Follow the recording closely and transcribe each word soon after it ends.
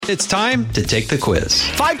It's time to take the quiz.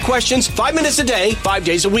 5 questions, 5 minutes a day, 5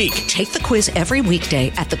 days a week. Take the quiz every weekday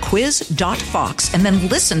at thequiz.fox and then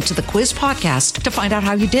listen to the quiz podcast to find out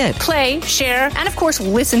how you did. Play, share, and of course,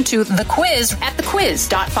 listen to the quiz at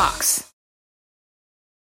thequiz.fox.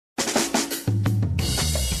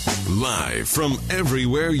 Live from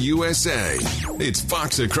everywhere USA, it's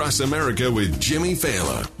Fox Across America with Jimmy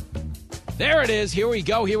Fallon. There it is. Here we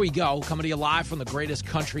go. Coming to you live from the greatest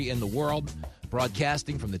country in the world.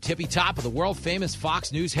 Broadcasting from the tippy top of the world-famous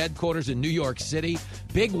Fox News headquarters in New York City.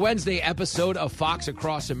 Big Wednesday episode of Fox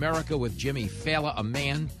Across America with Jimmy Fallon, a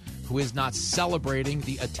man who is not celebrating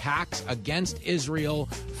the attacks against Israel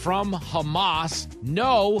from Hamas.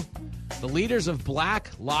 No, the leaders of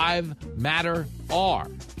Black Lives Matter are,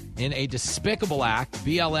 in a despicable act,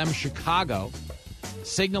 BLM Chicago,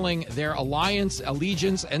 signaling their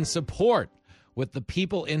allegiance, and support with the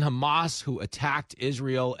people in Hamas who attacked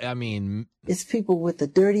Israel. I mean, it's people with a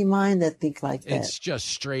dirty mind that think like that. It's just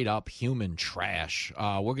straight up human trash.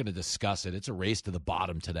 We're going to discuss it. It's a race to the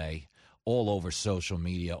bottom today, all over social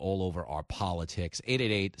media, all over our politics.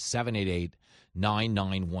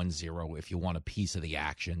 888-788-9910 if you want a piece of the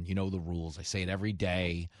action. You know the rules. I say it every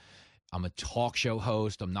day. I'm a talk show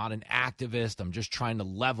host. I'm not an activist. I'm just trying to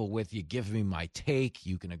level with you, give me my take.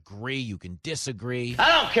 You can agree. You can disagree.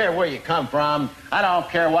 I don't care where you come from. I don't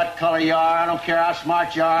care what color you are. I don't care how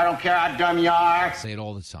smart you are. I don't care how dumb you are. I say it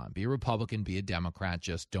all the time. Be a Republican. Be a Democrat.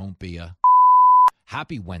 Just don't be a...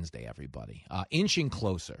 Happy Wednesday, everybody. Inching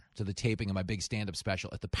closer to the taping of my big stand-up special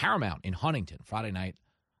at the Paramount in Huntington, Friday night,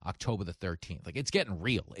 October the 13th. Like, it's getting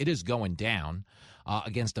real. It is going down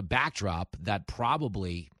against a backdrop that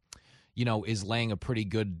probably... is laying a pretty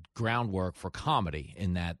good groundwork for comedy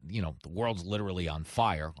in that, the world's literally on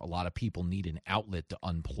fire. A lot of people need an outlet to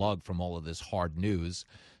unplug from all of this hard news.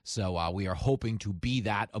 So we are hoping to be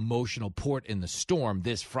that emotional port in the storm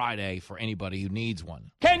this Friday for anybody who needs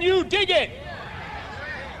one. Can you dig it?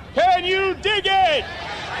 Can you dig it?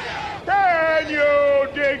 Can you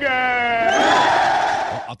dig it?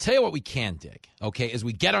 Well, I'll tell you what we can dig, okay, as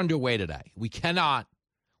we get underway today. We cannot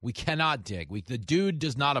dig. The dude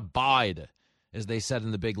does not abide, as they said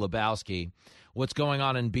in The Big Lebowski, what's going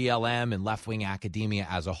on in BLM and left-wing academia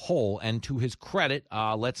as a whole. And to his credit,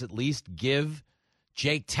 let's at least give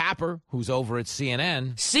Jake Tapper, who's over at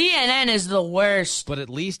CNN. CNN is the worst. But at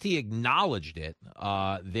least he acknowledged it.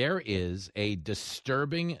 There is a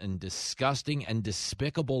disturbing and disgusting and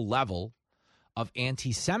despicable level of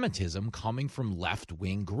anti-Semitism coming from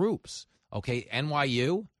left-wing groups. Okay,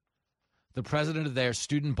 NYU, the president of their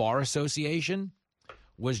student bar association,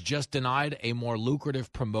 was just denied a more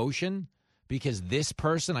lucrative promotion because this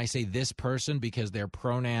person, I say this person because their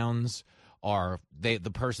pronouns are, the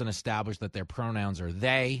person established that their pronouns are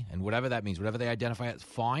they, and whatever that means, whatever they identify as,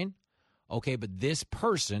 fine. Okay, but this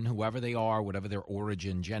person, whoever they are, whatever their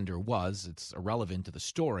origin, gender was, it's irrelevant to the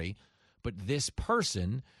story, but this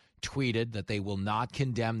person tweeted that they will not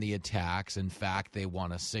condemn the attacks. In fact, they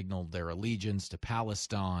want to signal their allegiance to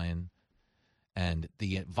Palestine. And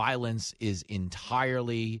the violence is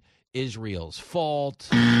entirely Israel's fault.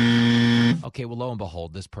 Okay, well, lo and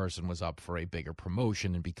behold, this person was up for a bigger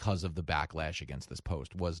promotion, and because of the backlash against this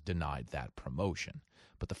post, was denied that promotion.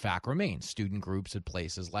 But the fact remains, student groups at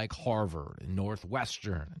places like Harvard and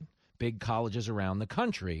Northwestern and big colleges around the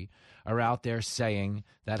country are out there saying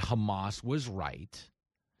that Hamas was right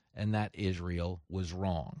and that Israel was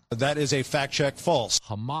wrong. That is a fact check false.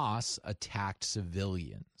 Hamas attacked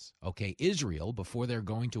civilians. Okay, Israel, before they're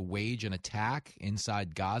going to wage an attack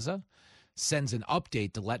inside Gaza, sends an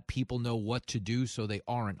update to let people know what to do so they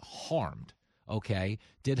aren't harmed. Okay,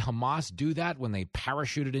 did Hamas do that when they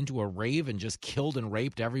parachuted into a rave and just killed and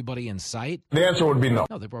raped everybody in sight? The answer would be no.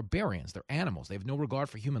 No, they're barbarians. They're animals. They have no regard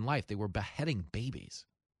for human life. They were beheading babies.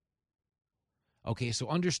 Okay, so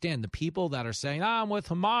understand the people that are saying, I'm with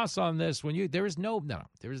Hamas on this.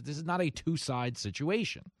 This is not a two-side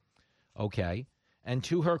situation. Okay, and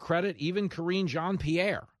to her credit, even Karine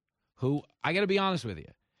Jean-Pierre, who, I got to be honest with you,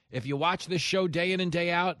 if you watch this show day in and day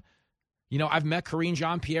out, I've met Karine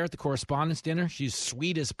Jean-Pierre at the Correspondents' Dinner. She's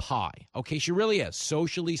sweet as pie. Okay, she really is.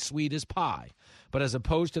 Socially sweet as pie. But as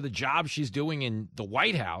opposed to the job she's doing in the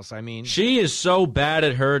White House, I mean... She is so bad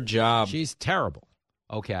at her job. She's terrible.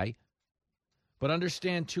 Okay? But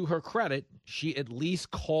understand, to her credit, she at least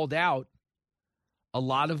called out a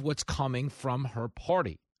lot of what's coming from her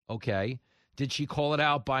party. Okay? Did she call it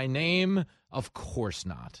out by name? Of course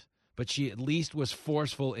not. But she at least was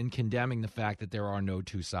forceful in condemning the fact that there are no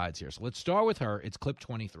two sides here. So let's start with her. It's clip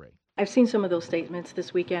 23. I've seen some of those statements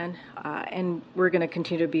this weekend, and we're going to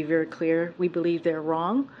continue to be very clear. We believe they're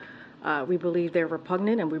wrong. We believe they're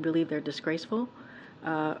repugnant, and we believe they're disgraceful.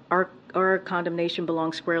 Our condemnation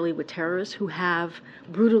belongs squarely with terrorists who have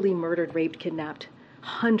brutally murdered, raped, kidnapped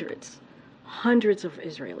hundreds of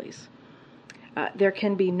Israelis. There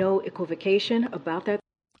can be no equivocation about that.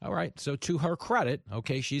 All right, so to her credit,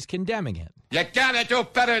 okay, she's condemning it. You gotta do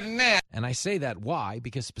better than that. And I say that why?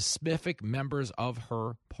 Because specific members of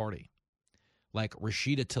her party, like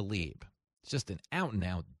Rashida Tlaib, it's just an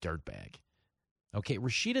out-and-out dirtbag. Okay,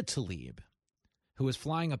 Rashida Tlaib, who was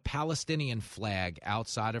flying a Palestinian flag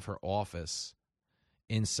outside of her office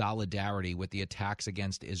in solidarity with the attacks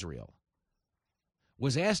against Israel,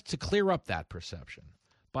 was asked to clear up that perception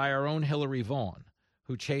by our own Hillary Vaughn,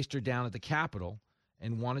 who chased her down at the Capitol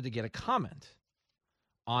and wanted to get a comment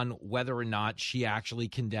on whether or not she actually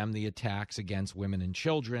condemned the attacks against women and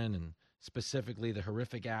children, and specifically the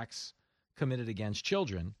horrific acts committed against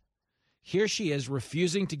children. Here she is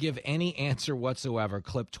refusing to give any answer whatsoever.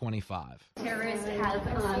 Clip 25. Terrorists have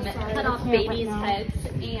cut off babies' heads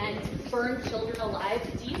and burned children alive.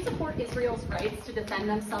 Do you support Israel's rights to defend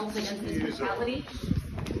themselves against this brutality?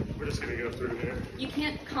 We're just going to go through here. You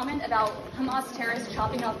can't comment about Hamas terrorists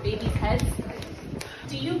chopping off babies' heads.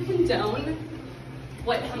 Do you condone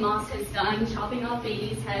what Hamas has done, chopping off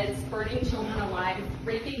babies' heads, burning children alive,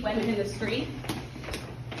 raping women in the street?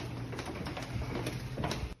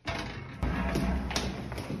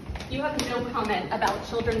 You have no comment about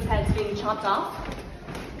children's heads being chopped off?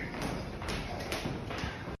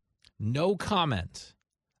 No comment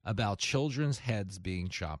about children's heads being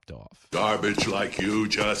chopped off. Garbage like you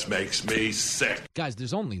just makes me sick. Guys,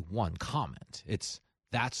 there's only one comment. It's,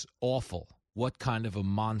 that's awful. What kind of a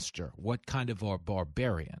monster? What kind of a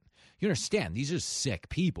barbarian? You understand, these are sick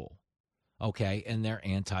people, okay? And they're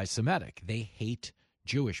anti-Semitic. They hate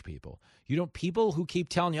Jewish people. People who keep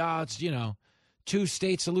telling you, it's,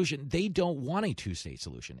 two-state solution. They don't want a two-state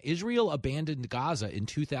solution. Israel abandoned Gaza in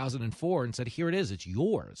 2004 and said, here it is, it's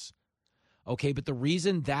yours. Okay, but the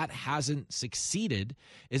reason that hasn't succeeded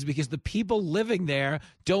is because the people living there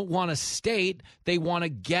don't want a state. They want to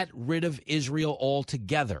get rid of Israel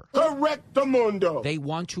altogether. Correctamundo. They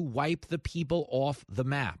want to wipe the people off the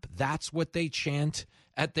map. That's what they chant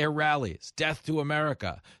at their rallies. Death to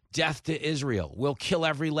America. Death to Israel. We'll kill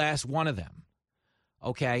every last one of them.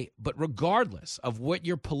 Okay, but regardless of what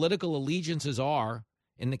your political allegiances are,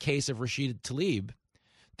 in the case of Rashida Tlaib,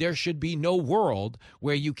 there should be no world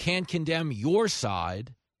where you can't condemn your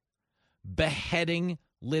side beheading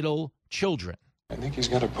little children. I think he's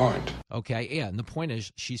got a point. Okay, yeah, and the point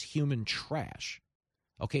is she's human trash.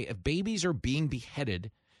 Okay, if babies are being beheaded,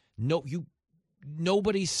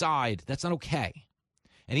 nobody's side, that's not okay.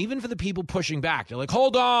 And even for the people pushing back, they're like,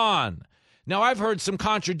 hold on. Now, I've heard some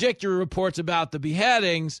contradictory reports about the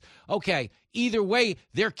beheadings. Okay, either way,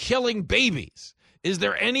 they're killing babies. Is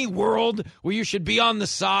there any world where you should be on the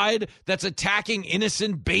side that's attacking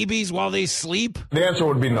innocent babies while they sleep? The answer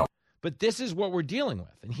would be no. But this is what we're dealing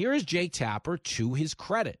with. And here is Jake Tapper to his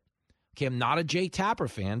credit. Okay, I'm not a Jake Tapper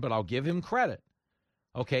fan, but I'll give him credit.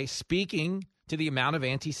 Okay, speaking to the amount of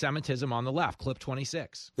anti-Semitism on the left. Clip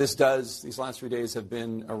 26. These last 3 days have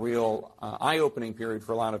been a real eye-opening period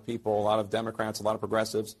for a lot of people, a lot of Democrats, a lot of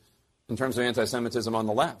progressives, in terms of anti-Semitism on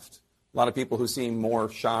the left. A lot of people who seem more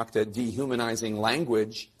shocked at dehumanizing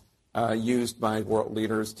language used by world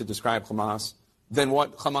leaders to describe Hamas than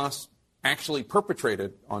what Hamas actually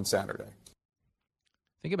perpetrated on Saturday.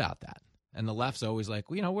 Think about that. And the left's always like,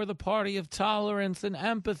 we're the party of tolerance and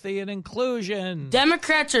empathy and inclusion.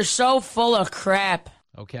 Democrats are so full of crap.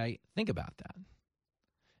 Okay, think about that.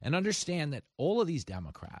 And understand that all of these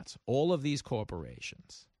Democrats, all of these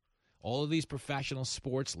corporations, all of these professional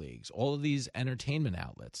sports leagues, all of these entertainment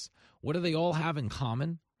outlets, what do they all have in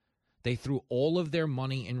common? They threw all of their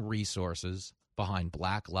money and resources behind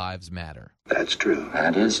Black Lives Matter. That's true.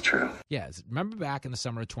 That is true. Yes. Remember back in the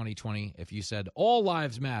summer of 2020, if you said all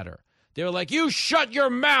lives matter, they were like, you shut your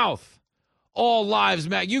mouth. All lives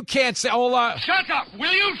matter. You can't say all lives. Shut up.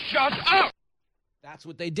 Will you shut up? That's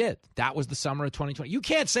what they did. That was the summer of 2020. You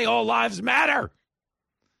can't say all lives matter.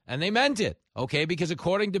 And they meant it, okay? Because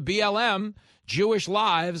according to BLM, Jewish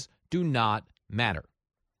lives do not matter.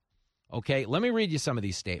 Okay, let me read you some of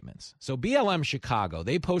these statements. So BLM Chicago,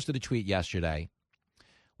 they posted a tweet yesterday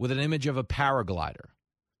with an image of a paraglider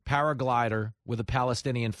with a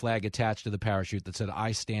Palestinian flag attached to the parachute that said,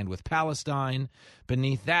 I stand with Palestine.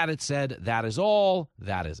 Beneath that, it said, that is all,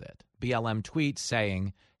 that is it. BLM tweet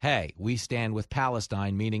saying, hey, we stand with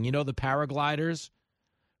Palestine, meaning, the paragliders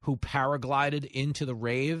who paraglided into the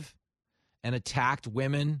rave and attacked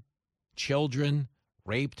women, children,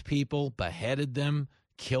 raped people, beheaded them,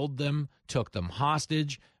 killed them, took them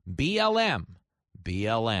hostage. BLM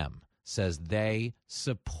says they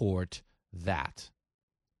support that.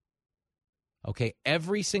 Okay,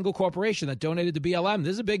 every single corporation that donated to BLM,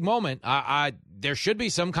 this is a big moment. There should be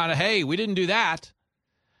some kind of, hey, we didn't do that.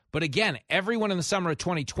 But again, everyone in the summer of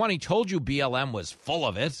 2020 told you BLM was full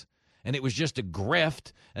of it, and it was just a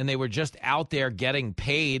grift, and they were just out there getting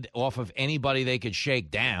paid off of anybody they could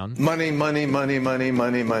shake down. Money, money, money, money,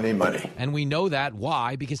 money, money, money. And we know that.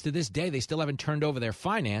 Why? Because to this day, they still haven't turned over their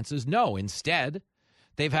finances. No, instead,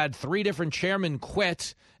 they've had 3 different chairmen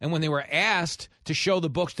quit, and when they were asked to show the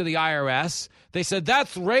books to the IRS, they said,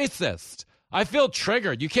 that's racist. I feel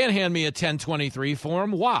triggered. You can't hand me a 1023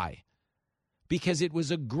 form. Why? Because it was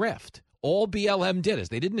a grift. All BLM did is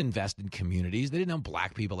they didn't invest in communities. They didn't help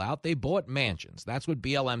black people out. They bought mansions. That's what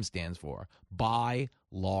BLM stands for. Buy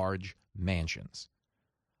large mansions.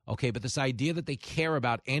 Okay, but this idea that they care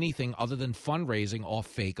about anything other than fundraising off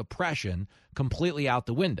fake oppression, completely out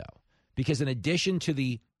the window. Because in addition to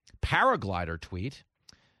the paraglider tweet,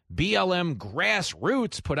 BLM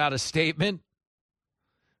Grassroots put out a statement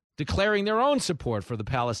declaring their own support for the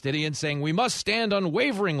Palestinians, saying, we must stand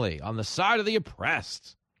unwaveringly on the side of the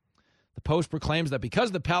oppressed. The Post proclaims that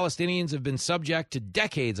because the Palestinians have been subject to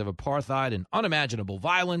decades of apartheid and unimaginable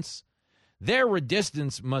violence, their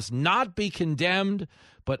resistance must not be condemned,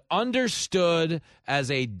 but understood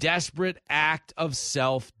as a desperate act of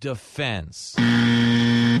self-defense.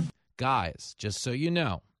 Guys, just so you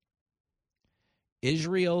know,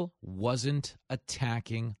 Israel wasn't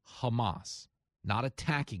attacking Hamas, not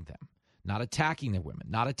attacking them, not attacking their women,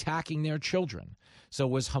 not attacking their children. So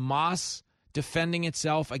was Hamas defending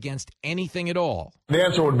itself against anything at all? The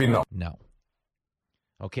answer would be no. No.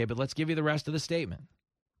 Okay, but let's give you the rest of the statement.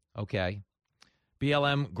 Okay.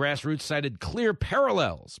 BLM Grassroots cited clear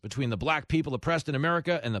parallels between the black people oppressed in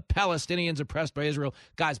America and the Palestinians oppressed by Israel.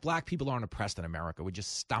 Guys, black people aren't oppressed in America. We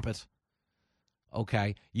just stop it.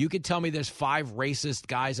 Okay, you could tell me there's 5 racist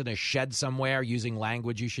guys in a shed somewhere using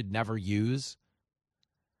language you should never use.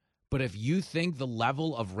 But if you think the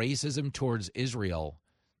level of racism towards Israel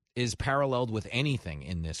is paralleled with anything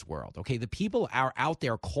in this world, okay, the people are out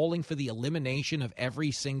there calling for the elimination of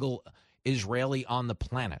every single Israeli on the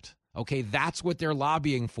planet. Okay, that's what they're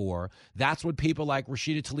lobbying for. That's what people like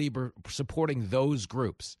Rashida Tlaib are supporting, those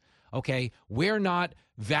groups. Okay, we're not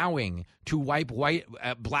vowing to wipe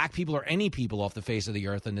black people or any people off the face of the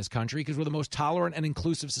earth in this country because we're the most tolerant and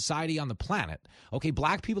inclusive society on the planet. Okay,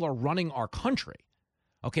 black people are running our country.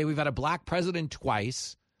 Okay, we've had a black president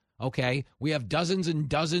twice. Okay, we have dozens and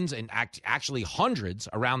dozens and actually hundreds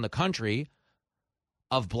around the country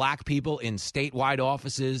of black people in statewide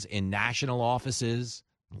offices, in national offices,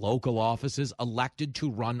 local offices, elected to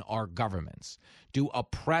run our governments. Do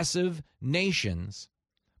oppressive nations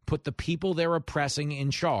put the people they're oppressing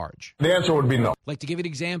in charge? The answer would be no. Like, to give you an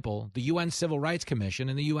example, the UN Civil Rights Commission,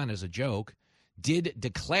 and the UN as a joke, did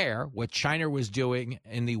declare what China was doing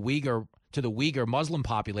in the Uyghur Muslim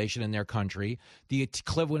population in their country, the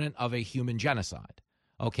equivalent of a human genocide.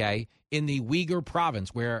 Okay, in the Uyghur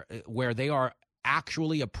province where they are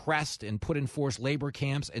actually oppressed and put in forced labor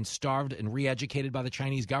camps and starved and re-educated by the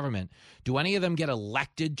Chinese government, do any of them get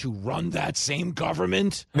elected to run that same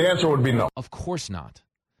government? The answer would be no. Of course not.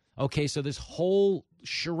 Okay, so this whole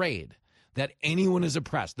charade that anyone is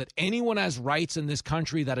oppressed, that anyone has rights in this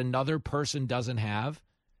country that another person doesn't have,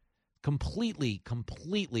 completely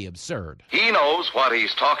absurd. He knows what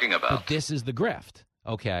he's talking about. But this is the grift,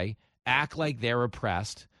 okay? Act like they're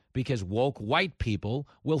oppressed because woke white people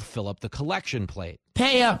will fill up the collection plate.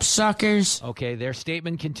 Pay up, suckers. Okay, their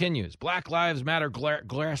statement continues. Black Lives Matter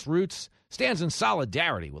Grassroots stands in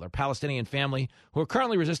solidarity with our Palestinian family who are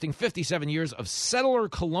currently resisting 57 years of settler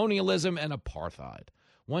colonialism and apartheid.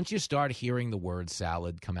 Once you start hearing the word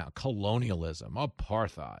salad come out, colonialism,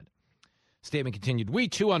 apartheid. Statement continued, we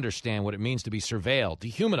too understand what it means to be surveilled,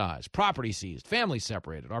 dehumanized, property seized, families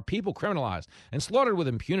separated, our people criminalized and slaughtered with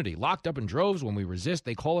impunity, locked up in droves. When we resist,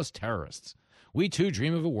 they call us terrorists. We too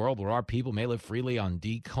dream of a world where our people may live freely on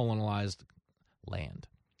decolonized land.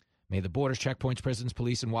 May the borders, checkpoints, prisons,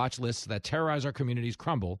 police, and watch lists that terrorize our communities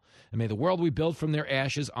crumble, and may the world we build from their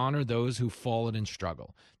ashes honor those who've fallen in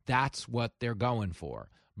struggle. That's what they're going for.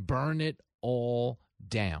 Burn it all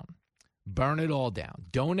down. Burn it all down.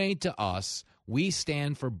 Donate to us. We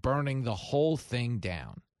stand for burning the whole thing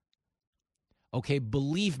down. Okay,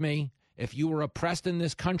 believe me, if you were oppressed in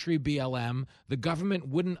this country, BLM, the government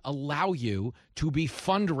wouldn't allow you to be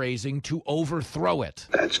fundraising to overthrow it.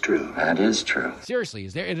 That's true. That is true. Seriously,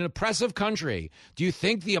 is there in an oppressive country, do you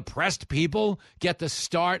think the oppressed people get to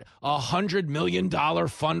start a $100 million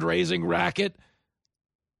fundraising racket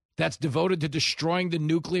that's devoted to destroying the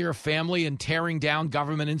nuclear family and tearing down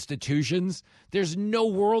government institutions? There's no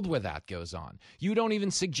world where that goes on. You don't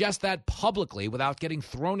even suggest that publicly without getting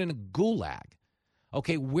thrown in a gulag.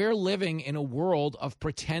 Okay, we're living in a world of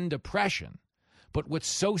pretend oppression. But what's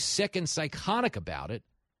so sick and psychotic about it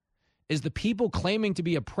is the people claiming to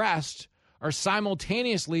be oppressed are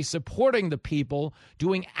simultaneously supporting the people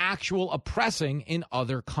doing actual oppressing in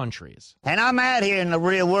other countries. And I'm out here in the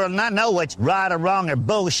real world, and I know what's right or wrong or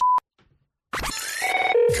bullshit.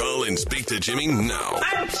 Call and speak to Jimmy now.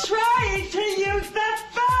 I'm trying to use the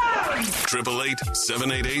phone.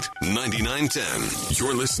 888-788-9910.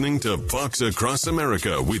 You're listening to Fox Across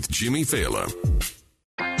America with Jimmy Fallon.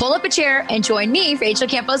 Pull up a chair and join me, Rachel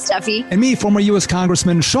Campos Duffy, and me, former U.S.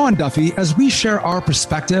 Congressman Sean Duffy, as we share our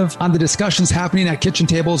perspective on the discussions happening at kitchen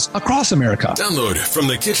tables across America. Download from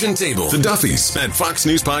the kitchen table, the Duffys at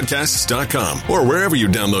foxnewspodcasts.com or wherever you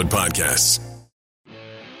download podcasts.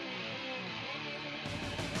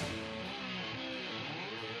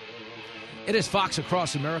 It is Fox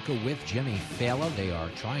Across America with Jimmy Fallon. They are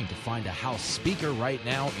trying to find a House Speaker right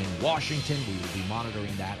now in Washington. We will be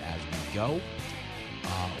monitoring that as we go.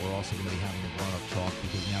 We're also going to be having a grown-up talk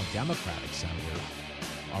because now Democratic senators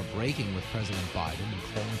are breaking with President Biden and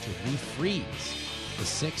calling to refreeze the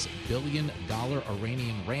 $6 billion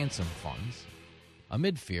Iranian ransom funds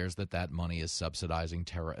amid fears that that money is subsidizing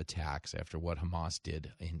terror attacks after what Hamas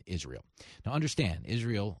did in Israel. Now, understand,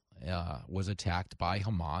 Israel was attacked by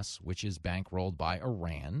Hamas, which is bankrolled by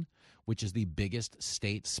Iran, which is the biggest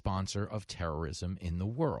state sponsor of terrorism in the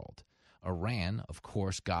world. Iran, of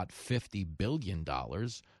course, got $50 billion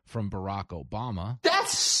from Barack Obama.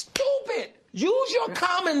 That's stupid. Use your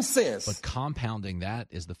common sense. But compounding that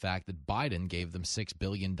is the fact that Biden gave them $6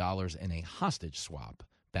 billion in a hostage swap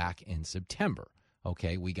back in September.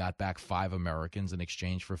 Okay, we got back 5 Americans in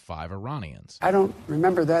exchange for 5 Iranians. I don't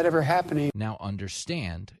remember that ever happening. Now,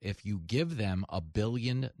 understand, if you give them $1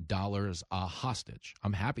 billion a hostage,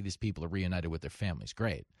 I'm happy these people are reunited with their families,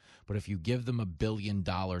 great. But if you give them $1 billion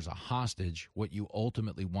a hostage, what you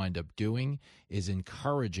ultimately wind up doing is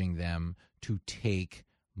encouraging them to take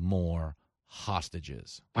more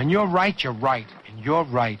hostages. When you're right, you're right, and you're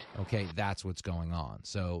right. Okay, that's what's going on.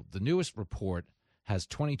 So the newest report has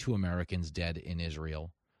 22 Americans dead in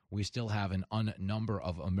Israel. We still have an unnumber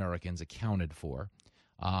of Americans accounted for.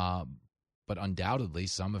 But undoubtedly,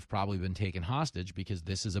 some have probably been taken hostage because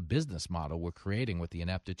this is a business model we're creating with the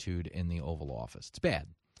ineptitude in the Oval Office. It's bad.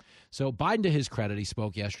 So Biden, to his credit, he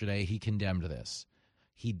spoke yesterday. He condemned this.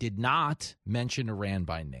 He did not mention Iran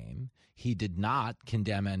by name. He did not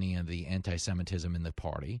condemn any of the anti-Semitism in the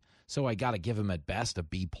party. So I got to give him at best a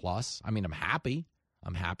B+. I mean, I'm happy.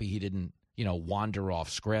 I'm happy he didn't, wander off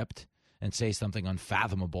script and say something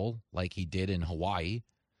unfathomable like he did in Hawaii.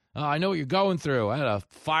 I know what you're going through. I had a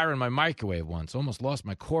fire in my microwave once. Almost lost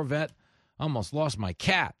my Corvette. Almost lost my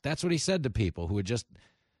cat. That's what he said to people who had just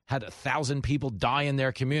had 1,000 people die in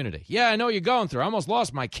their community. Yeah, I know what you're going through. I almost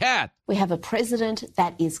lost my cat. We have a president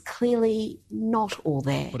that is clearly not all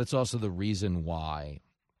there. But it's also the reason why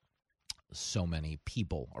so many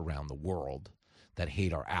people around the world that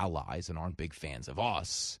hate our allies and aren't big fans of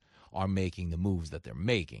us are making the moves that they're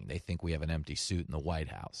making. They think we have an empty suit in the White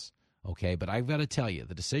House. Okay, but I've got to tell you,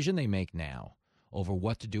 the decision they make now over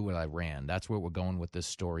what to do with Iran, that's where we're going with this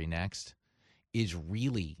story next, is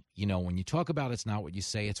really, when you talk about it's not what you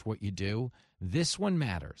say, it's what you do, this one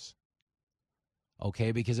matters.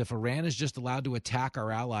 Okay, because if Iran is just allowed to attack our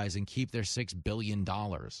allies and keep their $6 billion,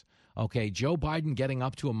 okay, Joe Biden getting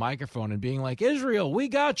up to a microphone and being like, Israel, we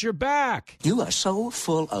got your back. You are so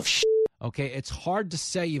full of shit. Okay, it's hard to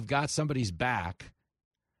say you've got somebody's back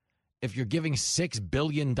if you're giving $6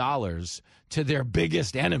 billion to their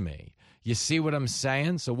biggest enemy. You see what I'm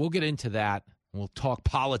saying? So we'll get into that. We'll talk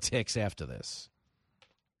politics after this.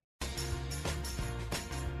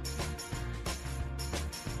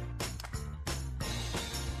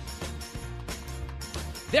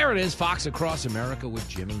 There it is, Fox Across America with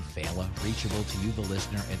Jimmy Fallon. Reachable to you, the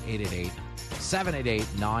listener, at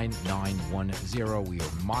 888-788-9910. We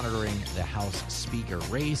are monitoring the House Speaker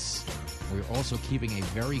race. We're also keeping a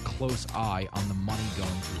very close eye on the money going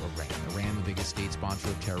to Iran. Iran, the biggest state sponsor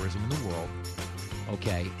of terrorism in the world.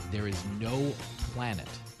 Okay, there is no planet,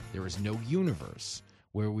 there is no universe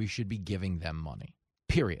where we should be giving them money,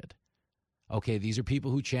 period. Okay, these are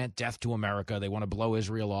people who chant death to America. They want to blow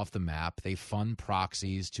Israel off the map. They fund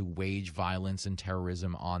proxies to wage violence and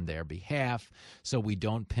terrorism on their behalf, so we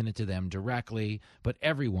don't pin it to them directly. But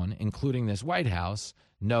everyone, including this White House,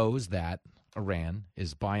 knows that Iran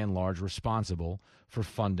is by and large responsible for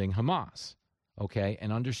funding Hamas. Okay,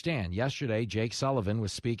 and understand, yesterday Jake Sullivan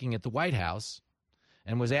was speaking at the White House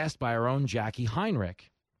and was asked by our own Jackie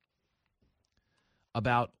Heinrich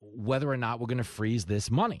about whether or not we're going to freeze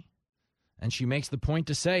this money. And she makes the point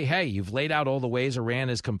to say, hey, you've laid out all the ways Iran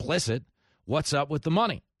is complicit. What's up with the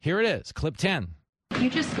money? Here it is, clip 10. You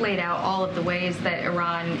just laid out all of the ways that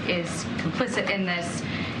Iran is complicit in this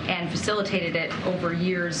and facilitated it over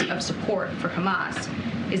years of support for Hamas.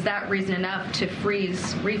 Is that reason enough to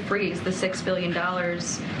refreeze the $6 billion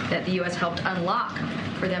that the U.S. helped unlock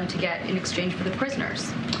for them to get in exchange for the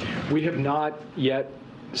prisoners? We have not yet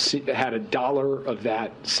had a dollar of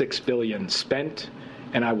that $6 billion spent,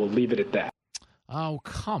 and I will leave it at that. Oh,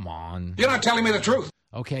 come on. You're not telling me the truth.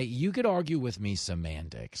 Okay, you could argue with me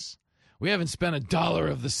semantics. We haven't spent a dollar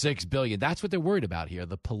of the $6 billion. That's what they're worried about here,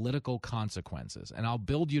 the political consequences. And I'll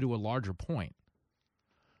build you to a larger point.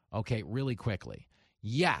 Okay, really quickly.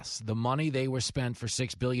 Yes, the money they were spent for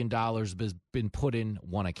 $6 billion has been put in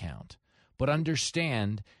one account. But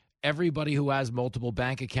understand, everybody who has multiple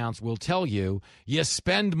bank accounts will tell you, you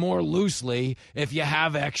spend more loosely if you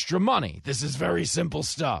have extra money. This is very simple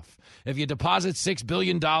stuff. If you deposit $6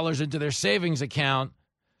 billion into their savings account,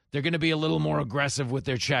 they're going to be a little more aggressive with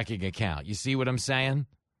their checking account. You see what I'm saying?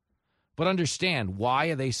 But understand, why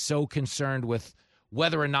are they so concerned with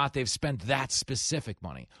whether or not they've spent that specific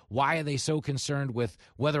money? Why are they so concerned with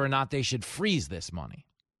whether or not they should freeze this money?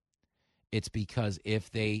 It's because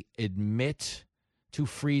if they admit to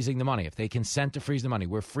freezing the money, if they consent to freeze the money,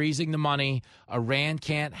 we're freezing the money, Iran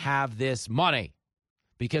can't have this money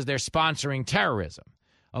because they're sponsoring terrorism.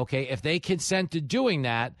 Okay, if they consent to doing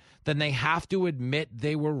that, then they have to admit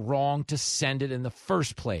they were wrong to send it in the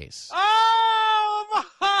first place.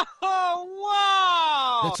 Oh,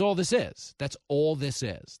 wow! That's all this is. That's all this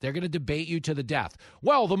is. They're going to debate you to the death.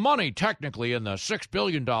 Well, the money technically in the $6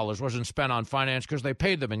 billion wasn't spent on finance because they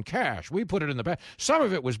paid them in cash. We put it in the bank. Some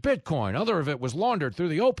of it was Bitcoin. Other of it was laundered through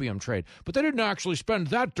the opium trade. But they didn't actually spend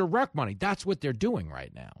that direct money. That's what they're doing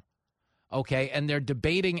right now. Okay, and they're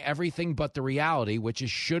debating everything but the reality, which is,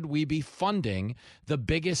 should we be funding the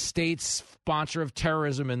biggest state sponsor of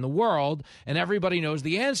terrorism in the world? And everybody knows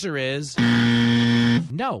the answer is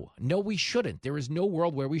no. No, we shouldn't. There is no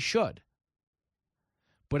world where we should.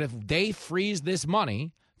 But if they freeze this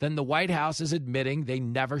money, then the White House is admitting they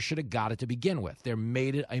never should have got it to begin with. They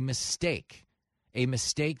made it a mistake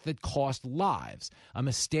that cost lives, a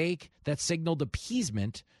mistake that signaled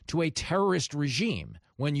appeasement to a terrorist regime.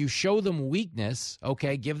 When you show them weakness,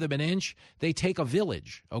 okay, give them an inch, they take a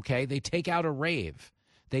village, okay? They take out a rave.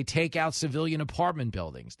 They take out civilian apartment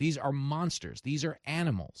buildings. These are monsters. These are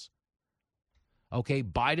animals. Okay,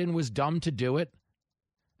 Biden was dumb to do it.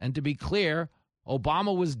 And to be clear,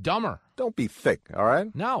 Obama was dumber. Don't be thick, all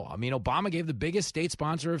right? No, I mean, Obama gave the biggest state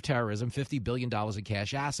sponsor of terrorism $50 billion in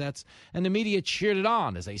cash assets, and the media cheered it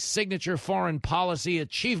on as a signature foreign policy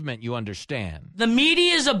achievement, you understand. The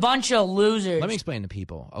media is a bunch of losers. Let me explain to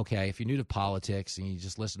people, okay, if you're new to politics and you're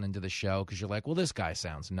just listening to the show because you're like, well, this guy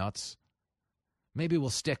sounds nuts. Maybe we'll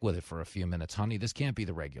stick with it for a few minutes, honey. This can't be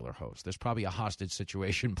the regular host. There's probably a hostage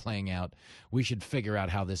situation playing out. We should figure out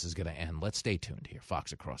how this is going to end. Let's stay tuned here.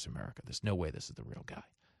 Fox Across America. There's no way this is the real guy.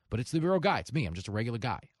 But it's the real guy. It's me. I'm just a regular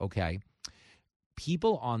guy, okay?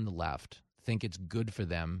 People on the left think it's good for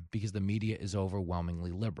them because the media is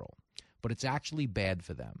overwhelmingly liberal. But it's actually bad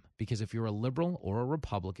for them because if you're a liberal or a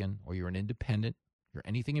Republican or you're an independent, you're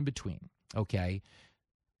anything in between, okay,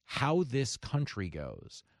 how this country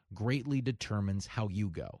goes greatly determines how you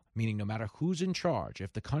go, meaning no matter who's in charge,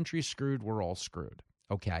 if the country's screwed, we're all screwed,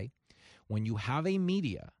 okay? When you have a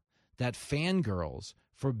media that fangirls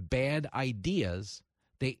for bad ideas,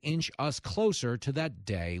 they inch us closer to that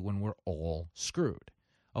day when we're all screwed,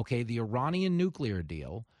 okay? The Iranian nuclear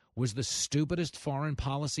deal was the stupidest foreign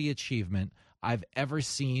policy achievement I've ever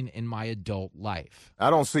seen in my adult life.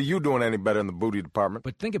 I don't see you doing any better in the booty department.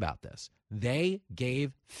 But think about this. They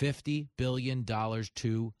gave $50 billion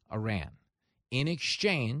to Iran in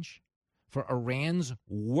exchange for Iran's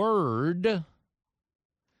word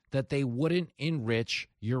that they wouldn't enrich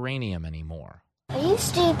uranium anymore. Are you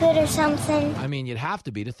stupid or something? I mean, you'd have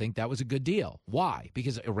to be to think that was a good deal. Why?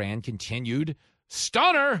 Because Iran continued,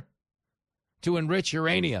 stunner, to enrich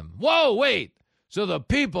uranium. Whoa, wait. So the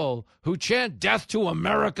people who chant death to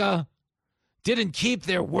America didn't keep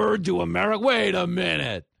their word to America? Wait a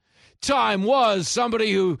minute. Time was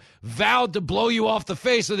somebody who vowed to blow you off the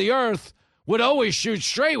face of the earth would always shoot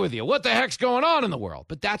straight with you. What the heck's going on in the world?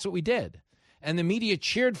 But that's what we did. And the media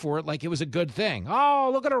cheered for it like it was a good thing. Oh,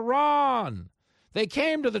 look at Iran. They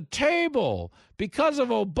came to the table because of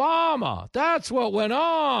Obama. That's what went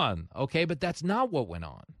on. Okay, but that's not what went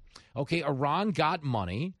on. Okay, Iran got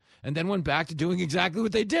money and then went back to doing exactly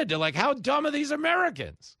what they did. They're like, how dumb are these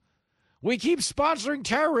Americans? We keep sponsoring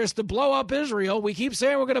terrorists to blow up Israel. We keep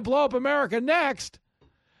saying we're going to blow up America next.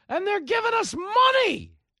 And they're giving us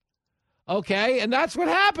money. Okay, and that's what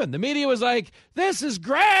happened. The media was like, this is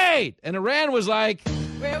great. And Iran was like,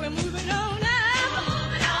 Well, we're moving on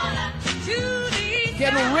up to the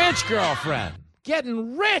getting rich, girlfriend.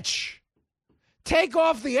 Getting rich. Take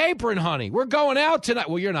off the apron, honey. We're going out tonight.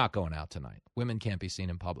 Well, you're not going out tonight. Women can't be seen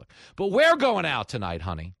in public. But we're going out tonight,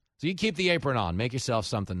 honey. So you keep the apron on. Make yourself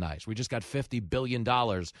something nice. We just got $50 billion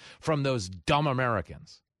from those dumb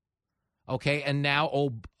Americans. Okay, and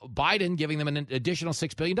now Biden giving them an additional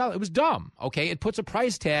 $6 billion. It was dumb, okay? It puts a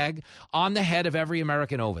price tag on the head of every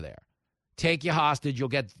American over there. Take you hostage, you'll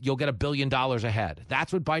get $1 billion ahead.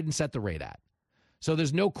 That's what Biden set the rate at. So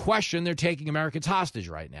there's no question they're taking Americans hostage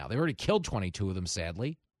right now. They already killed 22 of them,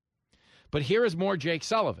 sadly. But here is more Jake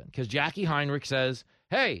Sullivan, because Jackie Heinrich says,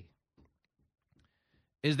 hey,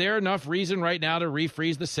 is there enough reason right now to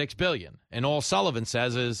refreeze the $6 billion? And all Sullivan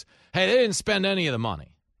says is, hey, they didn't spend any of the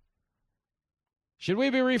money. Should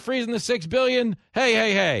we be refreezing the $6 billion?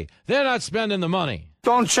 Hey, they're not spending the money.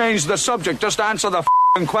 Don't change the subject. Just answer the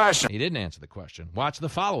question. He didn't answer the question. Watch the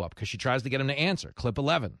follow-up, because she tries to get him to answer. Clip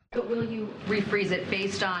 11. But will you refreeze it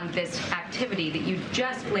based on this activity that you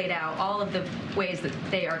just laid out, all of the ways that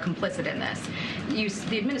they are complicit in this?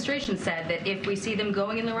 The administration said that if we see them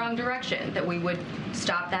going in the wrong direction, that we would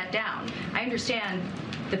stop that down. I understand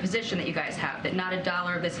the position that you guys have, that not a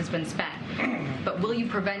dollar of this has been spent. But will you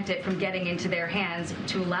prevent it from getting into their hands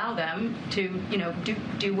to allow them to,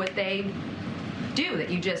 do what they do that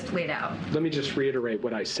you just laid out? Let me just reiterate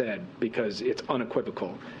what I said, because it's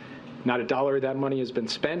unequivocal. Not a dollar of that money has been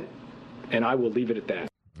spent, and I will leave it at that.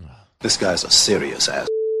 This guy's a serious ass.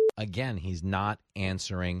 Again, he's not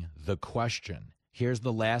answering the question. Here's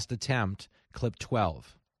the last attempt, clip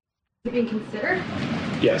 12. Is it being considered?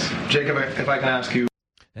 Yes. Jacob, if I can ask you.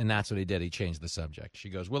 And that's what he did. He changed the subject. She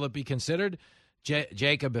goes, will it be considered?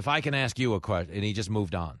 Jacob, if I can ask you a question. And he just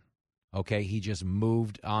moved on. Okay, he just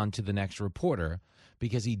moved on to the next reporter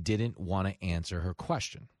because he didn't want to answer her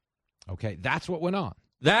question. Okay, that's what went on.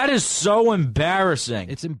 That is so embarrassing.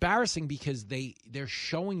 It's embarrassing because they're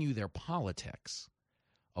showing you their politics.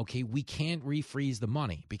 Okay, we can't refreeze the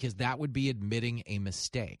money because that would be admitting a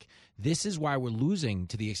mistake. This is why we're losing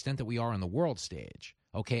to the extent that we are on the world stage.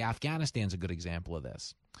 Okay, Afghanistan's a good example of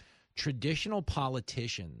this. Traditional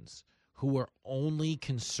politicians who are only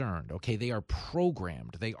concerned, okay, they are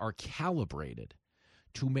programmed, they are calibrated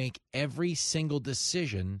to make every single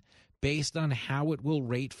decision based on how it will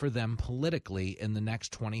rate for them politically in the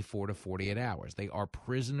next 24 to 48 hours. They are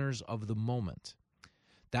prisoners of the moment.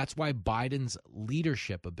 That's why Biden's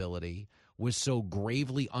leadership ability was so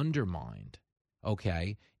gravely undermined,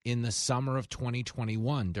 okay, in the summer of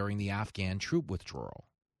 2021 during the Afghan troop withdrawal.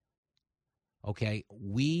 Okay,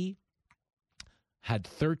 we had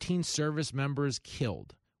 13 service members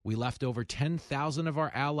killed. We left over 10,000 of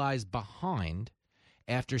our allies behind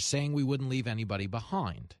after saying we wouldn't leave anybody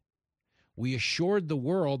behind. We assured the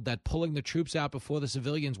world that pulling the troops out before the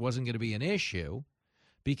civilians wasn't going to be an issue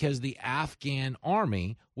because the Afghan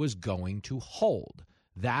army was going to hold.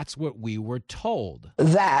 That's what we were told.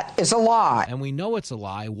 That is a lie. And we know it's a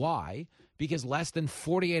lie. Why? Because less than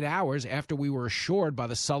 48 hours after we were assured by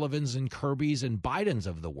the Sullivans and Kirbys and Bidens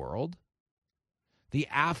of the world, the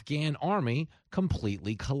Afghan army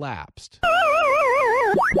completely collapsed.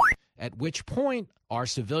 At which point, our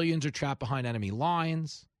civilians are trapped behind enemy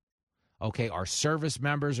lines. Okay, our service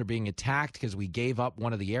members are being attacked because we gave up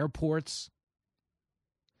one of the airports.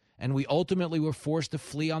 And we ultimately were forced to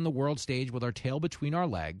flee on the world stage with our tail between our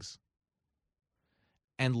legs.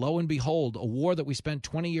 And lo and behold, a war that we spent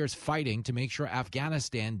 20 years fighting to make sure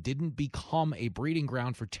Afghanistan didn't become a breeding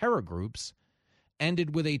ground for terror groups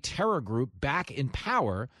ended with a terror group back in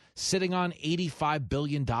power sitting on $85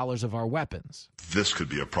 billion of our weapons. This could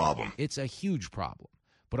be a problem. It's a huge problem.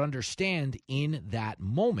 But understand, in that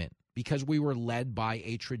moment, because we were led by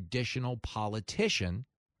a traditional politician,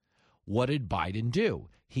 what did Biden do?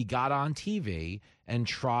 He got on TV and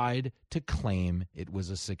tried to claim it was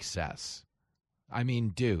a success. I mean,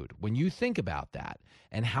 dude, when you think about that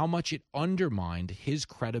and how much it undermined his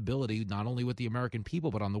credibility, not only with the American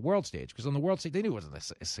people, but on the world stage, because on the world stage, they knew it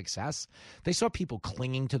wasn't a success. They saw people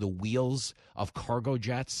clinging to the wheels of cargo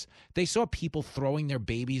jets. They saw people throwing their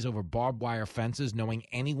babies over barbed wire fences, knowing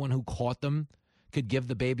anyone who caught them could give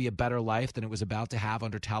the baby a better life than it was about to have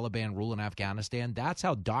under Taliban rule in Afghanistan. That's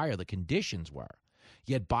how dire the conditions were.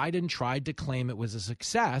 Yet Biden tried to claim it was a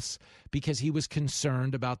success because he was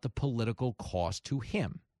concerned about the political cost to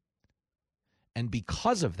him. And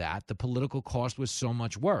because of that, the political cost was so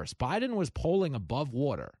much worse. Biden was polling above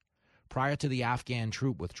water prior to the Afghan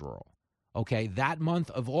troop withdrawal. Okay, that month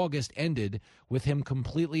of August ended with him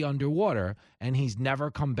completely underwater, and he's never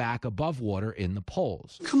come back above water in the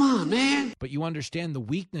polls. Come on, man. But you understand the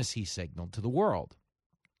weakness he signaled to the world,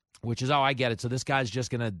 which is, oh, I get it. So this guy's just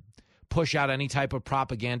going to push out any type of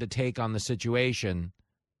propaganda take on the situation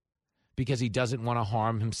because he doesn't want to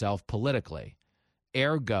harm himself politically.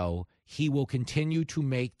 Ergo, he will continue to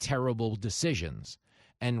make terrible decisions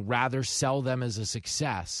and rather sell them as a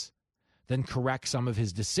success than correct some of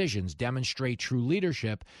his decisions, demonstrate true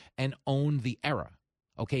leadership, and own the error.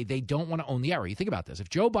 Okay, they don't want to own the error. You think about this. If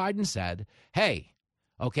Joe Biden said, hey,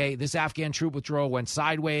 okay, this Afghan troop withdrawal went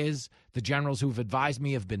sideways, the generals who've advised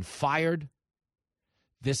me have been fired,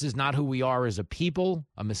 this is not who we are as a people,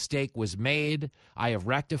 a mistake was made, I have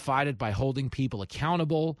rectified it by holding people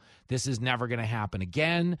accountable, this is never going to happen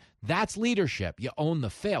again, that's leadership. You own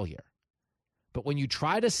the failure. But when you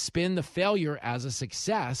try to spin the failure as a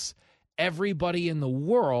success, everybody in the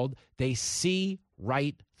world, they see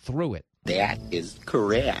right through it. That is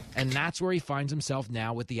correct. And that's where he finds himself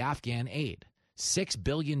now with the Afghan aid. $6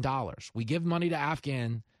 billion. We give money to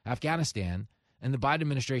Afghanistan, and the Biden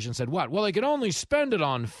administration said, what? Well, they can only spend it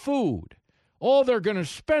on food. All they're going to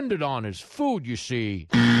spend it on is food, you see.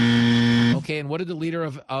 Okay, and what did the leader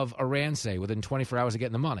of Iran say within 24 hours of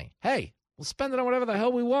getting the money? Hey, we'll spend it on whatever the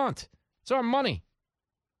hell we want. It's our money.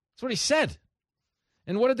 That's what he said.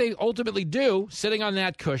 And what did they ultimately do, sitting on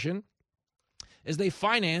that cushion, is they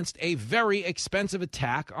financed a very expensive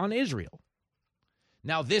attack on Israel.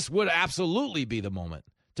 Now, this would absolutely be the moment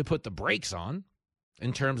to put the brakes on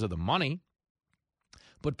in terms of the money,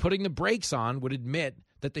 but putting the brakes on would admit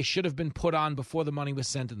that they should have been put on before the money was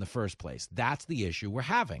sent in the first place. That's the issue we're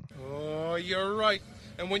having. Oh, you're right.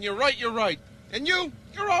 And when you're right, you're right. And you're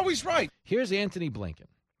always right. Here's Anthony Blinken,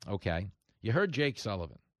 okay? You heard Jake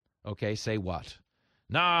Sullivan, okay, say what?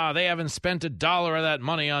 Nah, they haven't spent $1 of that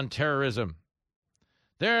money on terrorism.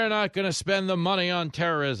 They're not going to spend the money on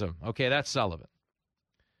terrorism. Okay, that's Sullivan.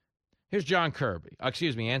 Here's John Kirby,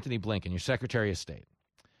 Anthony Blinken, your Secretary of State.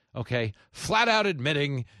 Okay, flat out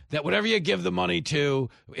admitting that whatever you give the money to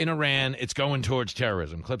in Iran, it's going towards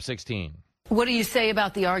terrorism. Clip 16. What do you say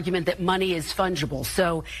about the argument that money is fungible?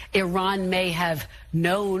 So Iran may have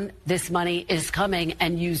known this money is coming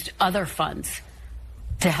and used other funds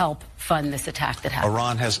to help fund this attack that happened.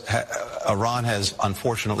 Iran has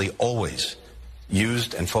unfortunately always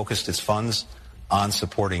used and focused its funds on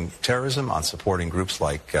supporting terrorism, on supporting groups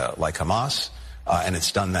like Hamas. And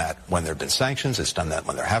it's done that when there have been sanctions. It's done that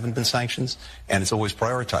when there haven't been sanctions. And it's always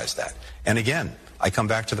prioritized that. And again, I come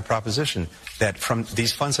back to the proposition that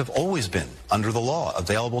these funds have always been, under the law,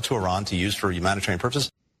 available to Iran to use for humanitarian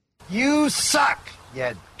purposes. You suck,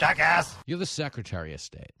 you jackass. You're the Secretary of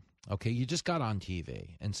State. Okay, you just got on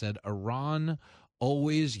TV and said Iran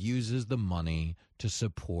always uses the money to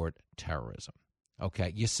support terrorism.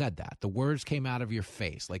 Okay, you said that. The words came out of your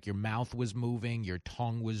face, like your mouth was moving, your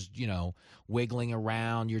tongue was, wiggling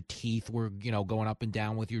around, your teeth were, going up and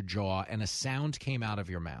down with your jaw, and a sound came out of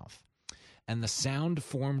your mouth. And the sound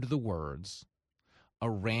formed the words,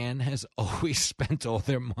 Iran has always spent all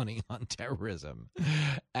their money on terrorism.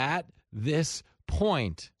 At this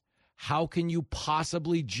point, how can you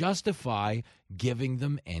possibly justify giving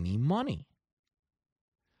them any money?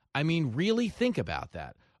 I mean, really think about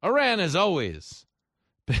that. Iran has always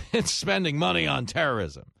been spending money on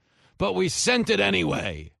terrorism, but we sent it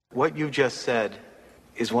anyway. What you just said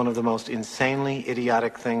is one of the most insanely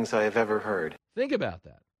idiotic things I have ever heard. Think about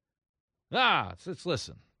that. Let's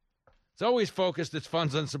listen. It's always focused its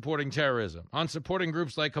funds on supporting terrorism, on supporting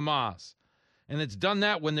groups like Hamas. And it's done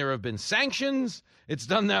that when there have been sanctions. It's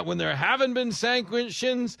done that when there haven't been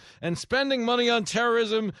sanctions. And spending money on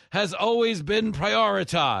terrorism has always been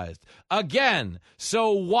prioritized. Again,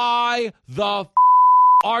 so why the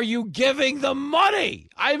are you giving the money?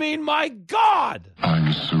 I mean, my God.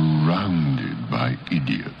 I'm surrounded by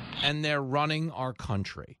idiots. And they're running our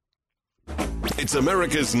country. It's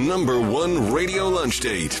America's #1 radio lunch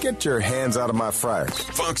date. Get your hands out of my fries.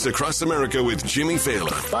 Fox Across America with Jimmy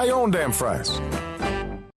Fallon. Buy your own damn fries.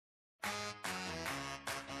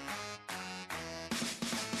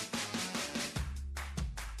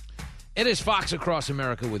 It is Fox Across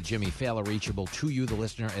America with Jimmy Fallon, reachable to you, the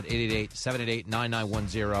listener, at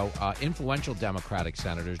 888-788-9910. Influential Democratic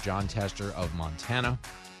senators, John Tester of Montana,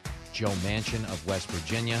 Joe Manchin of West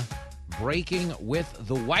Virginia, breaking with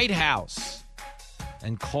the White House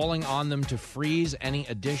and calling on them to freeze any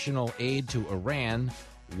additional aid to Iran.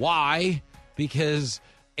 Why? Because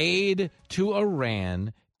aid to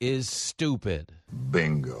Iran is stupid.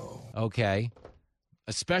 Bingo. Okay.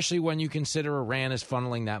 Especially when you consider Iran is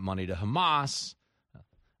funneling that money to Hamas.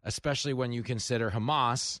 especially when you consider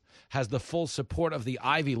Hamas has the full support of the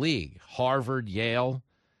Ivy League, Harvard, Yale.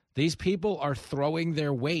 These people are throwing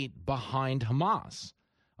their weight behind Hamas.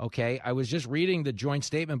 Okay, I was just reading the joint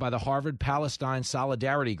statement by the Harvard Palestine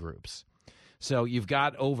Solidarity Groups. So you've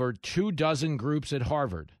got over 24 groups at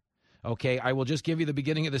Harvard. Okay, I will just give you the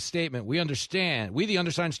beginning of the statement. We, the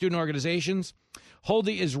undersigned student organizations, hold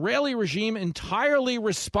the Israeli regime entirely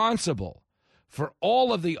responsible for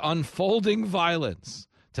all of the unfolding violence.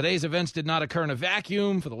 Today's events did not occur in a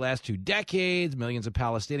vacuum. For the last 2 decades, millions of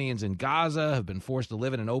Palestinians in Gaza have been forced to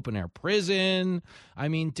live in an open-air prison. I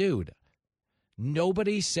mean, dude,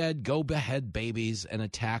 nobody said go behead babies and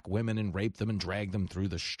attack women and rape them and drag them through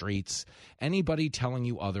the streets. Anybody telling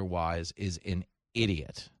you otherwise is an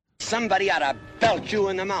idiot. Somebody ought to belt you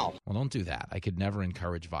in the mouth. Well, don't do that. I could never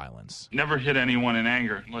encourage violence. Never hit anyone in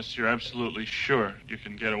anger unless you're absolutely sure you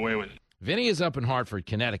can get away with it. Vinny is up in Hartford,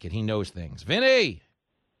 Connecticut. He knows things. Vinny!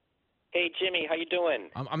 Hey, Jimmy, how you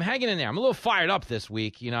doing? I'm hanging in there. I'm a little fired up this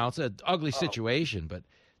week. You know, it's an ugly situation, but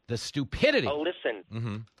the stupidity. Oh, listen.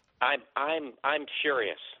 Mm-hmm. I'm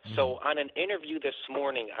furious. Mm-hmm. So on an interview this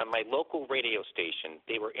morning on my local radio station,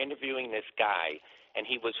 they were interviewing this guy, and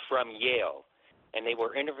he was from Yale. And they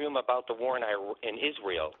were interviewing him about the war in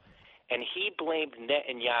Israel, and he blamed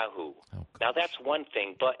Netanyahu. Oh, now, that's one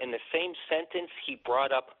thing, but in the same sentence, he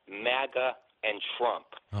brought up MAGA and Trump.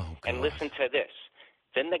 Oh, and listen to this.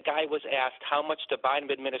 Then the guy was asked how much the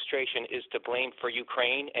Biden administration is to blame for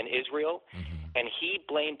Ukraine and Israel, and he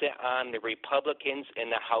blamed it on the Republicans in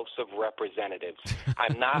the House of Representatives.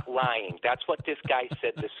 I'm not lying. That's what this guy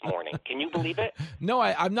said this morning. Can you believe it? No,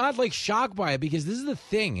 I'm not like shocked by it because this is the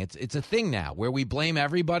thing. It's a thing now where we blame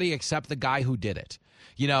everybody except the guy who did it.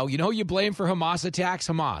 You know who you blame for Hamas attacks?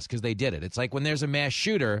 Hamas, because they did it. It's like when there's a mass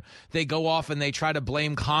shooter, they go off and they try to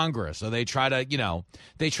blame Congress or they try to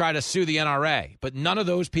sue the NRA. But none of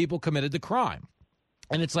those people committed the crime.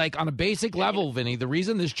 And it's like on a basic level, Vinny, the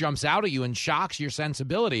reason this jumps out at you and shocks your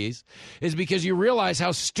sensibilities is because you realize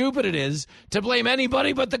how stupid it is to blame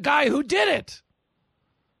anybody but the guy who did it.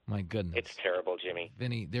 My goodness. It's terrible, Jimmy.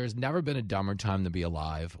 Vinny, there's never been a dumber time to be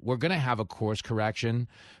alive. We're going to have a course correction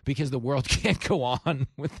because the world can't go on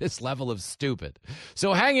with this level of stupid.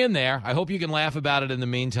 So hang in there. I hope you can laugh about it in the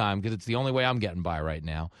meantime because it's the only way I'm getting by right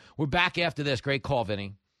now. We're back after this. Great call,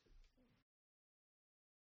 Vinny.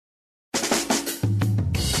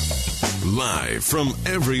 Live from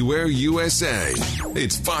everywhere USA,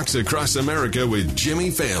 it's Fox Across America with Jimmy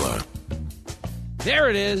Fallon. There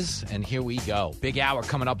it is, and here we go. Big hour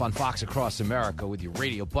coming up on Fox Across America with your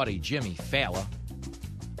radio buddy, Jimmy Fallon.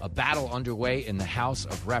 A battle underway in the House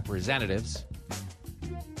of Representatives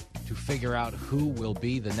to figure out who will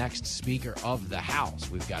be the next Speaker of the House.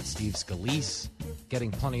 We've got Steve Scalise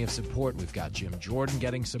getting plenty of support. We've got Jim Jordan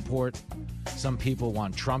getting support. Some people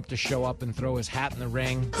want Trump to show up and throw his hat in the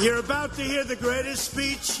ring. You're about to hear the greatest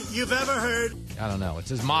speech you've ever heard. I don't know. It's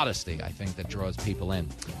his modesty, I think, that draws people in.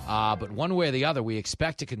 But one way or the other, we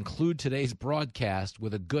expect to conclude today's broadcast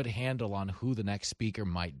with a good handle on who the next speaker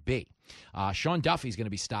might be. Sean Duffy's going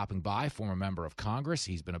to be stopping by, former member of Congress.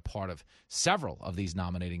 He's been a part of several of these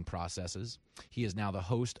nominating processes. He is now the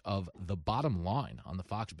host of The Bottom Line on the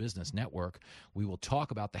Fox Business Network. We will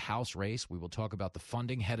talk about the House race. We will talk about the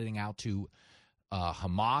funding heading out to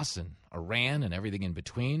Hamas and Iran and everything in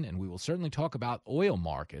between. And we will certainly talk about oil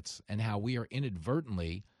markets and how we are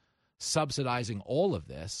inadvertently subsidizing all of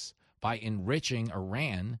this by enriching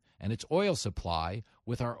Iran and its oil supply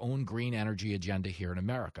with our own green energy agenda here in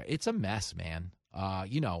America. It's a mess, man.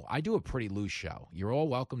 I do a pretty loose show. You're all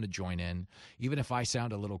welcome to join in, even if I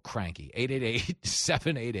sound a little cranky.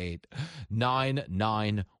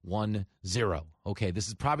 888-788-9910. Okay, this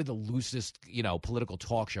is probably the loosest, political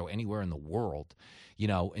talk show anywhere in the world,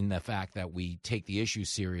 in the fact that we take the issue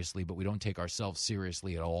seriously, but we don't take ourselves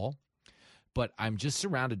seriously at all. But I'm just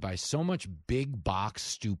surrounded by so much big box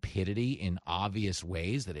stupidity in obvious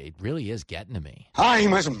ways that it really is getting to me.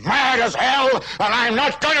 I'm as mad as hell, and I'm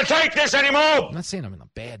not going to take this anymore. I'm not saying I'm in a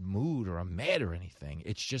bad mood or I'm mad or anything.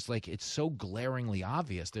 It's just like it's so glaringly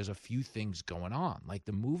obvious. There's a few things going on, like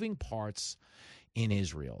the moving parts in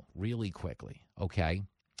Israel really quickly, okay?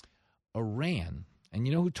 Iran, and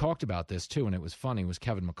you know who talked about this too, and it was funny, was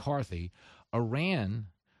Kevin McCarthy. Iran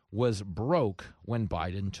was broke when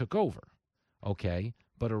Biden took over. Okay,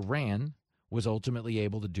 but Iran was ultimately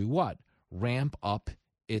able to do what? Ramp up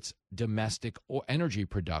its domestic energy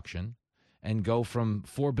production and go from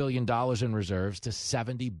 $4 billion in reserves to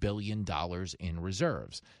 $70 billion in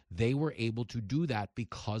reserves. They were able to do that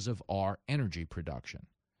because of our energy production.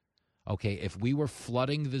 Okay, if we were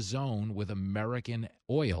flooding the zone with American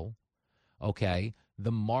oil, okay,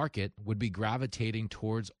 the market would be gravitating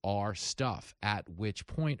towards our stuff, at which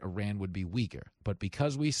point Iran would be weaker. But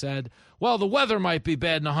because we said, well, the weather might be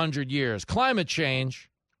bad in 100 years, climate change,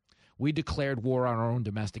 we declared war on our own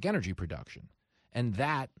domestic energy production. And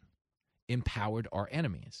that empowered our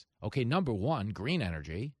enemies. Okay, number one, green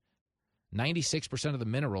energy. 96% of the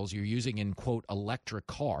minerals you're using in, quote, electric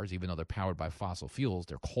cars, even though they're powered by fossil fuels,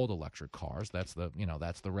 they're called electric cars. That's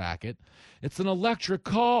the racket. It's an electric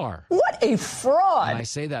car. What a fraud. And I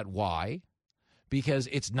say that why? Because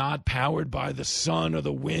it's not powered by the sun or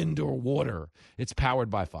the wind or water. It's powered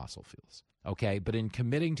by fossil fuels. Okay, but in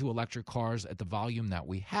committing to electric cars at the volume that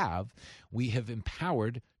we have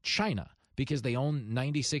empowered China because they own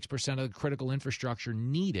 96% of the critical infrastructure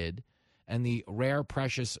needed and the rare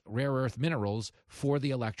earth minerals for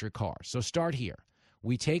the electric cars. So start here.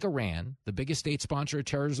 We take Iran, the biggest state sponsor of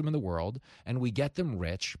terrorism in the world, and we get them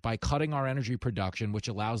rich by cutting our energy production, which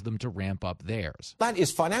allows them to ramp up theirs. That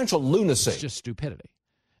is financial lunacy. It's just stupidity.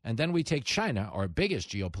 And then we take China, our biggest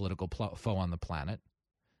geopolitical foe on the planet,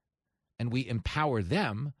 and we empower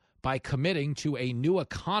them by committing to a new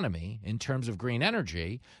economy in terms of green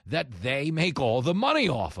energy that they make all the money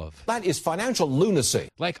off of. That is financial lunacy.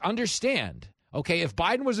 Like, understand, okay, if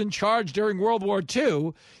Biden was in charge during World War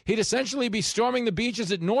II, he'd essentially be storming the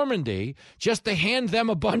beaches at Normandy just to hand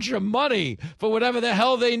them a bunch of money for whatever the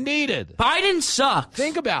hell they needed. Biden sucks.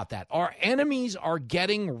 Think about that. Our enemies are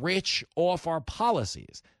getting rich off our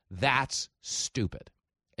policies. That's stupid.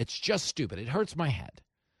 It's just stupid. It hurts my head.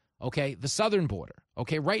 Okay, the southern border.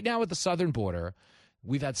 Okay, right now at the southern border,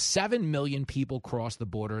 we've had 7 million people cross the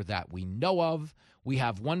border that we know of. We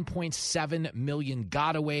have 1.7 million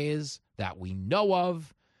gotaways that we know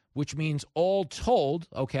of, which means all told,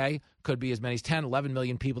 okay, could be as many as 10, 11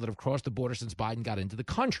 million people that have crossed the border since Biden got into the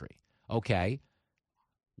country. Okay,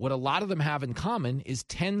 what a lot of them have in common is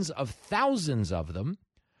tens of thousands of them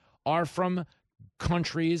are from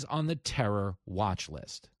countries on the terror watch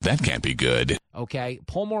list. That can't be good. Okay,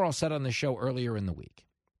 Paul Morrell said on the show earlier in the week,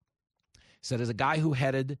 said as a guy who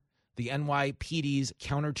headed the NYPD's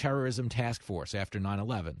counterterrorism task force after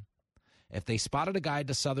 9/11, if they spotted a guy at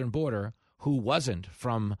the southern border who wasn't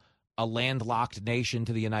from a landlocked nation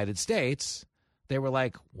to the United States, they were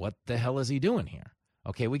like, what the hell is he doing here?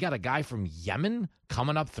 Okay, we got a guy from Yemen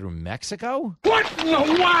coming up through Mexico? What in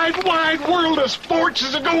the wide, wide world of sports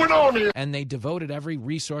is going on here? And they devoted every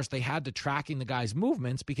resource they had to tracking the guy's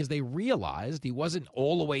movements because they realized he wasn't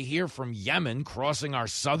all the way here from Yemen crossing our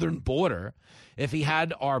southern border if he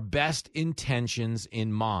had our best intentions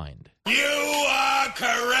in mind. You are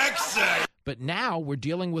correct, sir. But now we're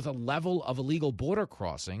dealing with a level of illegal border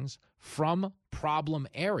crossings from problem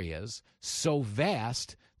areas so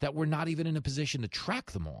vast that we're not even in a position to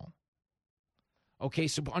track them all. Okay,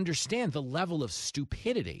 so understand the level of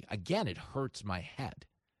stupidity. Again, it hurts my head.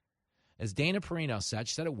 As Dana Perino said,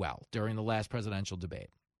 she said it well during the last presidential debate.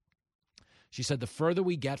 She said the further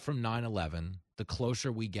we get from 9/11, the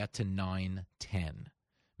closer we get to 9/10,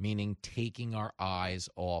 meaning taking our eyes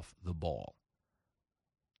off the ball.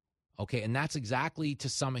 Okay, and that's exactly to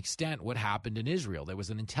some extent what happened in Israel. There was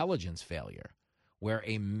an intelligence failure where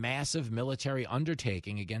a massive military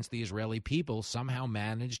undertaking against the Israeli people somehow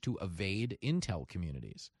managed to evade intel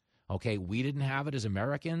communities. Okay, we didn't have it as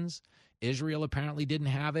Americans. Israel apparently didn't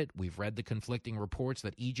have it. We've read the conflicting reports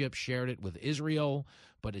that Egypt shared it with Israel,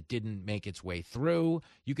 but it didn't make its way through.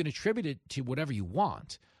 You can attribute it to whatever you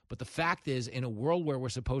want, but the fact is, in a world where we're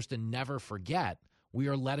supposed to never forget, we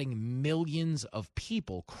are letting millions of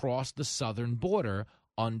people cross the southern border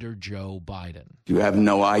under Joe Biden. You have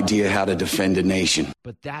no idea how to defend a nation.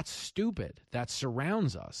 But that's stupid. That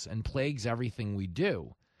surrounds us and plagues everything we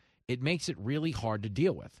do. It makes it really hard to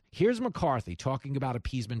deal with. Here's McCarthy talking about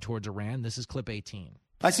appeasement towards Iran. This is clip 18.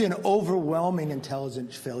 I see an overwhelming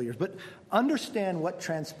intelligence failure, but understand what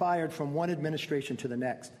transpired from one administration to the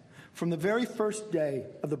next. From the very first day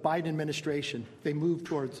of the Biden administration, they moved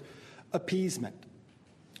towards appeasement.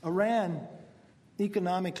 Iran,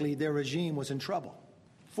 economically, their regime was in trouble.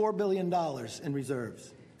 $4 billion in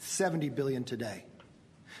reserves, $70 billion today.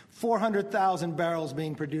 400,000 barrels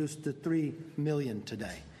being produced to 3 million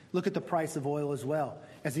today. Look at the price of oil as well,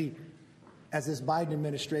 as this Biden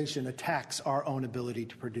administration attacks our own ability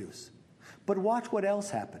to produce. But watch what else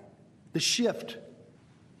happened. The shift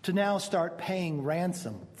to now start paying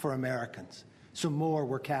ransom for Americans, so more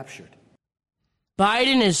were captured.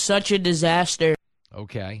 Biden is such a disaster.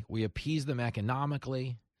 Okay, we appease them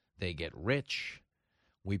economically. They get rich.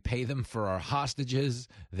 We pay them for our hostages.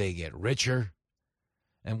 They get richer.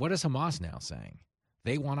 And what is Hamas now saying?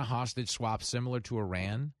 They want a hostage swap similar to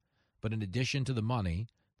Iran, but in addition to the money,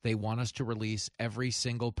 They want us to release every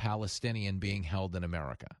single Palestinian being held in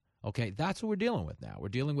America. Okay, that's what we're dealing with now. We're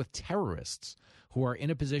dealing with terrorists who are in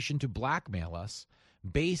a position to blackmail us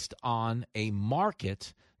based on a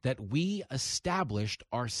market that we established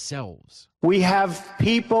ourselves. We have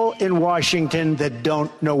people in Washington that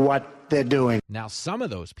don't know what they're doing. Now, some of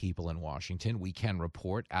those people in Washington, we can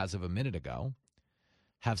report, as of a minute ago,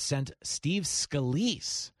 have sent Steve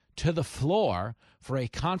Scalise to the floor for a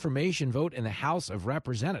confirmation vote in the House of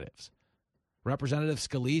Representatives. Representative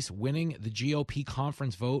Scalise winning the GOP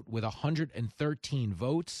conference vote with 113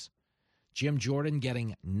 votes. Jim Jordan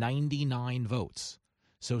getting 99 votes.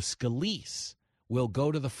 So Scalise will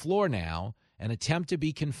go to the floor now and attempt to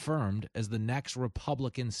be confirmed as the next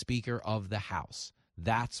Republican Speaker of the House.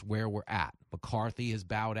 That's where we're at. McCarthy has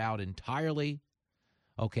bowed out entirely.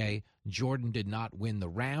 Okay, Jordan did not win the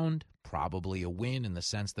round. Probably a win in the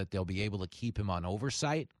sense that they'll be able to keep him on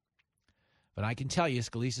oversight. But I can tell you,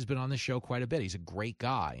 Scalise has been on this show quite a bit. He's a great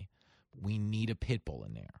guy. We need a pit bull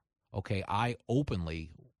in there. Okay, I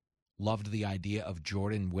openly loved the idea of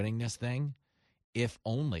Jordan winning this thing, if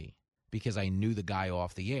only because I knew the guy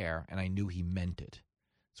off the air and I knew he meant it.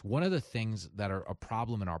 It's one of the things that are a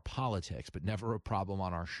problem in our politics, but never a problem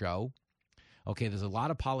on our show. Okay, there's a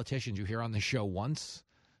lot of politicians you hear on the show once.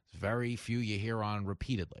 Very few you hear on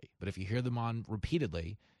repeatedly. But if you hear them on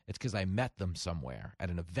repeatedly, it's because I met them somewhere at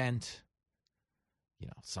an event,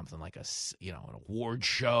 something like an award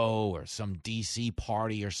show or some DC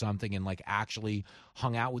party or something, and like actually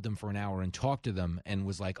hung out with them for an hour and talked to them and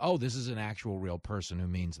was like, oh, this is an actual real person who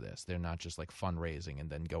means this. They're not just like fundraising and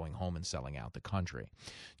then going home and selling out the country.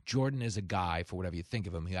 Jordan is a guy, for whatever you think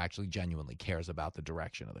of him, who actually genuinely cares about the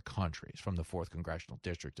direction of the country. He's from the 4th Congressional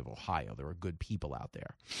District of Ohio. There are good people out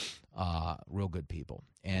there, real good people.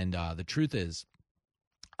 And the truth is,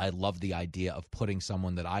 I love the idea of putting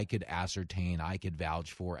someone that I could ascertain, I could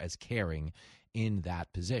vouch for as caring in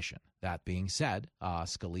that position. That being said,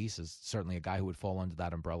 Scalise is certainly a guy who would fall under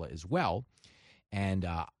that umbrella as well. And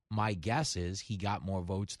my guess is he got more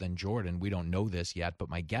votes than Jordan. We don't know this yet, but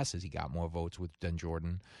my guess is he got more votes than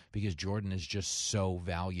Jordan because Jordan is just so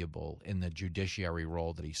valuable in the judiciary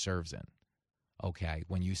role that he serves in. Okay,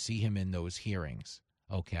 when you see him in those hearings,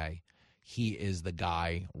 okay, he is the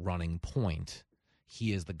guy running point.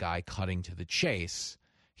 He is the guy cutting to the chase.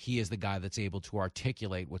 He is the guy that's able to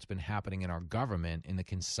articulate what's been happening in our government in a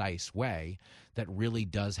concise way that really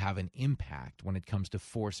does have an impact when it comes to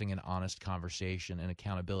forcing an honest conversation and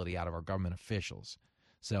accountability out of our government officials.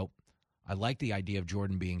 So I like the idea of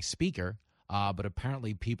Jordan being speaker, but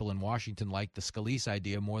apparently people in Washington like the Scalise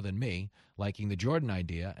idea more than me, liking the Jordan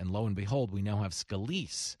idea, and lo and behold, we now have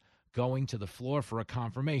Scalise going to the floor for a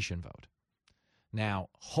confirmation vote. Now,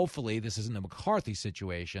 hopefully this isn't a McCarthy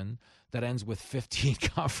situation that ends with 15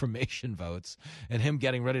 confirmation votes and him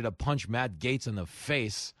getting ready to punch Matt Gaetz in the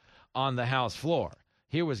face on the House floor.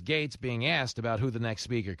 Here was Gaetz being asked about who the next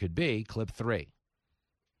speaker could be. Clip 3.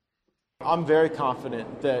 I'm very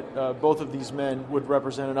confident that both of these men would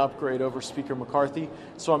represent an upgrade over Speaker McCarthy,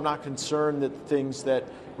 so I'm not concerned that things that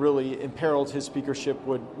really imperiled his speakership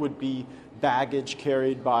would be baggage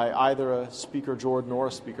carried by either a Speaker Jordan or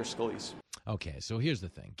a Speaker Scalise. Okay, so here's the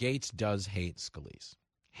thing. Gaetz does hate Scalise.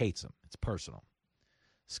 Hates him. It's personal.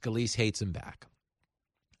 Scalise hates him back.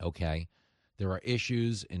 Okay? There are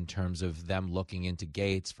issues in terms of them looking into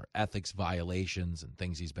Gaetz for ethics violations and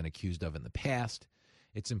things he's been accused of in the past.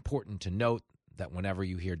 It's important to note that whenever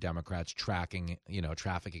you hear Democrats trafficking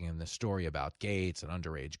in this story about Gaetz and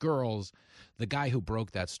underage girls, the guy who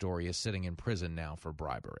broke that story is sitting in prison now for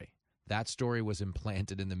bribery. That story was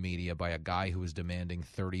implanted in the media by a guy who was demanding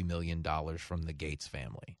 $30 million from the Gaetz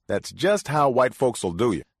family. That's just how white folks will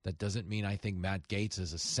do you. That doesn't mean I think Matt Gaetz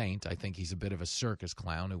is a saint. I think he's a bit of a circus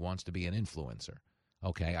clown who wants to be an influencer.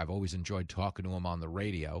 Okay, I've always enjoyed talking to him on the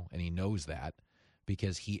radio, and he knows that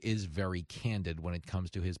because he is very candid when it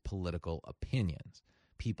comes to his political opinions.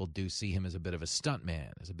 People do see him as a bit of a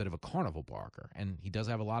stuntman, as a bit of a carnival barker, and he does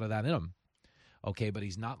have a lot of that in him. Okay, but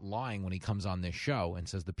he's not lying when he comes on this show and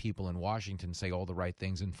says the people in Washington say all the right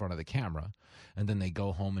things in front of the camera, and then they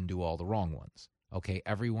go home and do all the wrong ones. Okay,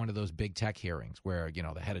 every one of those big tech hearings where,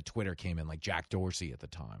 the head of Twitter came in like Jack Dorsey at the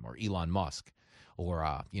time, or Elon Musk,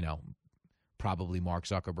 or, probably Mark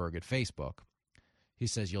Zuckerberg at Facebook. He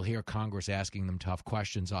says you'll hear Congress asking them tough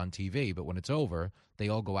questions on TV, but when it's over, they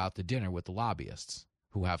all go out to dinner with the lobbyists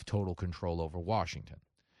who have total control over Washington.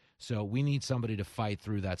 So we need somebody to fight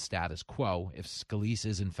through that status quo. If Scalise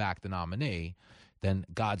is, in fact, the nominee, then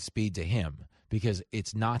Godspeed to him, because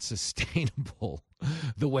it's not sustainable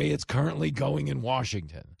the way it's currently going in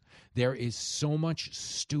Washington. There is so much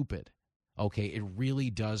stupid. Okay, it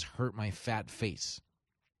really does hurt my fat face.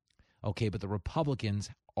 Okay, but the Republicans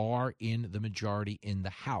are in the majority in the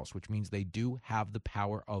House, which means they do have the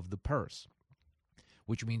power of the purse,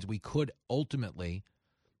 which means we could ultimately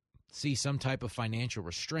see some type of financial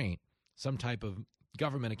restraint, some type of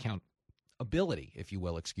government accountability, if you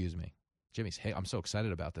will, excuse me. Jimmy's, hey, I'm so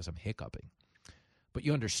excited about this, I'm hiccuping. But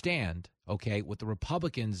you understand, okay, what the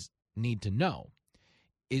Republicans need to know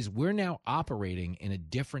is we're now operating in a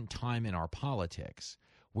different time in our politics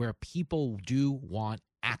where people do want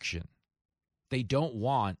action. They don't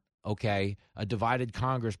want, okay, a divided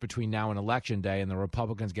Congress between now and Election Day and the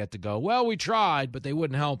Republicans get to go, well, we tried, but they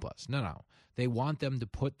wouldn't help us. No. They want them to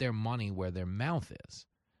put their money where their mouth is.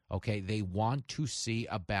 Okay, they want to see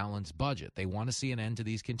a balanced budget. They want to see an end to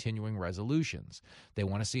these continuing resolutions. They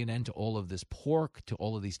want to see an end to all of this pork, to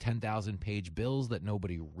all of these 10,000-page bills that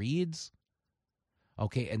nobody reads.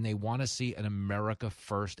 Okay, and they want to see an America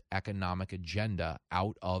First economic agenda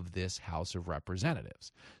out of this House of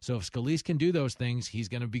Representatives. So if Scalise can do those things, he's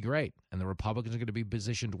going to be great, and the Republicans are going to be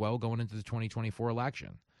positioned well going into the 2024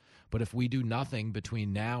 election. But if we do nothing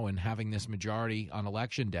between now and having this majority on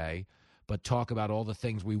Election Day, but talk about all the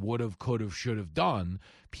things we would have, could have, should have done,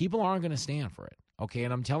 people aren't going to stand for it. Okay,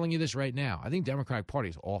 and I'm telling you this right now. I think Democratic Party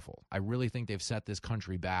is awful. I really think they've set this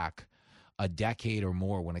country back a decade or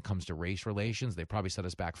more when it comes to race relations. They probably set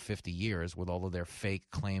us back 50 years with all of their fake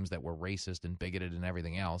claims that we're racist and bigoted and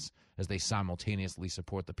everything else, as they simultaneously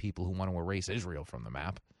support the people who want to erase Israel from the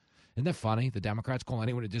map. Isn't that funny? The Democrats call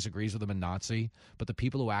anyone who disagrees with them a Nazi, but the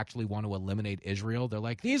people who actually want to eliminate Israel, they're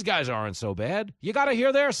like, these guys aren't so bad. You got to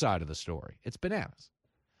hear their side of the story. It's bananas.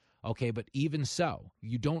 Okay, but even so,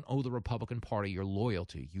 you don't owe the Republican Party your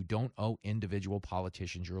loyalty. You don't owe individual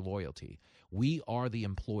politicians your loyalty. We are the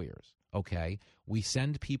employers, okay? We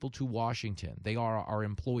send people to Washington. They are our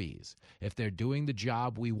employees. If they're doing the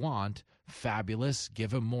job we want, fabulous,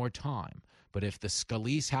 give them more time. But if the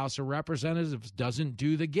Scalise House of Representatives doesn't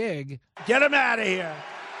do the gig, get him out of here.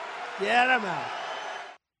 Get him out.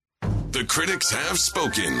 The critics have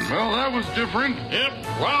spoken. Well, that was different.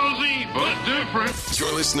 Yep, lousy, but different.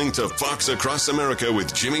 You're listening to Fox Across America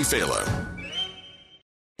with Jimmy Fallon.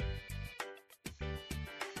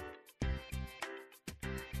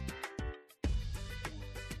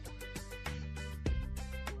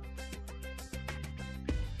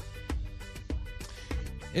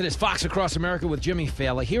 It is Fox Across America with Jimmy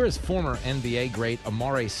Fallon. Here is former NBA great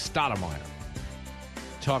Amare Stoudemire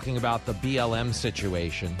talking about the BLM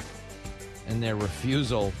situation and their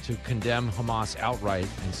refusal to condemn Hamas outright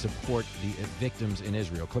and support the victims in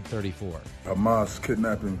Israel. Clip 34. Hamas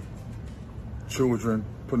kidnapping children,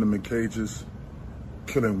 putting them in cages,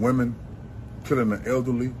 killing women, killing the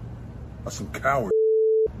elderly. That's some coward.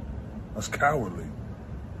 That's cowardly.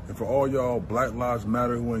 And for all y'all Black Lives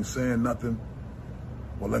Matter who ain't saying nothing,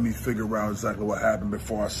 well, let me figure out exactly what happened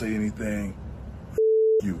before I say anything.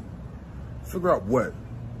 You. Figure out what?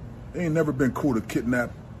 It ain't never been cool to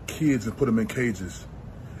kidnap kids and put them in cages.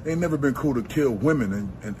 It ain't never been cool to kill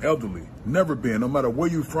women and elderly. Never been. No matter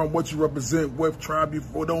where you from, what you represent, what tribe you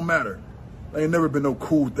for, it don't matter. There ain't never been no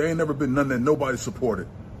cool. There ain't never been none that nobody supported.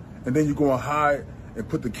 And then you go and hide and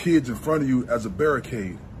put the kids in front of you as a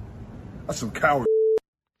barricade. That's some coward.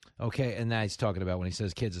 Okay, and now he's talking about when he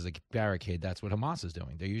says kids as a barricade, that's what Hamas is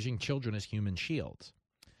doing. They're using children as human shields.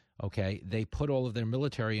 Okay, they put all of their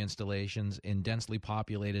military installations in densely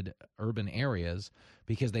populated urban areas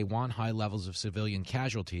because they want high levels of civilian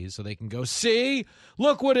casualties so they can go, see,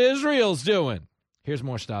 look what Israel's doing. Here's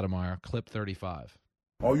more Stoudemire, clip 35.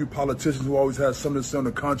 All you politicians who always have something to say on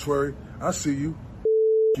the contrary, I see you.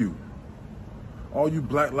 You. All you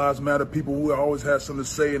Black Lives Matter people who always had something to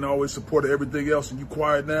say and always supported everything else and you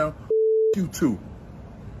quiet now, you too.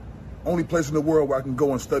 Only place in the world where I can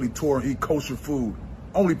go and study Torah and eat kosher food.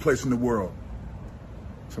 Only place in the world.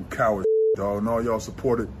 Some coward dog, and all y'all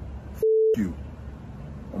supported, you.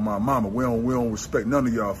 On my mama, we don't respect none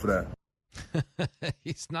of y'all for that.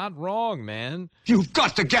 He's not wrong, man. You've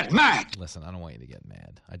got to get mad. Listen, I don't want you to get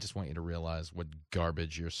mad. I just want you to realize what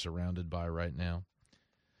garbage you're surrounded by right now.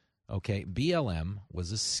 Okay, BLM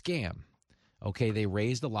was a scam. Okay, they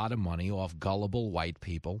raised a lot of money off gullible white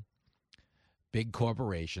people, big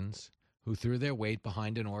corporations, who threw their weight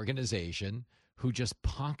behind an organization who just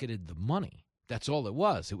pocketed the money. That's all it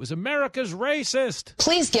was. It was America's racist.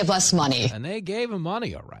 Please give us money. And they gave him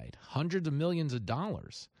money, all right, hundreds of millions of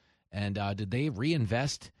dollars. And did they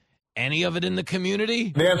reinvest any of it in the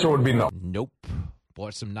community? The answer would be no. Nope.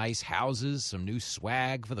 Bought some nice houses, some new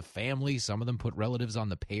swag for the family. Some of them put relatives on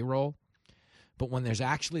the payroll. But when there's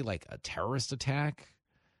actually like a terrorist attack,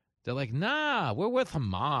 they're like, nah, we're with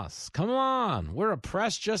Hamas. Come on. We're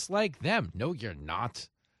oppressed just like them. No, you're not.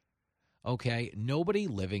 Okay, nobody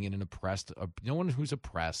living in an oppressed, no one who's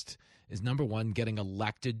oppressed is, number one, getting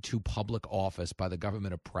elected to public office by the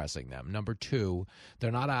government oppressing them. Number two,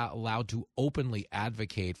 they're not allowed to openly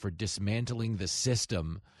advocate for dismantling the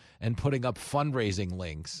system and putting up fundraising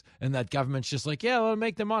links. And that government's just like, yeah, well,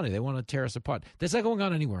 make their money. They want to tear us apart. That's not going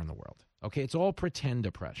on anywhere in the world. Okay, it's all pretend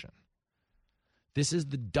oppression. This is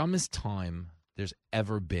the dumbest time there's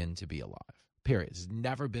ever been to be alive. Period. There's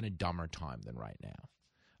never been a dumber time than right now.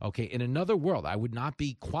 Okay, in another world, I would not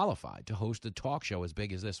be qualified to host a talk show as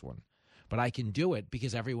big as this one. But I can do it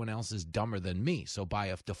because everyone else is dumber than me. So by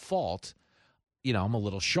a default, I'm a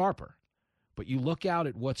little sharper. But you look out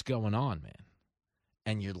at what's going on, man,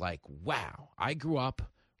 and you're like, wow, I grew up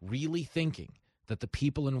really thinking that the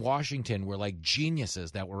people in Washington were like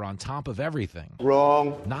geniuses that were on top of everything.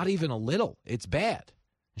 Wrong. Not even a little. It's bad.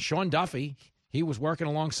 Sean Duffy, he was working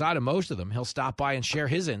alongside of most of them. He'll stop by and share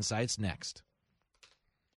his insights next.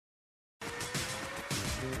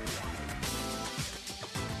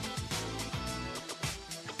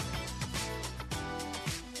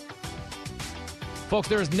 Folks,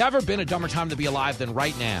 there has never been a dumber time to be alive than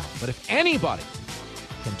right now. But if anybody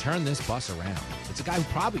can turn this bus around, it's a guy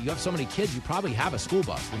who you have so many kids, you probably have a school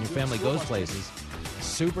bus when your family goes places.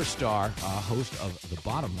 Superstar, host of The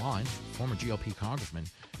Bottom Line, former GOP congressman,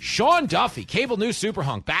 Sean Duffy, cable news super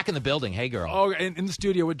hunk, back in the building. Hey, girl. Oh, in the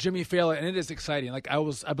studio with Jimmy Fallon, and it is exciting. Like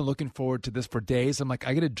I've been looking forward to this for days. I'm like,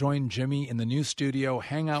 I got to join Jimmy in the new studio,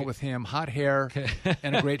 hang out with him, hot hair,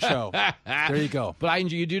 and a great show. There you go.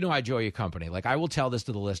 But you do know I enjoy your company. Like, I will tell this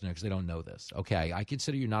to the listener because they don't know this. Okay, I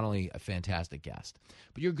consider you not only a fantastic guest,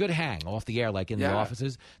 but you're a good hang off the air, like in the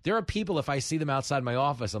offices. There are people, if I see them outside my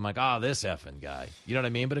office, I'm like, this effing guy. You know what I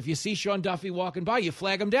mean? But if you see Sean Duffy walking by, you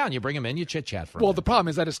flag him down. You bring him in, you chit-chat for him. Well, the problem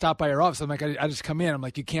is I just stop by your office. I'm like, I just come in. I'm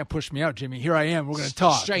like, you can't push me out, Jimmy. Here I am. We're going to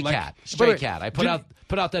talk. Straight like, cat. I put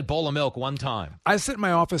out that bowl of milk one time. I sit in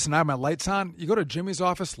my office and I have my lights on. You go to Jimmy's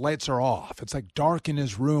office, lights are off. It's like dark in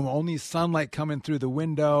his room, only sunlight coming through the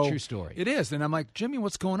window. True story. It is. And I'm like, Jimmy,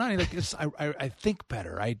 what's going on? He's like, I think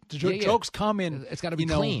better. Jokes come in. It's got to be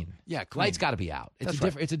clean. Yeah, clean. Lights got to be out.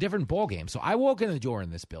 It's a different ball game. So I walk in the door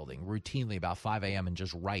in this building routinely about 5 a.m. and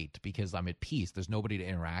just write because I'm at peace. There's nobody to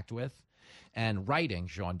interact with. And writing,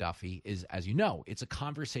 Sean Duffy, is, as you know, it's a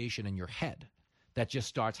conversation in your head that just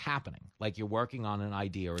starts happening. Like you're working on an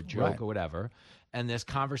idea or a joke or whatever, and this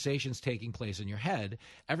conversation's taking place in your head.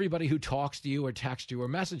 Everybody who talks to you or texts you or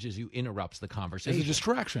messages you interrupts the conversation. It's a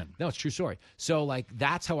distraction. No, it's a true story. So,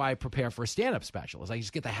 that's how I prepare for a stand-up special, is I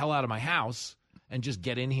just get the hell out of my house and just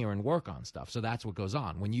get in here and work on stuff. So that's what goes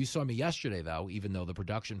on. When you saw me yesterday, though, even though the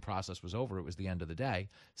production process was over, it was the end of the day,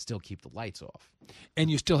 still keep the lights off.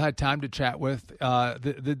 And you still had time to chat with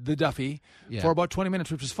the Duffy for about 20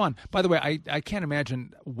 minutes, which was fun. By the way, I can't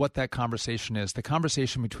imagine what that conversation is. The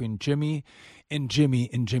conversation between Jimmy in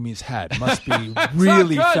Jimmy's head must be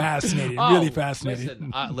really fascinating. Really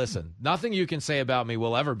fascinating. Listen, nothing you can say about me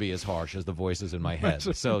will ever be as harsh as the voices in my head.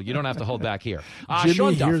 So you don't have to hold back here. Jimmy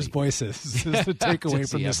Sean hears Duffy. Voices. This is the takeaway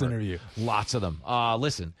from this interview. Lots of them.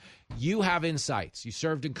 Listen, you have insights. You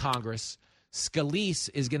served in Congress. Scalise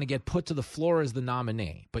is going to get put to the floor as the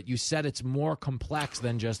nominee, but you said it's more complex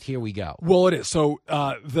than just here we go. Well, it is. So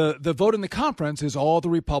the vote in the conference is all the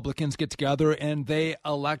Republicans get together and they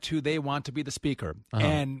elect who they want to be the speaker.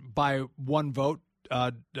 And by one vote,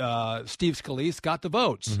 Steve Scalise got the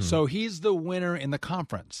votes. So he's the winner in the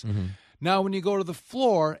conference. Now, when you go to the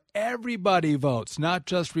floor, everybody votes, not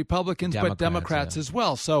just Republicans, but Democrats as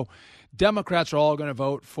well. So Democrats are all going to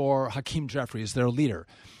vote for Hakeem Jeffries, their leader,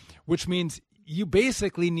 which means you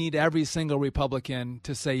basically need every single Republican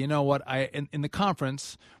to say, you know what, in the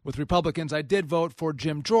conference with Republicans, I did vote for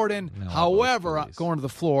Jim Jordan. However, going to the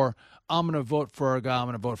floor, I'm going to vote for a guy, I'm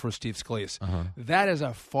going to vote for Steve Scalise. That is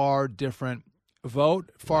a far different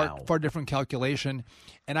vote, far different calculation.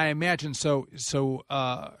 And I imagine so Steve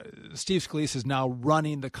Scalise is now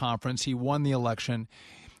running the conference. He won the election.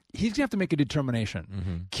 He's going to have to make a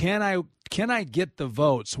determination. Can I get the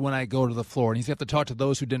votes when I go to the floor? And he's going to have to talk to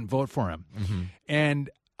those who didn't vote for him. And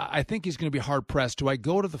I think he's going to be hard-pressed. Do I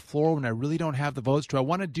go to the floor when I really don't have the votes? Do I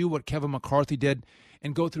want to do what Kevin McCarthy did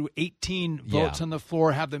and go through 18 votes on the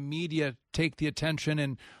floor, have the media take the attention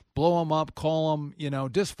and blow them up, call them,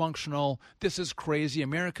 dysfunctional, this is crazy,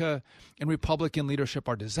 America and Republican leadership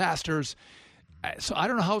are disasters. So I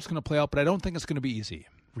don't know how it's going to play out, but I don't think it's going to be easy.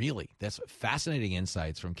 Really? That's fascinating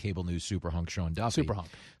insights from cable news super hunk Sean Duffy. Super hunk.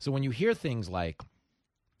 So when you hear things like,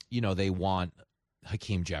 they want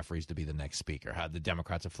Hakeem Jeffries to be the next speaker, how the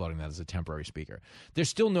Democrats are floating that as a temporary speaker, there's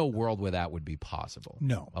still no world where that would be possible.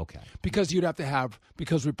 No. Okay. Because you'd have to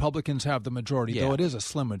because Republicans have the majority, though it is a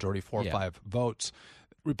slim majority, 4 or 5 votes.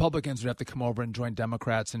 Republicans would have to come over and join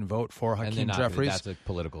Democrats and vote for Hakeem Jeffries. That's a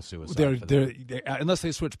political suicide. Unless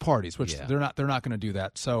they switch parties, which they're not going to do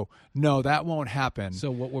that. So no, that won't happen.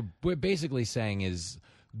 So what we're basically saying is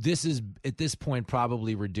this is at this point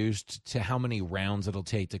probably reduced to how many rounds it'll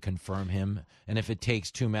take to confirm him, and if it takes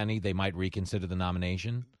too many, they might reconsider the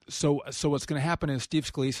nomination. So what's going to happen is Steve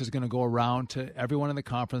Scalise is going to go around to everyone in the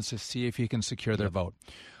conference to see if he can secure their vote.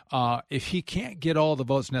 If he can't get all the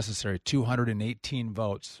votes necessary, 218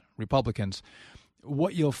 votes, Republicans,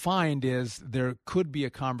 what you'll find is there could be a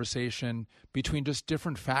conversation between just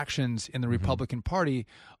different factions in the Republican Party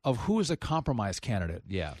of who is a compromise candidate.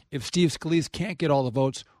 Yeah. If Steve Scalise can't get all the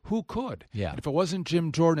votes, who could? Yeah. And if it wasn't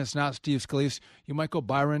Jim Jordan, it's not Steve Scalise, you might go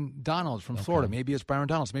Byron Donalds from Florida. Maybe it's Byron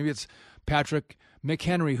Donalds. Maybe it's Patrick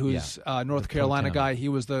McHenry, who's North Carolina guy. He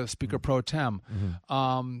was the Speaker pro tem.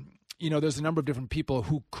 There's a number of different people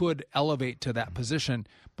who could elevate to that position,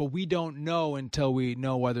 but we don't know until we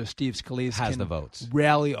know whether Steve Scalise has can the votes,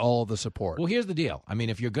 rally all the support. Well, here's the deal. I mean,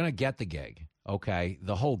 if you're going to get the gig, okay,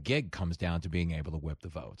 the whole gig comes down to being able to whip the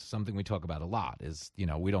votes. Something we talk about a lot is,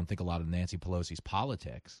 we don't think a lot of Nancy Pelosi's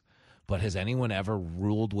politics. But has anyone ever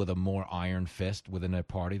ruled with a more iron fist within a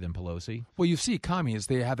party than Pelosi? Well, you see commies,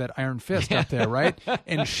 they have that iron fist up there, right?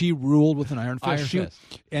 And she ruled with an iron fist.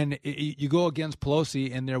 And you go against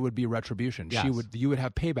Pelosi, and there would be retribution. Yes. You would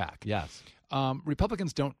have payback. Yes.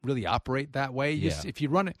 Republicans don't really operate that way. If you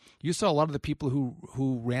run it, you saw a lot of the people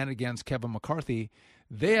who ran against Kevin McCarthy.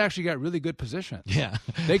 They actually got really good positions. Yeah,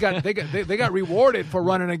 they got rewarded for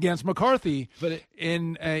running against McCarthy, but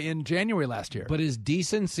in January last year. But is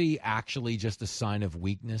decency actually just a sign of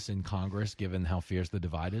weakness in Congress, given how fierce the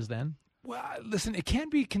divide is? Then, well, listen, it can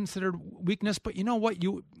be considered weakness, but you know what?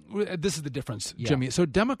 This is the difference, Jimmy. So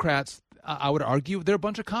Democrats, I would argue, they're a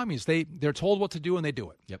bunch of commies. They're told what to do and they do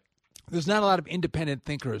it. Yep. There's not a lot of independent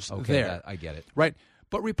thinkers there. I get it. Right.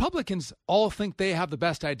 But Republicans all think they have the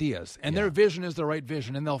best ideas, and their vision is the right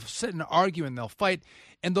vision, and they'll sit and argue, and they'll fight,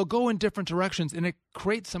 and they'll go in different directions, and it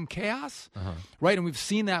creates some chaos, right? And we've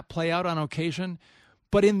seen that play out on occasion.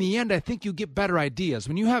 But in the end, I think you get better ideas.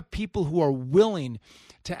 When you have people who are willing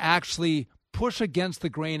to actually push against the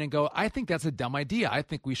grain and go, I think that's a dumb idea. I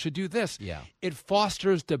think we should do this. Yeah. It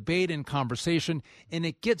fosters debate and conversation, and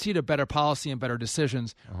it gets you to better policy and better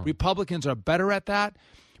decisions. Republicans are better at that.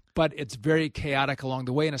 But it's very chaotic along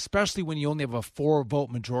the way, and especially when you only have a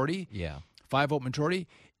 5-vote majority,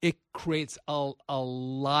 it creates a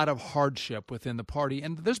lot of hardship within the party.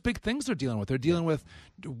 And there's big things they're dealing with. They're dealing with,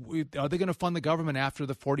 are they going to fund the government after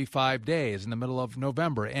the 45 days in the middle of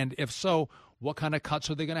November? And if so, what kind of cuts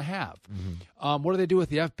are they going to have? What do they do with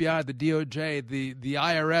the FBI, the DOJ, the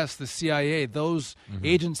IRS, the CIA, those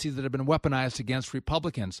agencies that have been weaponized against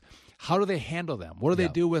Republicans? How do they handle them? What do they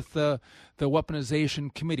do with the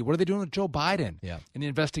weaponization committee? What are they doing with Joe Biden and the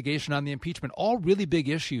investigation on the impeachment? All really big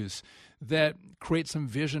issues that create some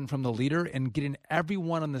vision from the leader and getting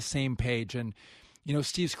everyone on the same page. And,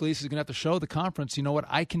 Steve Scalise is going to have to show the conference, you know what,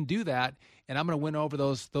 I can do that, and I'm going to win over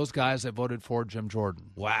those guys that voted for Jim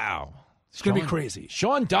Jordan. Wow. It's going to be crazy.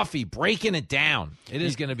 Sean Duffy breaking it down. It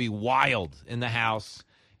is going to be wild in the House,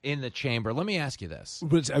 in the chamber. Let me ask you this.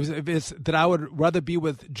 It's that I would rather be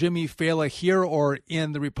with Jimmy Fallon here or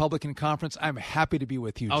in the Republican conference. I'm happy to be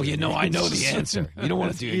with you, Jimmy. I know the answer. You don't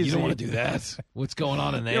want to do it. You don't want to do that. What's going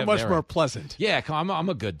on in there? You're much more pleasant. Yeah, I'm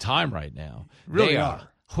a good time right now. Really are.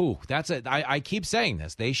 That's it. I keep saying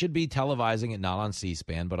this. They should be televising it not on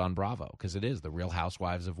C-SPAN but on Bravo, because it is the Real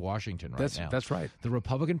Housewives of Washington now. That's right. The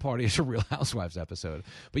Republican Party is a Real Housewives episode.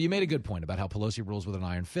 But you made a good point about how Pelosi rules with an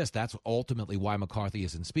iron fist. That's ultimately why McCarthy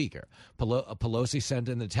isn't Speaker. Pelosi sent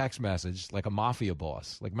in the text message like a mafia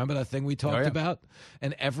boss. Like, remember that thing we talked about?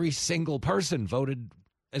 And every single person voted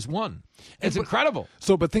as one. It's incredible.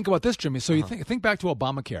 But think about this, Jimmy. So you think back to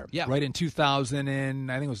Obamacare, right? In 2000 and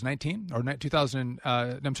I think it was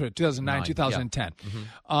 2009,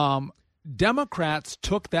 2010. Democrats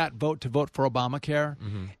took that vote to vote for Obamacare,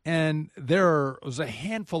 and there was a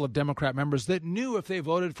handful of Democrat members that knew if they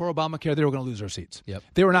voted for Obamacare, they were going to lose their seats. Yep.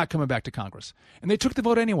 They were not coming back to Congress, and they took the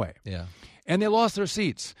vote anyway. Yeah. And they lost their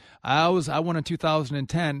seats. I won in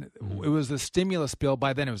 2010. It was the stimulus bill.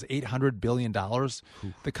 By then, it was $800 billion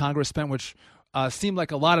the Congress spent, which seemed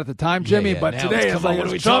like a lot at the time, Jimmy. But today, it's like, what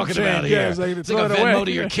are we talking about here? It's like a Venmo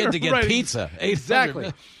to your kid to get pizza.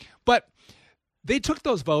 Exactly. But they took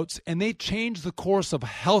those votes and they changed the course of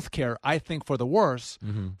health care, I think, for the worse.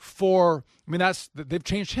 They've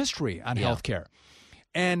changed history on health care.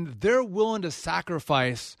 And they're willing to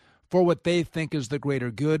sacrifice for what they think is the greater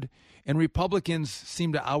good. And Republicans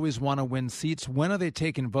seem to always want to win seats. When are they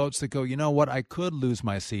taking votes that go, you know what, I could lose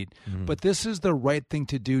my seat, but this is the right thing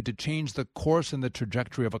to do to change the course and the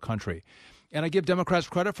trajectory of a country. And I give Democrats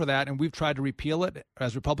credit for that, and we've tried to repeal it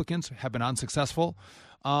as Republicans, have been unsuccessful.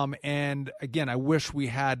 And again, I wish we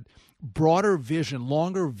had broader vision,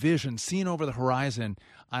 longer vision, seen over the horizon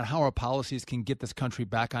on how our policies can get this country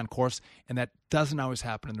back on course, and that doesn't always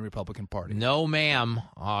happen in the Republican Party. No, ma'am.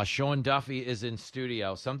 Sean Duffy is in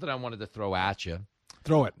studio. Something I wanted to throw at you.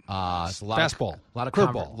 Throw it. Fastball.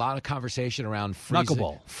 A lot of conversation around freezing.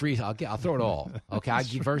 Knuckleball. I'll throw it all. Okay, I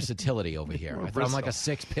give versatility over here. I'm like a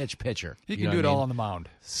 6-pitch pitcher. You can do it all on the mound.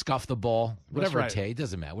 Scuff the ball. Whatever it takes. It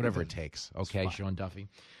doesn't matter. Whatever it takes. Okay, Sean Duffy.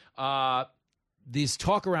 These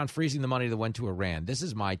talk around freezing the money that went to Iran. This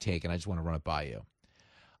is my take, and I just want to run it by you.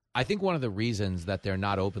 I think one of the reasons that they're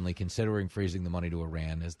not openly considering freezing the money to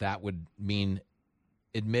Iran is that would mean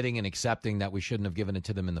admitting and accepting that we shouldn't have given it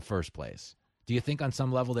to them in the first place. Do you think on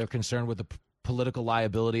some level they're concerned with the political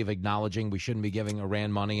liability of acknowledging we shouldn't be giving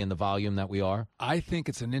Iran money in the volume that we are? I think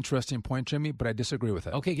it's an interesting point, Jimmy, but I disagree with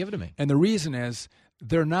it. Okay, give it to me. And the reason is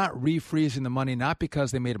they're not refreezing the money not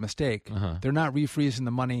because they made a mistake. They're not refreezing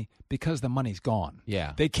the money because the money's gone.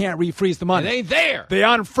 Yeah. They can't refreeze the money. It ain't there. They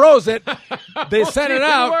unfroze it. They sent it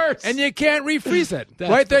out, worse. and you can't refreeze it.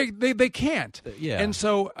 Right? They can't. Yeah. And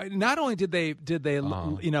so not only did they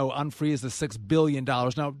unfreeze the $6 billion.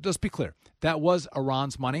 Now, just be clear. That was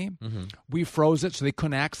Iran's money. We froze it so they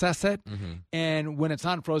couldn't access it. And when it's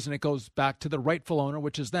unfrozen, it goes back to the rightful owner,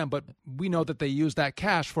 which is them. But we know that they use that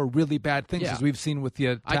cash for really bad things, as we've seen with the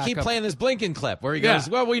attack. I keep playing this Blinken clip where he goes,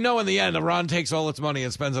 well, we know in the end Iran takes all its money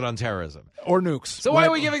and spends it on terrorism. Or nukes. So why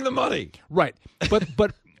are we giving the money? Right.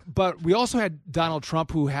 But we also had Donald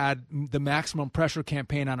Trump, who had the maximum pressure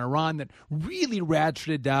campaign on Iran that really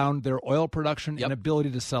ratcheted down their oil production and ability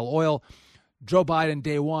to sell oil. Joe Biden,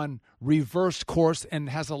 day one, reversed course and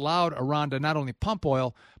has allowed Iran to not only pump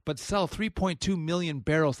oil, but sell 3.2 million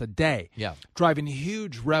barrels a day, driving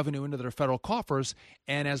huge revenue into their federal coffers.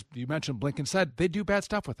 And as you mentioned, Blinken said, they do bad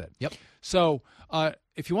stuff with it. So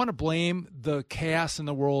if you want to blame the chaos in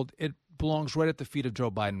the world, it belongs right at the feet of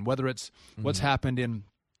Joe Biden, whether it's what's happened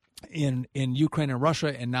in Ukraine and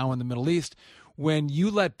Russia and now in the Middle East. When you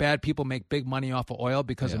let bad people make big money off of oil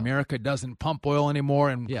because America doesn't pump oil anymore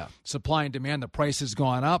and supply and demand, the price has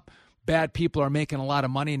gone up, bad people are making a lot of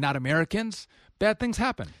money, not Americans, bad things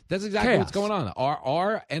happen. That's exactly what's going on.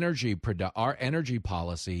 Our energy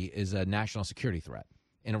policy is a national security threat.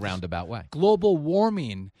 In a roundabout way. Global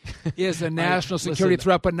warming is a national security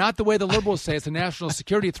threat, but not the way the liberals say it's a national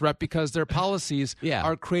security threat, because their policies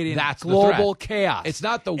are creating global chaos. It's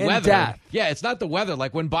not the and weather. Death. Yeah, it's not the weather.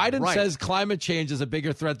 Like when Biden says climate change is a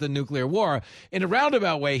bigger threat than nuclear war, in a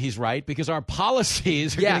roundabout way, he's right, because our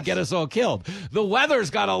policies are going to get us all killed. The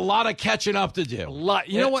weather's got a lot of catching up to do.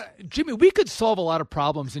 You know what, Jimmy, we could solve a lot of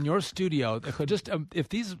problems in your studio if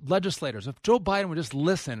these legislators, if Joe Biden would just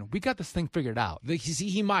listen, we got this thing figured out.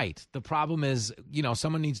 He might. The problem is,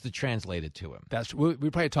 someone needs to translate it to him. We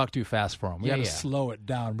probably talk too fast for him. We got to slow it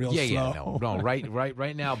down real slow. Yeah, no.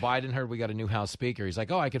 Right now, Biden heard we got a new House Speaker. He's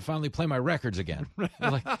like, I can finally play my records again.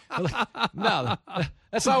 No,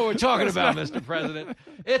 that's not what we're talking about, Mr. President.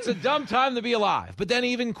 It's a dumb time to be alive. But then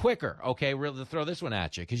even quicker. Okay, we'll throw this one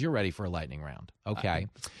at you because you're ready for a lightning round. Okay.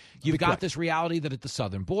 You've got this reality that at the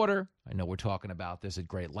southern border, I know we're talking about this at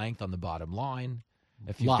great length on the bottom line.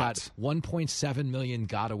 If you've got 1.7 million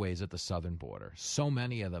gotaways at the southern border, so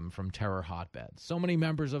many of them from terror hotbeds, so many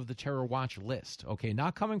members of the terror watch list, okay,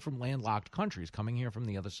 not coming from landlocked countries, coming here from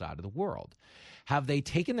the other side of the world. Have they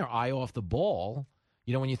taken their eye off the ball?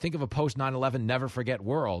 When you think of a post 9/11 never forget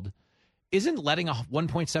world, isn't letting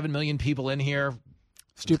 1.7 million people in here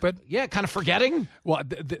stupid? Yeah, kind of forgetting. Well,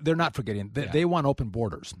 they're not forgetting. They want open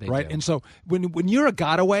borders, They right? do. And so when you're a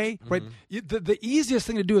gotaway, right, the easiest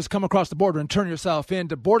thing to do is come across the border and turn yourself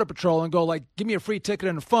into Border Patrol and go like, give me a free ticket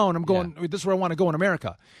and a phone. I'm going. This is where I want to go in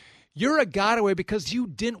America. You're a gotaway because you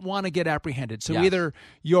didn't want to get apprehended. So either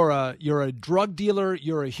you're a drug dealer,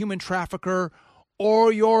 you're a human trafficker,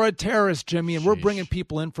 or you're a terrorist, Jimmy. And we're bringing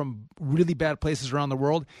people in from really bad places around the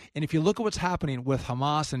world. And if you look at what's happening with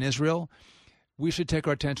Hamas and Israel, we should take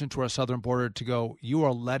our attention to our southern border to go, you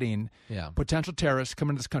are letting potential terrorists come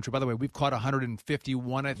into this country. By the way, we've caught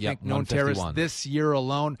 151, I think, known terrorists this year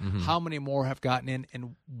alone. How many more have gotten in,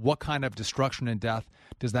 and what kind of destruction and death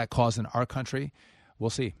does that cause in our country? We'll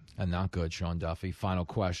see. And not good, Sean Duffy. Final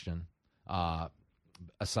question.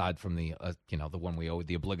 aside from the the one we owe,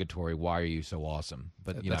 the obligatory "Why are you so awesome?"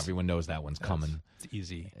 But everyone knows that one's coming. It's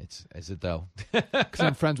easy. Is it though? Because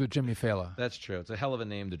I'm friends with Jimmy Fallon. That's true. It's a hell of a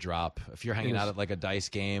name to drop if you're hanging out at like a dice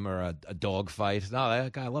game or a dog fight. No,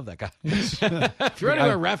 that guy, I love that guy. If you're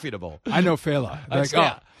anywhere reputable, I know Fallon.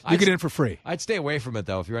 You get in for free. I'd stay away from it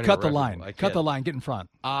though. If you're anywhere cut the line, cut the line, get in front.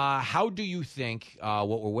 How do you think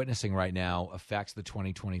what we're witnessing right now affects the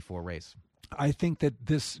 2024 race? I think that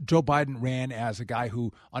Joe Biden ran as a guy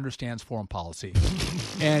who understands foreign policy,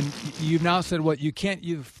 and you've now said what you can't.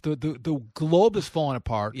 The globe is falling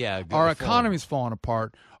apart. Yeah, our economy is falling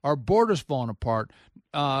apart. Our borders falling apart.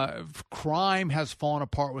 Crime has fallen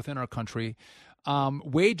apart within our country.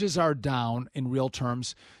 Wages are down in real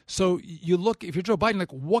terms. So you look, if you're Joe Biden,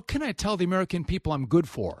 like, what can I tell the American people I'm good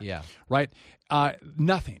for? Yeah. Right?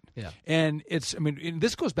 Nothing. Yeah. And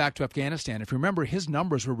this goes back to Afghanistan. If you remember, his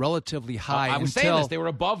numbers were relatively high. I was saying this. They were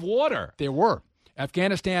above water. They were.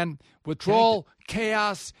 Afghanistan, withdrawal,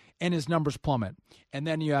 chaos, and his numbers plummet. And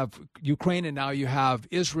then you have Ukraine, and now you have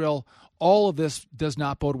Israel. All of this does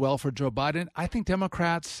not bode well for Joe Biden. I think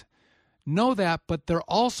Democrats know that, but they're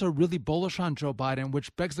also really bullish on Joe Biden,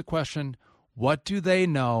 which begs the question, what do they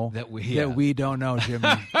know that we don't know, Jimmy?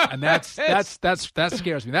 And that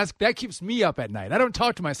scares me. That keeps me up at night. I don't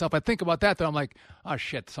talk to myself. I think about that, though. I'm like, oh,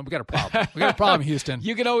 shit, we got a problem. We got a problem, Houston.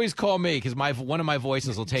 You can always call me because one of my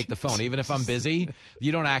voices will take the phone. Even if I'm busy,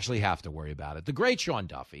 you don't actually have to worry about it. The great Sean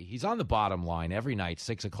Duffy, he's on the bottom line every night,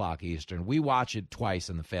 6 o'clock Eastern. We watch it twice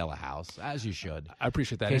in the Fela house, as you should. I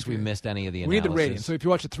appreciate that. In case we missed any of the analysis. We need the rating, so if you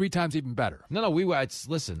watch it 3 times, even better. No,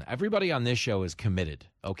 listen, everybody on this show is committed.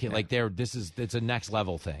 Okay, yeah. It's a next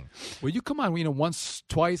level thing. Well, you come on, once,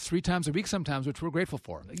 twice, 3 times a week sometimes, which we're grateful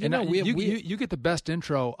for. You get the best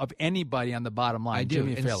intro of anybody on the bottom line. I do.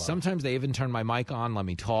 Jimmy and Fallon. Sometimes they even turn my mic on, let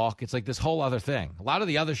me talk. It's like this whole other thing. A lot of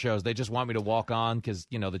the other shows, they just want me to walk on because,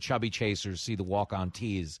 the chubby chasers see the walk-on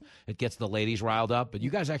tease. It gets the ladies riled up. But you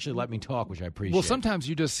guys actually let me talk, which I appreciate. Well, sometimes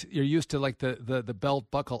you're used to like the belt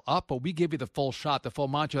buckle up, but we give you the full shot, the full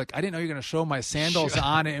mount. You're like, I didn't know you were going to show my sandals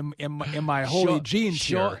on in my holy jeans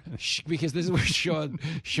here. Because this is what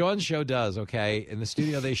Sean's show does, okay? In the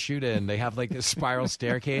studio they shoot in, they have like this spiral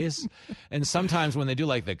staircase. And sometimes when they do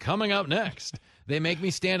like the coming up next, they make me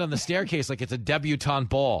stand on the staircase like it's a debutante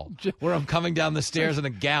ball where I'm coming down the stairs in a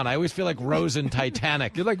gown. I always feel like Rose in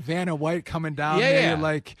Titanic. You're like Vanna White coming down there. Yeah. You're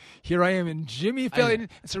like, here I am in Jimmy Fallon.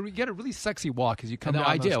 So you get a really sexy walk as you come down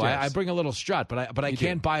those stairs. I bring a little strut, but I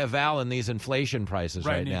can't buy a vowel in these inflation prices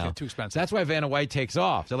right now. Too expensive. That's why Vanna White takes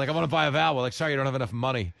off. They're like, I want to buy a vowel. We're like, sorry, you don't have enough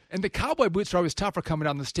money. And the cowboy boots are always tougher coming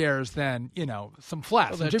down the stairs than, some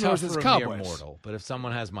flats. Well, Jimmy tough was for cowboys. A mere mortal. But if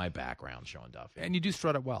someone has my background, Sean Duffy. And you do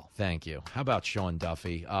strut it well. Thank you. How about Sean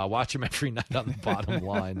Duffy? Watch him every night on the bottom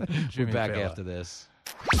line. We're back after this.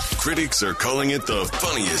 Critics are calling it the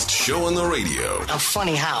funniest show on the radio. I'm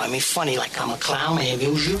funny how? I mean, funny like I'm a clown, I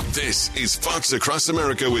amuse you. This is Fox Across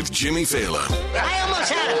America with Jimmy Fallon. I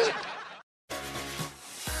almost had it.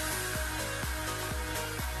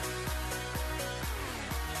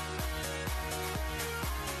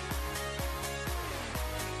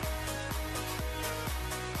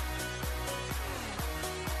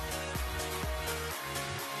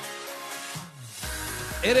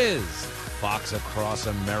 It is Fox Across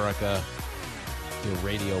America. Your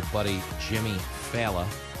radio buddy, Jimmy Fallon.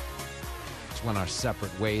 It's went our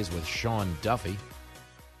separate ways with Sean Duffy.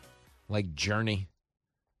 Like Journey.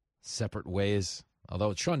 Separate ways.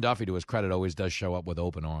 Although Sean Duffy, to his credit, always does show up with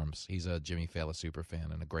open arms. He's a Jimmy Fallon super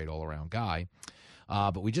fan and a great all-around guy.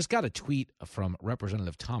 But we just got a tweet from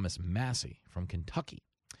Representative Thomas Massey from Kentucky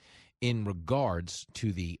in regards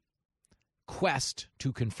to the quest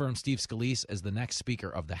to confirm Steve Scalise as the next Speaker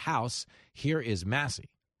of the House. Here is Massey.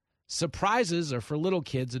 Surprises are for little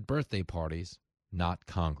kids at birthday parties, not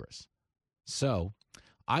Congress. So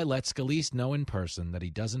I let Scalise know in person that he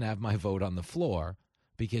doesn't have my vote on the floor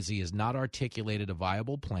because he has not articulated a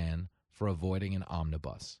viable plan for avoiding an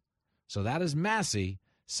omnibus. So that is Massey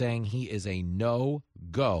saying he is a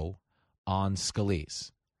no-go on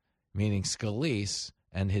Scalise, meaning Scalise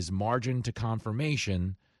and his margin to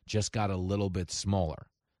confirmation just got a little bit smaller.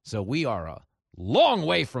 So we are a long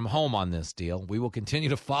way from home on this deal. We will continue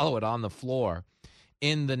to follow it on the floor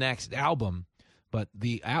in the next album. But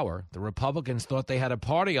the Republicans thought they had a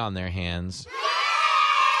party on their hands.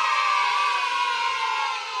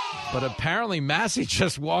 But apparently Massey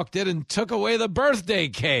just walked in and took away the birthday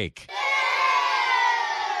cake.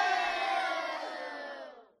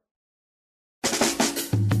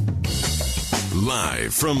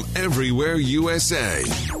 Live from everywhere USA,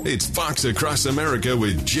 it's Fox Across America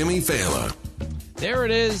with Jimmy Fallon. There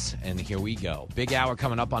it is, and here we go. Big hour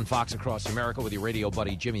coming up on Fox Across America with your radio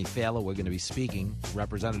buddy Jimmy Fallon. We're going to be speaking to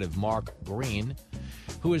Representative Mark Green,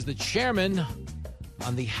 who is the chairman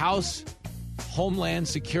on the House Homeland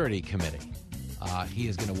Security Committee. He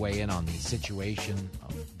is going to weigh in on the situation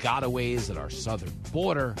of gotaways at our southern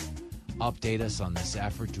border, update us on this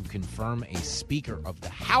effort to confirm a Speaker of the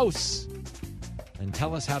House, and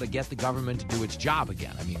tell us how to get the government to do its job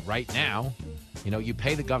again. I mean, right now, you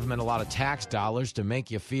pay the government a lot of tax dollars to make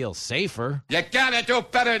you feel safer. You gotta do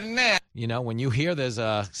better than that. When you hear there's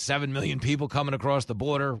 7 million people coming across the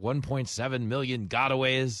border, 1.7 million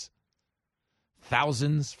gotaways,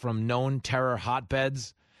 thousands from known terror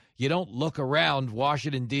hotbeds, you don't look around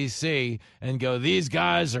Washington, D.C. and go, these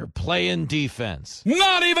guys are playing defense.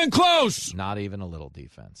 Not even close. Not even a little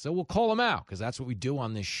defense. So we'll call them out because that's what we do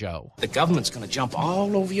on this show. The government's going to jump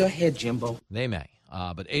all over your head, Jimbo. They may.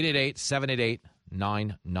 But 888-788-9910.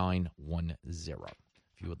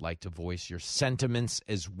 If you would like to voice your sentiments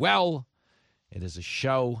as well, it is a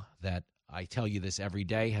show that, I tell you this every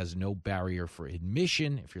day, has no barrier for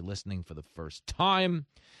admission. If you're listening for the first time,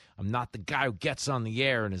 I'm not the guy who gets on the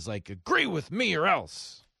air and is like, agree with me or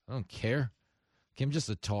else. I don't care. I'm just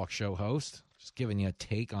a talk show host, just giving you a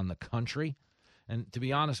take on the country. And to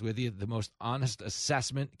be honest with you, the most honest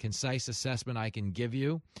assessment, concise assessment I can give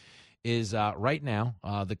you is right now,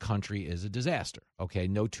 the country is a disaster. Okay,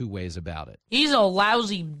 no two ways about it. He's a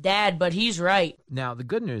lousy dad, but he's right. Now, the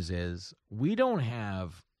good news is we don't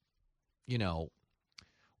have,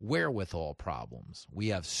 wherewithal problems. We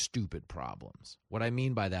have stupid problems. What I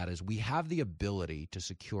mean by that is we have the ability to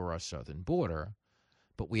secure our southern border,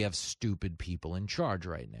 but we have stupid people in charge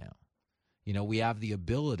right now. We have the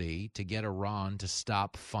ability to get Iran to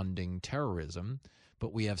stop funding terrorism,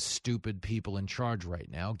 but we have stupid people in charge right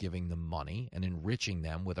now giving them money and enriching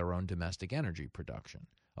them with our own domestic energy production.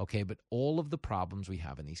 Okay, but all of the problems we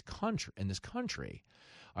have in this country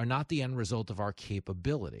are not the end result of our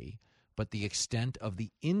capability, but the extent of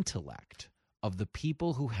the intellect of the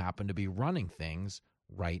people who happen to be running things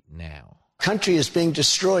right now. Country is being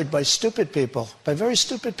destroyed by stupid people, by very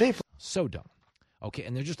stupid people. So dumb. Okay,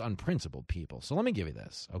 and they're just unprincipled people. So let me give you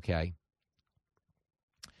this, okay?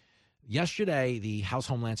 Yesterday, the House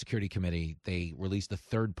Homeland Security Committee, they released the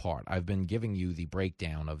third part. I've been giving you the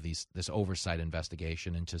breakdown of this oversight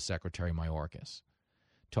investigation into Secretary Mayorkas,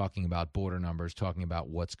 talking about border numbers, talking about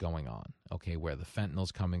what's going on, okay, where the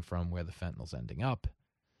fentanyl's coming from, where the fentanyl's ending up,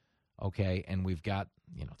 okay, and we've got,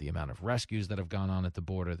 the amount of rescues that have gone on at the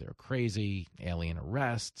border. They're crazy, alien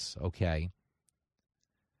arrests, okay.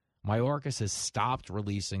 Mayorkas has stopped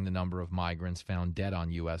releasing the number of migrants found dead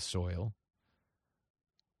on U.S. soil,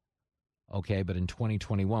 okay, but in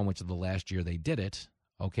 2021, which is the last year they did it,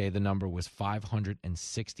 okay, the number was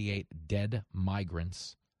 568 dead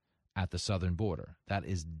migrants at the southern border. That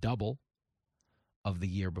is double of the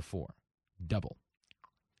year before. Double.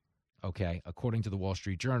 Okay, according to the Wall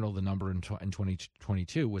Street Journal, the number in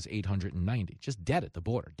 2022 was 890. Just dead at the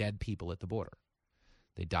border. Dead people at the border.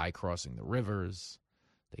 They die crossing the rivers.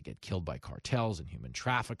 They get killed by cartels and human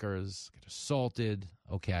traffickers, get assaulted.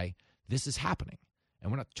 Okay, this is happening. And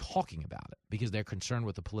we're not talking about it because they're concerned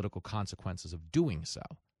with the political consequences of doing so.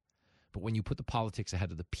 But when you put the politics ahead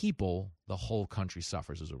of the people, the whole country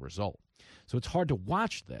suffers as a result. So it's hard to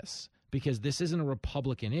watch this because this isn't a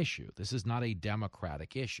Republican issue. This is not a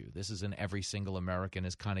Democratic issue. This is an every single American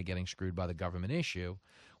is kind of getting screwed by the government issue.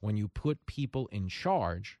 When you put people in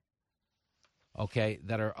charge, okay,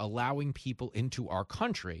 that are allowing people into our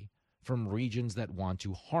country from regions that want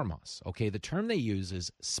to harm us. Okay, the term they use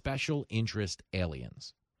is special interest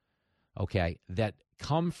aliens, okay, that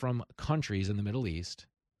come from countries in the Middle East,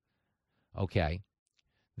 okay,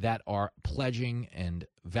 that are pledging and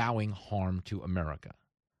vowing harm to America.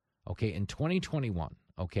 Okay, in 2021,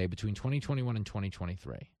 okay, between 2021 and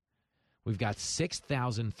 2023, we've got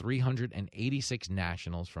 6,386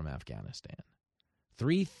 nationals from Afghanistan,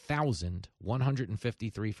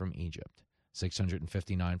 3,153 from Egypt,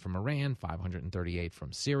 659 from Iran, 538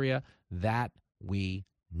 from Syria, that we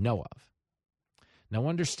know of. Now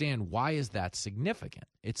understand, why is that significant?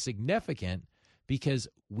 It's significant because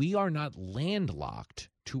we are not landlocked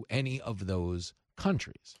to any of those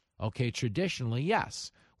countries. Okay, traditionally,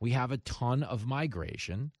 yes, we have a ton of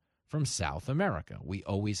migration from South America. We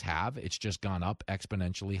always have. It's just gone up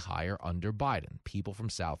exponentially higher under Biden. People from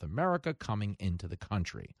South America coming into the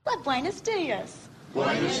country. But buenos dias.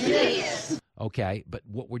 Buenos dias. Okay, but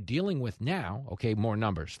what we're dealing with now, okay, more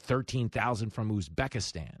numbers, 13,000 from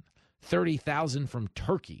Uzbekistan, 30,000 from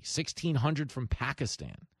Turkey, 1,600 from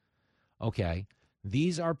Pakistan. Okay,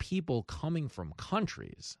 these are people coming from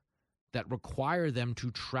countries that require them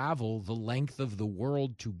to travel the length of the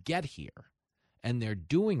world to get here. And they're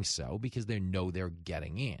doing so because they know they're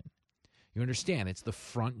getting in. You understand, it's the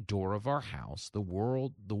front door of our house. The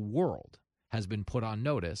world has been put on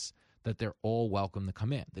notice that they're all welcome to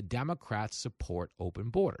come in. The Democrats support open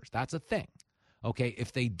borders. That's a thing. Okay,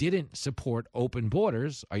 if they didn't support open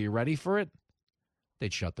borders, are you ready for it?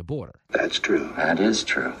 They'd shut the border. That's true. That is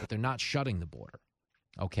true. But they're not shutting the border.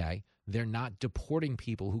 Okay? They're not deporting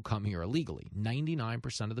people who come here illegally.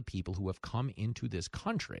 99% of the people who have come into this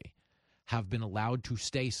country have been allowed to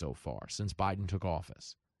stay so far since Biden took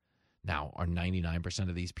office. Now, are 99%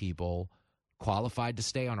 of these people qualified to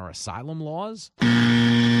stay on our asylum laws?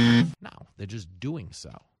 No, they're just doing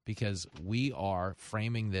so because we are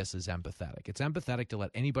framing this as empathetic. It's empathetic to let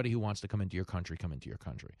anybody who wants to come into your country come into your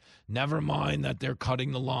country. Never mind that they're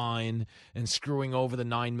cutting the line and screwing over the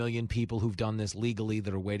 9 million people who've done this legally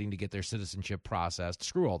that are waiting to get their citizenship processed.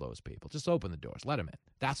 Screw all those people. Just open the doors. Let them in.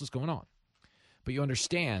 That's what's going on. But you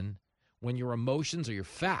understand when your emotions are your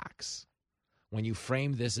facts, when you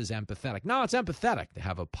frame this as empathetic. No, it's empathetic to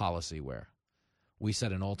have a policy where we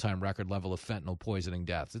set an all-time record level of fentanyl poisoning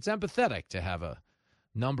deaths. It's empathetic to have a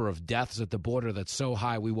number of deaths at the border that's so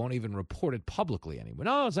high we won't even report it publicly anymore.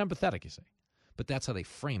 No, it's empathetic, you see. But that's how they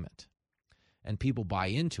frame it. And people buy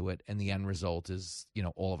into it, and the end result is,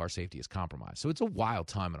 all of our safety is compromised. So it's a wild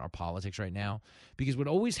time in our politics right now because what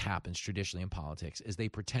always happens traditionally in politics is they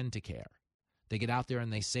pretend to care. They get out there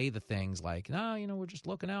and they say the things like, we're just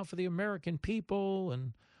looking out for the American people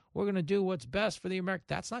and we're going to do what's best for the American.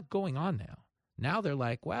 That's not going on now. Now they're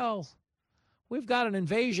like, well, we've got an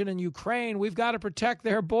invasion in Ukraine. We've got to protect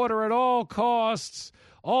their border at all costs.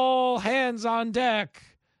 All hands on deck.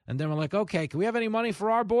 And then we're like, okay, can we have any money for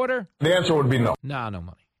our border? The answer would be no. No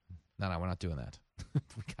money. No, we're not doing that.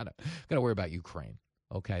 We gotta worry about Ukraine.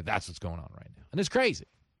 Okay, that's what's going on right now. And it's crazy.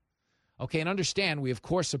 Okay, and understand, we of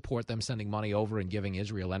course support them sending money over and giving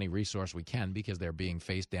Israel any resource we can because they're being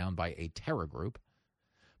faced down by a terror group.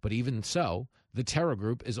 But even so, the terror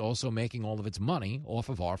group is also making all of its money off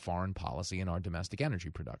of our foreign policy and our domestic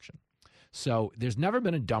energy production. So there's never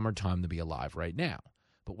been a dumber time to be alive right now.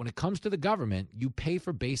 But when it comes to the government, you pay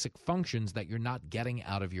for basic functions that you're not getting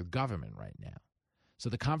out of your government right now. So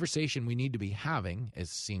the conversation we need to be having,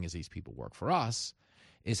 as seeing as these people work for us,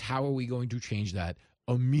 is how are we going to change that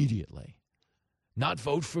immediately? Not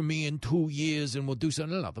vote for me in 2 years and we'll do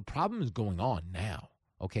something. No. The problem is going on now.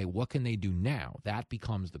 Okay, what can they do now? That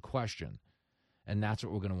becomes the question. And that's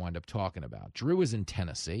what we're going to wind up talking about. Drew is in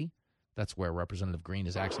Tennessee. That's where Representative Green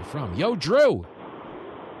is actually from. Yo, Drew.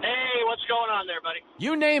 Hey, what's going on there, buddy?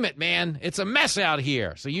 You name it, man. It's a mess out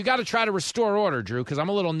here. So you got to try to restore order, Drew, because I'm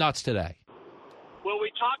a little nuts today. Well,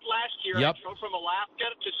 we talked last year. Yep. I drove from Alaska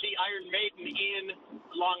to see Iron Maiden in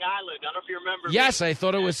Long Island. I don't know if you remember. Yes, I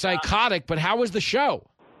thought it was psychotic, but how was the show?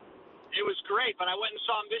 It was great, but I went and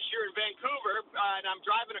saw him this year in Vancouver, and I'm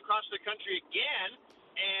driving across the country again,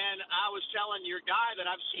 and I was telling your guy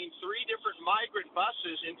that I've seen 3 different migrant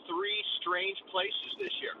buses in 3 strange places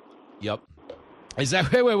this year. Yep. Is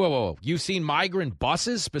that whoa. You've seen migrant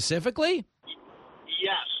buses specifically?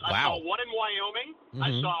 Yes. Wow. I saw one in Wyoming,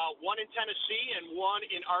 I saw one in Tennessee, and one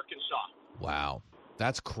in Arkansas. Wow.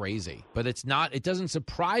 That's crazy. But it doesn't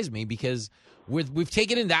surprise me because we've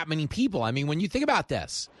taken in that many people. I mean, when you think about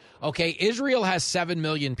this, okay, Israel has 7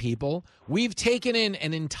 million people. We've taken in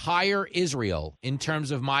an entire Israel in terms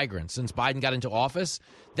of migrants since Biden got into office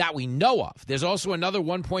that we know of. There's also another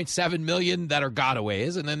 1.7 million that are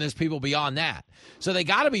gotaways, and then there's people beyond that. So they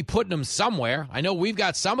got to be putting them somewhere. I know we've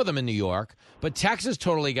got some of them in New York, but Texas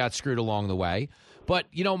totally got screwed along the way. But,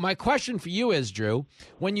 my question for you is, Drew,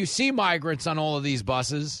 when you see migrants on all of these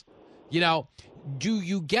buses, do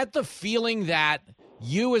you get the feeling that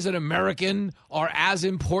you as an American are as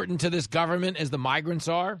important to this government as the migrants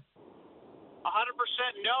are? 100%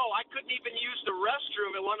 no. I couldn't even use the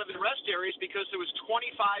restroom in one of the rest areas because there was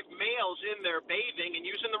 25 males in there bathing and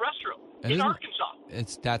using the restroom in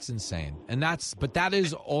Arkansas. That's insane. But that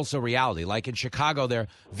is also reality. Like in Chicago, they're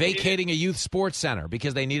vacating a youth sports center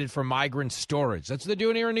because they need it for migrant storage. That's what they're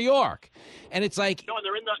doing here in New York. And it's like... No, and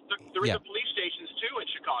they're in the police stations too in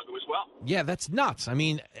Chicago as well. Yeah, that's nuts. I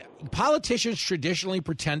mean, politicians traditionally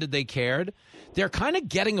pretended they cared. They're kind of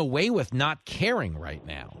getting away with not caring right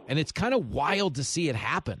now. And it's kind of wild to see it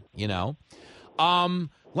happen,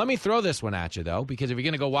 Let me throw this one at you, though, because if you're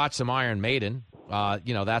going to go watch some Iron Maiden,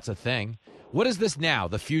 that's a thing. What is this now?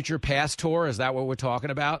 The Future Past Tour? Is that what we're talking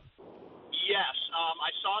about? Yes.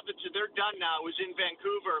 I saw that they're done now. It was in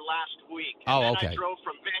Vancouver last week. And okay. I drove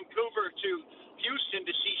from Vancouver to Houston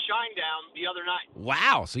to see Shinedown the other night.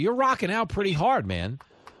 Wow. So you're rocking out pretty hard, man.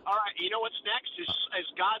 All right, you know what's next is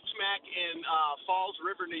Godsmack in Falls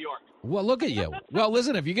River, New York. Well, look at you. Well,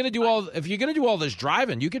 listen, if you're going to do all this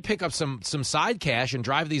driving, you could pick up some side cash and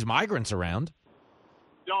drive these migrants around.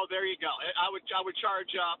 No, there you go. I would charge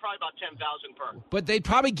probably about $10,000 per. But they'd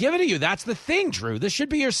probably give it to you. That's the thing, Drew. This should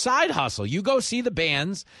be your side hustle. You go see the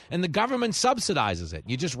bands, and the government subsidizes it.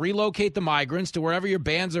 You just relocate the migrants to wherever your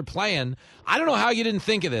bands are playing. I don't know how you didn't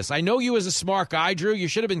think of this. I know you as a smart guy, Drew. You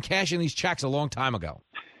should have been cashing these checks a long time ago.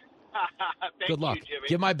 Good luck. You, Jimmy.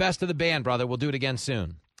 Give my best to the band, brother. We'll do it again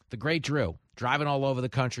soon. The great Drew, driving all over the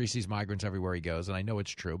country, sees migrants everywhere he goes, and I know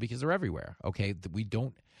it's true because they're everywhere. Okay, we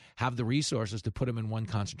don't have the resources to put them in one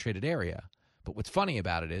concentrated area. But what's funny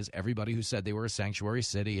about it is everybody who said they were a sanctuary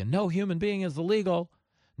city and no human being is illegal,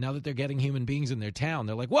 now that they're getting human beings in their town,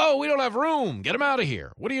 they're like, whoa, we don't have room. Get them out of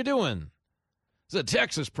here. What are you doing? It's a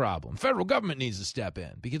Texas problem. Federal government needs to step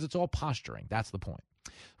in because it's all posturing. That's the point.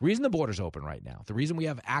 The reason the border's open right now, the reason we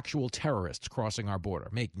have actual terrorists crossing our border,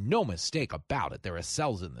 make no mistake about it, there are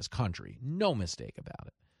cells in this country. No mistake about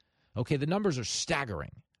it. Okay, the numbers are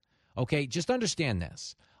staggering. Okay, just understand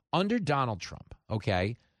this. Under Donald Trump,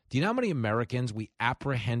 okay, do you know how many Americans we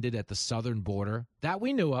apprehended at the southern border that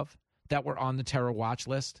we knew of that were on the terror watch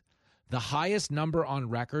list? The highest number on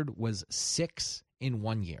record was 6 in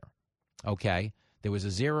 1 year, okay? There was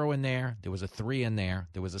a 0 in there, there was a 3 in there,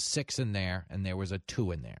 there was a 6 in there, and there was a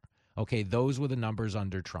 2 in there. Okay, those were the numbers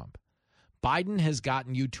under Trump. Biden has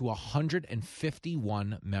gotten you to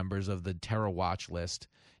 151 members of the terror watch list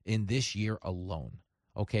in this year alone.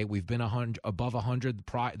 Okay, we've been above 100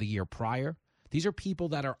 the year prior. These are people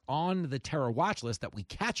that are on the terror watch list that we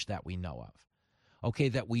catch that we know of. Okay,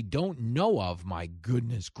 that we don't know of, my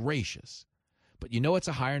goodness gracious. But you know it's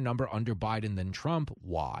a higher number under Biden than Trump.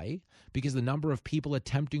 Why? Because the number of people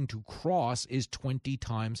attempting to cross is 20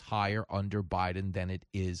 times higher under Biden than it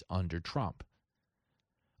is under Trump.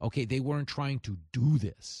 Okay, they weren't trying to do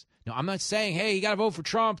this. Now, I'm not saying, hey, you got to vote for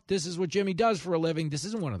Trump. This is what Jimmy does for a living. This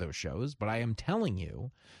isn't one of those shows. But I am telling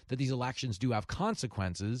you that these elections do have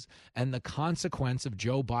consequences. And the consequence of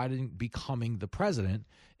Joe Biden becoming the president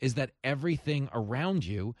is that everything around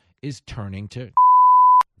you is turning to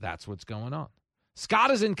that's what's going on.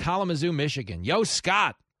 Scott is in Kalamazoo, Michigan. Yo,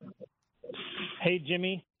 Scott. Hey,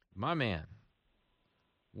 Jimmy. My man.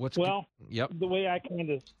 Yep. The way I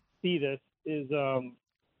kind of see this is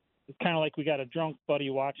it's kind of like we got a drunk buddy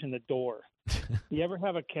watching the door. You ever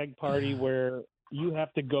have a keg party where you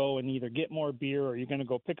have to go and either get more beer or you're going to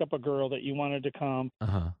go pick up a girl that you wanted to come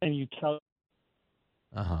and you tell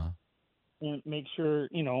and make sure,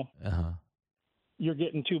 you're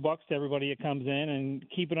getting $2 to everybody that comes in and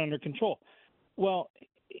keep it under control. Well,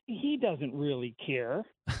 he doesn't really care.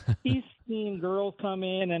 He's seeing girls come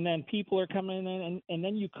in and then people are coming in and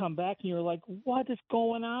then you come back and you're like, what is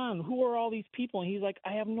going on? Who are all these people? And he's like,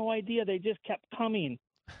 I have no idea. They just kept coming.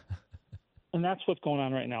 And that's what's going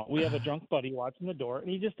on right now. We have a drunk buddy watching the door and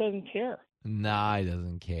he just doesn't care. Nah, he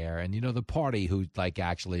doesn't care. And, the party who,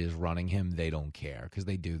 actually is running him, they don't care because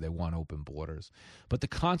they do. They want open borders. But the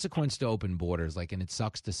consequence to open borders, and it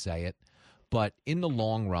sucks to say it, but in the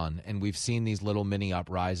long run, and we've seen these little mini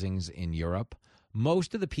uprisings in Europe,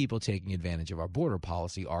 most of the people taking advantage of our border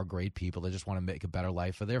policy are great people that just want to make a better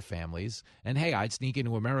life for their families. And, hey, I'd sneak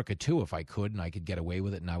into America, too, if I could, and I could get away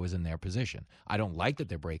with it and I was in their position. I don't like that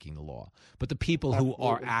they're breaking the law. But the people who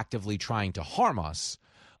are actively trying to harm us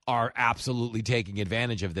are absolutely taking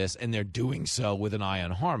advantage of this, and they're doing so with an eye on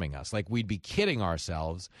harming us. We'd be kidding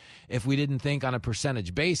ourselves if we didn't think on a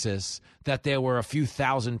percentage basis that there were a few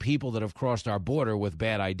thousand people that have crossed our border with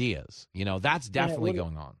bad ideas. That's definitely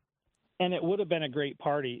going on. And it would have been a great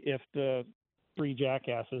party if the 3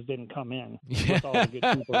 jackasses didn't come in with all the good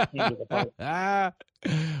people that came to the party.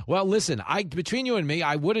 Well, listen, between you and me,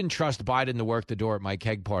 I wouldn't trust Biden to work the door at my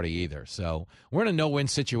keg party either. So we're in a no-win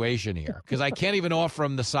situation here because I can't even offer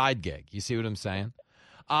him the side gig. You see what I'm saying?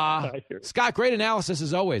 Scott, great analysis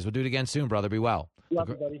as always. We'll do it again soon, brother. Be well. Love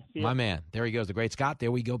you, buddy. My man. There he goes, the great Scott.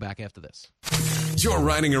 There we go, back after this. You're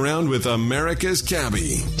riding around with America's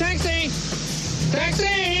Cabbie. Taxi!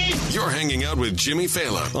 Taxi! You're hanging out with Jimmy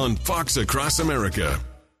Fallon on Fox Across America.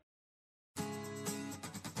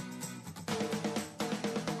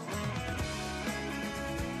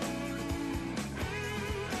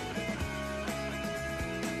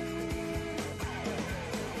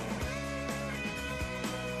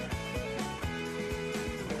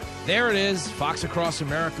 There it is, Fox Across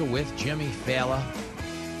America with Jimmy Fallon.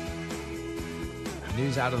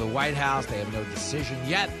 News out of the White House. They have no decision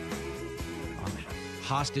yet on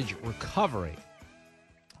hostage recovery.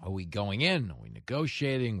 Are we going in? Are we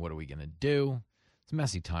negotiating? What are we going to do? It's a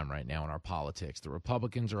messy time right now in our politics. The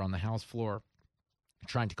Republicans are on the House floor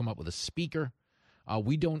trying to come up with a speaker.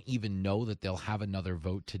 We don't even know that they'll have another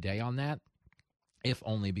vote today on that, if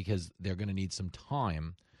only because they're going to need some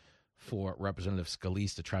time for Representative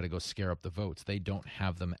Scalise to try to go scare up the votes. They don't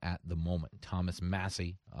have them at the moment. Thomas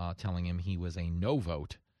Massie telling him he was a no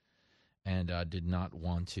vote and did not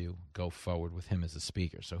want to go forward with him as a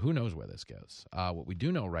speaker. So who knows where this goes. What we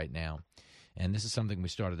do know right now, and this is something we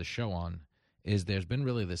started the show on, is there's been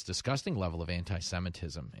really this disgusting level of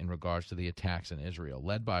anti-Semitism in regards to the attacks in Israel,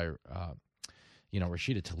 led by,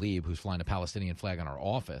 Rashida Tlaib, who's flying a Palestinian flag on our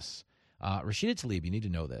office. Rashida Tlaib, you need to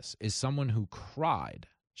know this, is someone who cried.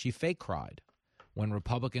 She fake cried when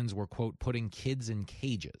Republicans were, quote, putting kids in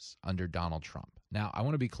cages under Donald Trump. Now, I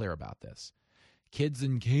want to be clear about this. Kids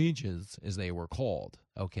in cages, as they were called,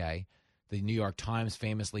 okay? The New York Times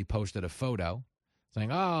famously posted a photo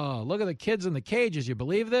saying, oh, look at the kids in the cages. You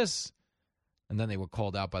believe this? And then they were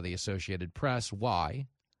called out by the Associated Press. Why?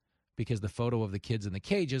 Because the photo of the kids in the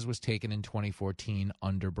cages was taken in 2014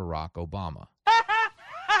 under Barack Obama.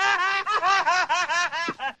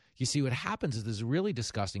 You see, what happens is there's a really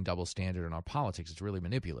disgusting double standard in our politics. It's really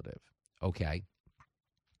manipulative, okay?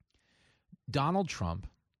 Donald Trump,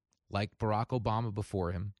 like Barack Obama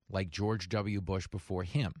before him, like George W. Bush before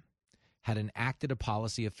him, had enacted a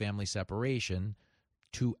policy of family separation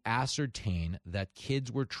to ascertain that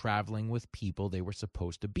kids were traveling with people they were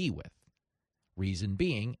supposed to be with. Reason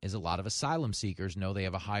being is a lot of asylum seekers know they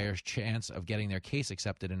have a higher chance of getting their case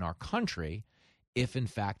accepted in our country if, in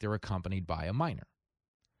fact, they're accompanied by a minor.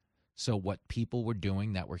 So what people were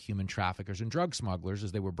doing that were human traffickers and drug smugglers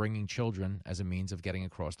is they were bringing children as a means of getting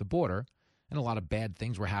across the border, and a lot of bad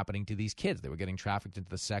things were happening to these kids. They were getting trafficked into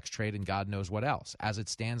the sex trade and God knows what else. As it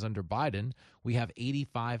stands under Biden, we have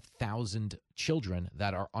 85,000 children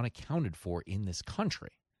that are unaccounted for in this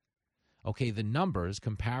country. Okay, the numbers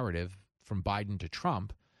comparative from Biden to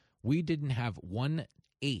Trump, we didn't have 1/8.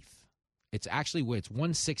 It's actually, it's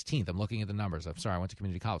 1/16. I'm looking at the numbers. I'm sorry, I went to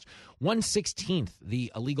community college. 1/16 the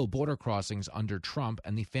illegal border crossings under Trump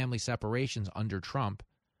and the family separations under Trump,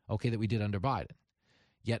 okay, that we did under Biden.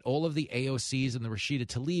 Yet all of the AOCs and the Rashida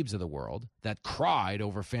Tlaibs of the world that cried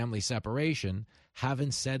over family separation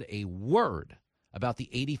haven't said a word about the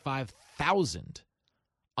 85,000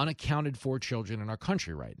 unaccounted for children in our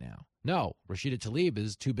country right now. No, Rashida Tlaib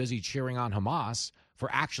is too busy cheering on Hamas for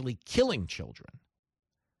actually killing children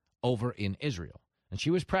over in Israel. And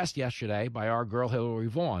she was pressed yesterday by our girl Hillary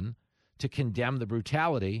Vaughn to condemn the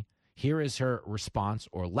brutality. Here is her response,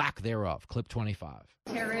 or lack thereof. Clip 25.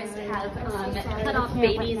 Terrorists have cut off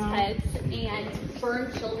babies' heads and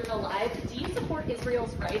burned children alive. Do you support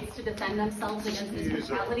Israel's rights to defend themselves against this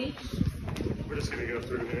brutality? We're just going to go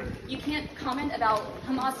through here. You can't comment about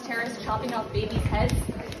Hamas terrorists chopping off babies' heads.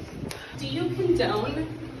 Do you condone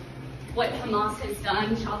what Hamas has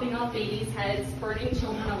done, chopping off babies' heads, burning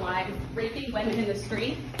children alive, raping women in the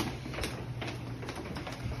street?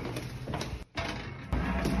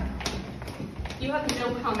 You have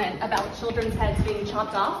no comment about children's heads being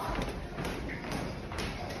chopped off?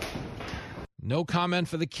 No comment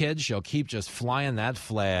for the kids. She'll keep just flying that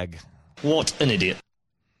flag. What an idiot.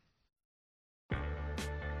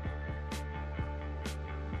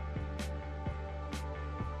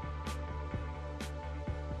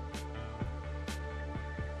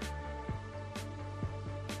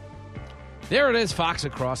 There it is, Fox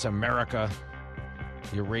Across America.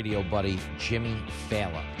 Your radio buddy, Jimmy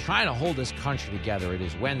Fallon. Trying to hold this country together. It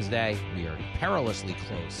is Wednesday. We are perilously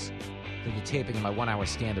close to the taping of my 1-hour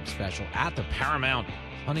stand-up special at the Paramount,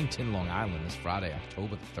 Huntington, Long Island, this Friday,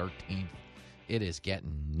 October the 13th. It is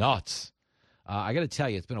getting nuts. I got to tell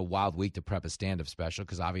you, it's been a wild week to prep a stand-up special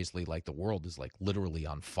because obviously, like, the world is, like, literally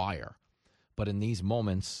on fire. But in these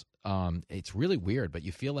moments, it's really weird, but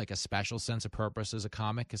you feel like a special sense of purpose as a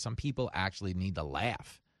comic because some people actually need to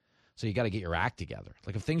laugh. So you got to get your act together.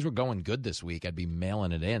 Like if things were going good this week, I'd be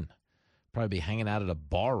mailing it in. Probably be hanging out at a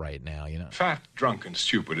bar right now, you know. Fat, drunk, and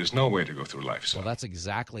stupid is no way to go through life, son. Well, that's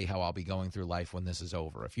exactly how I'll be going through life when this is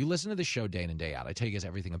over. If you listen to the show day in and day out, I tell you guys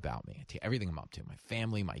everything about me. I tell you everything I'm up to, my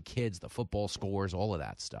family, my kids, the football scores, all of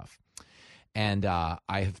that stuff. And I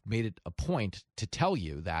have made it a point to tell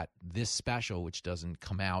you that this special, which doesn't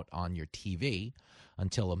come out on your TV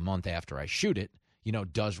until a month after I shoot it, you know,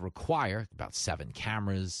 does require about 7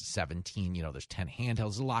 cameras, 17, you know, there's 10 handhelds,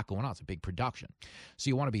 there's a lot going on. It's a big production. So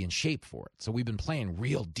you want to be in shape for it. So we've been playing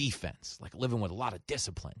real defense, like living with a lot of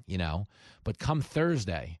discipline, you know. But come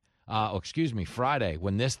Friday,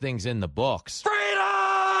 when this thing's in the books,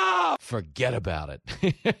 freedom! Forget about it.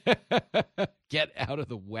 Get out of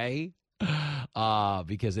the way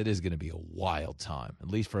because it is going to be a wild time, at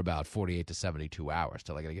least for about 48 to 72 hours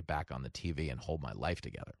till I got to get back on the TV and hold my life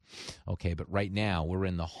together. Okay, but right now we're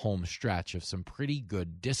in the home stretch of some pretty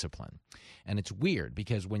good discipline. And it's weird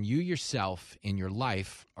because when you yourself in your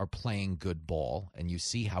life are playing good ball and you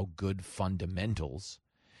see how good fundamentals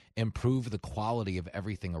improve the quality of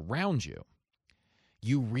everything around you,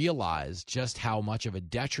 you realize just how much of a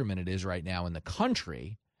detriment it is right now in the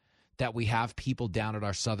country that we have people down at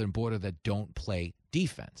our southern border that don't play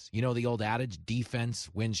defense. You know the old adage, defense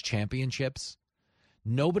wins championships?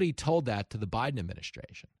 Nobody told that to the Biden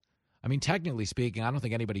administration. I mean, technically speaking, I don't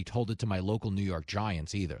think anybody told it to my local New York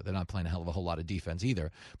Giants either. They're not playing a hell of a whole lot of defense either.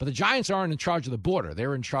 But the Giants aren't in charge of the border.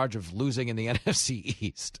 They're in charge of losing in the NFC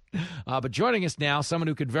East. But joining us now, someone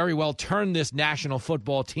who could very well turn this national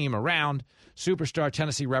football team around, superstar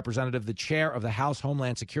Tennessee representative, the chair of the House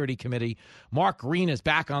Homeland Security Committee, Mark Green, is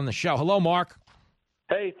back on the show. Hello, Mark.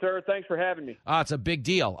 Hey, sir. Thanks for having me. It's a big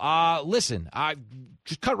deal. Listen,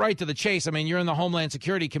 just cut right to the chase. I mean, you're in the Homeland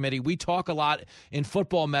Security Committee. We talk a lot in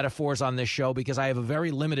football metaphors on this show because I have a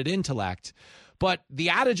very limited intellect. But the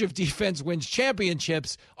adage of defense wins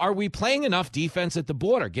championships, are we playing enough defense at the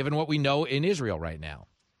border, given what we know in Israel right now?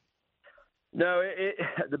 No,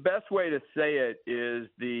 the best way to say it is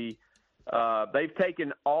they've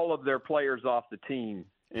taken all of their players off the team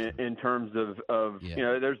in terms of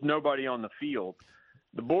there's nobody on the field.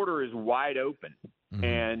 The border is wide open,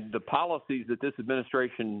 and the policies that this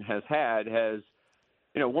administration has had has,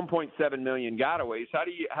 1.7 million gotaways. How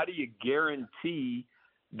do you guarantee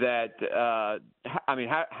that?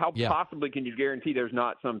 How possibly can you guarantee there's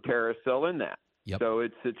not some terrorist cell in that? Yep. So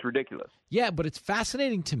it's ridiculous. Yeah, but it's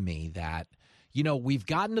fascinating to me that we've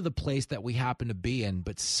gotten to the place that we happen to be in,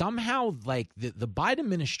 but somehow, like the Biden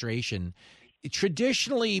administration.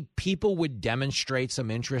 Traditionally, people would demonstrate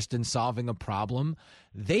some interest in solving a problem.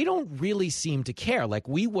 They don't really seem to care. Like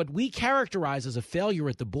what we characterize as a failure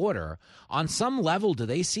at the border, on some level, do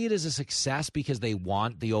they see it as a success because they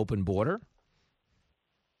want the open border?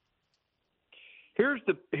 Here's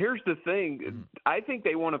the thing. I think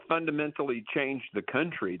they want to fundamentally change the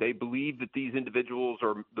country. They believe that these individuals,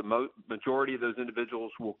 or the majority of those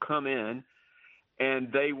individuals, will come in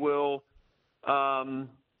and they will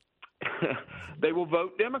they will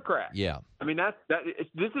vote Democrat. Yeah. I mean,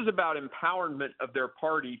 this is about empowerment of their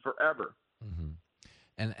party forever. Mm-hmm.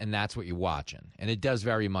 And that's what you're watching. And it does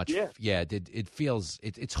very much. Yeah. It feels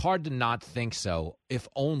it's hard to not think so, if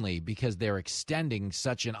only because they're extending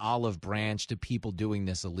such an olive branch to people doing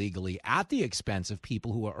this illegally at the expense of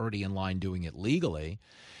people who are already in line doing it legally.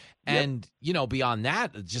 And, beyond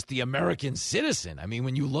that, just the American citizen. I mean,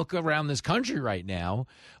 when you look around this country right now,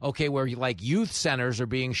 where like youth centers are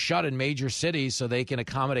being shut in major cities so they can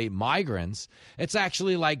accommodate migrants, it's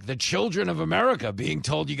actually like the children of America being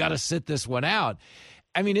told you got to sit this one out.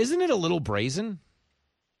 I mean, isn't it a little brazen?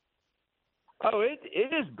 Oh, it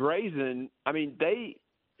is brazen. I mean,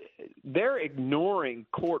 they're ignoring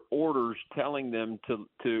court orders telling them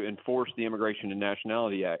to enforce the Immigration and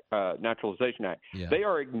Naturalization Act. Yeah. They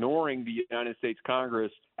are ignoring the United States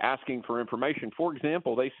Congress asking for information. For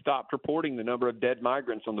example, they stopped reporting the number of dead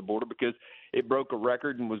migrants on the border because it broke a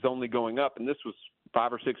record and was only going up, and this was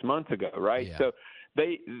 5 or 6 months ago, right? Yeah. So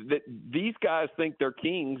these guys think they're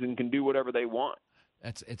kings and can do whatever they want.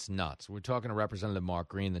 It's nuts. We're talking to Representative Mark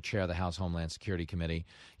Green, the chair of the House Homeland Security Committee.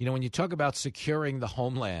 When you talk about securing the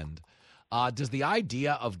homeland, does the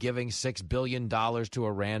idea of giving $6 billion to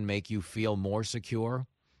Iran make you feel more secure?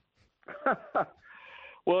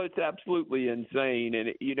 Well, it's absolutely insane.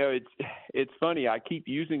 And, it's funny. I keep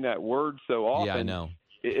using that word so often. Yeah, I know.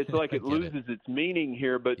 It's like it loses its meaning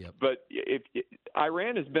here. But if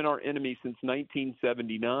Iran has been our enemy since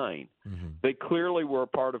 1979. Mm-hmm. They clearly were a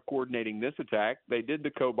part of coordinating this attack. They did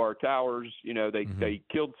the Khobar Towers. They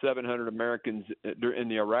killed 700 Americans in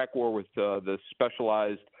the Iraq War with the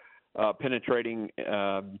specialized penetrating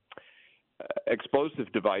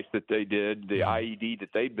explosive device that they did, the IED that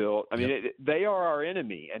they built. I mean, they are our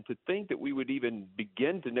enemy. And to think that we would even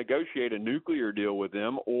begin to negotiate a nuclear deal with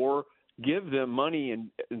them or give them money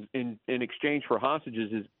in exchange for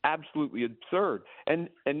hostages is absolutely absurd. And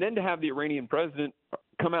then to have the Iranian president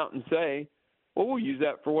come out and say, well, we'll use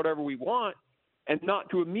that for whatever we want, and not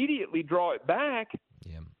to immediately draw it back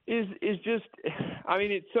is just, I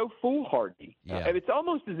mean, it's so foolhardy. Yeah. It's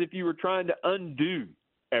almost as if you were trying to undo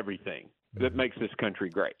everything that makes this country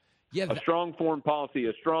great. Yeah, a strong foreign policy,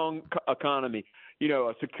 a strong economy,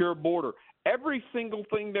 a secure border. Every single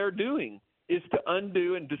thing they're doing is to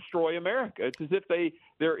undo and destroy America. It's as if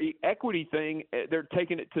their equity thing, they're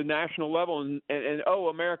taking it to national level and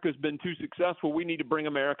America's been too successful. We need to bring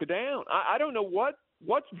America down. I don't know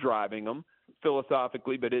what's driving them,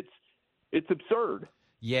 philosophically, but it's absurd.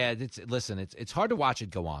 Yeah, it's hard to watch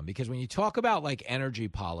it go on because when you talk about like energy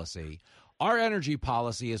policy, our energy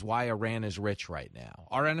policy is why Iran is rich right now.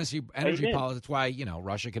 Our energy policy is why,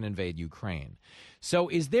 Russia can invade Ukraine. So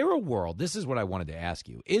is there a world, this is what I wanted to ask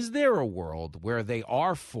you, is there a world where they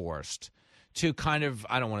are forced to kind of,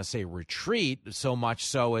 I don't want to say retreat so much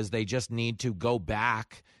so as they just need to go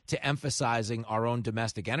back to emphasizing our own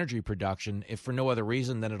domestic energy production, if for no other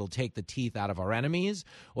reason than it'll take the teeth out of our enemies?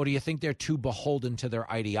 Or do you think they're too beholden to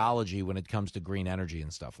their ideology when it comes to green energy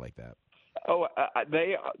and stuff like that? Oh,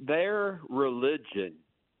 their religion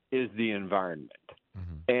is the environment.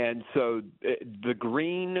 Mm-hmm. And so the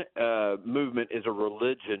green movement is a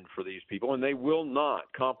religion for these people, and they will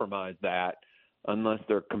not compromise that unless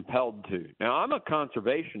they're compelled to. Now, I'm a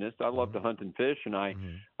conservationist. I love to hunt and fish, and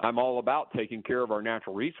I'm all about taking care of our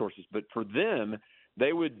natural resources. But for them,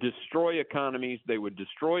 they would destroy economies. They would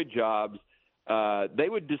destroy jobs. They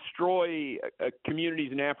would destroy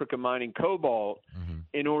communities in Africa mining cobalt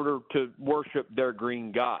in order to worship their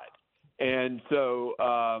green god. And so,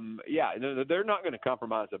 they're not going to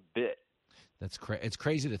compromise a bit. It's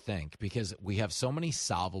crazy to think because we have so many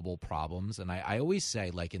solvable problems. And I always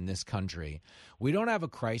say, like in this country, we don't have a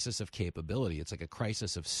crisis of capability. It's like a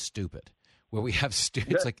crisis of stupid. Where we have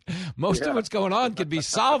it's like most of what's going on can be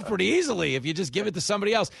solved pretty easily if you just give it to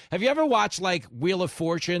somebody else. Have you ever watched like Wheel of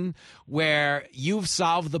Fortune where you've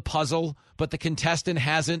solved the puzzle, but the contestant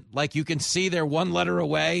hasn't? Like you can see they're one letter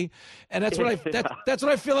away, and that's what that's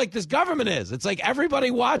what I feel like this government is. It's like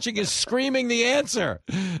everybody watching is screaming the answer,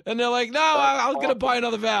 and they're like, "No, I'm going to buy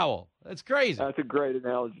another vowel." That's crazy. That's a great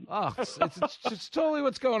analogy. Oh, it's totally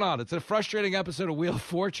what's going on. It's a frustrating episode of Wheel of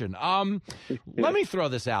Fortune. Let me throw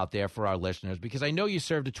this out there for our listeners because I know you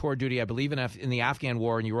served a tour duty, I believe, in the Afghan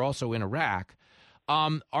war, and you were also in Iraq.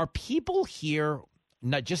 Are people here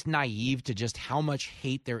not just naive to just how much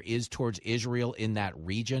hate there is towards Israel in that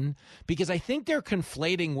region? Because I think they're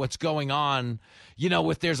conflating what's going on,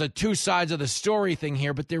 with there's a two sides of the story thing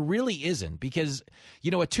here, but there really isn't. Because,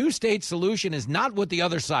 a two-state solution is not what the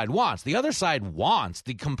other side wants. The other side wants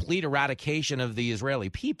the complete eradication of the Israeli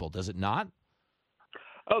people, does it not?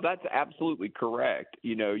 Oh, that's absolutely correct.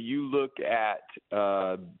 You look at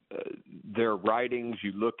their writings,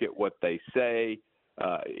 you look at what they say.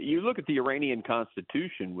 You look at the Iranian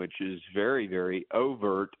Constitution, which is very, very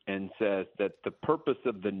overt and says that the purpose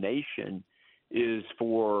of the nation is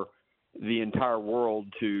for the entire world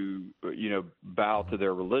to, bow to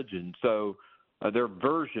their religion. So their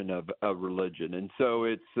version of a religion. And so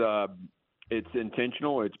it's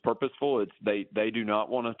intentional. It's purposeful. They do not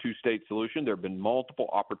want a two-state solution. There have been multiple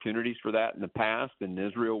opportunities for that in the past, and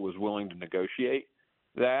Israel was willing to negotiate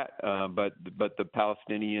that. But the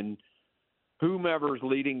Palestinian whomever's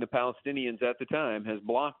leading the Palestinians at the time has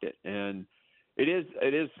blocked it. And it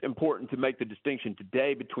is important to make the distinction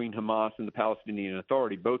today between Hamas and the Palestinian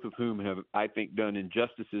Authority, both of whom have, I think, done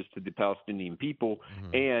injustices to the Palestinian people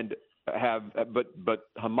but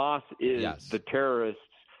Hamas is the terrorists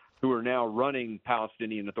who are now running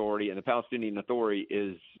Palestinian Authority, and the Palestinian Authority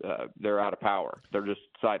is they're out of power. They're just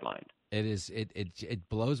sidelined. It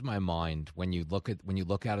blows my mind when you look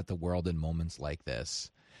out at the world in moments like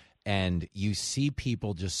this. And you see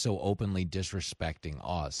people just so openly disrespecting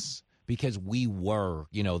us because we were,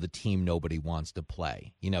 the team nobody wants to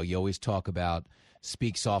play. You always talk about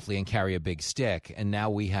speak softly and carry a big stick. And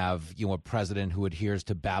now we have, a president who adheres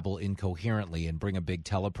to babble incoherently and bring a big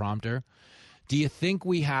teleprompter. Do you think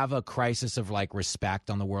we have a crisis of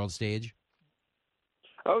respect on the world stage?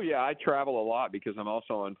 Oh, yeah. I travel a lot because I'm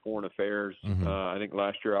also on foreign affairs. Mm-hmm. I think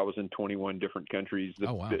last year I was in 21 different countries.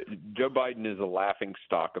 Wow. Joe Biden is a laughing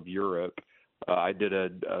stock of Europe. I did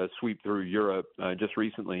a sweep through Europe just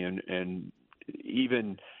recently, and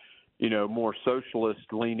even, more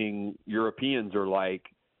socialist-leaning Europeans are like,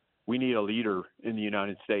 we need a leader in the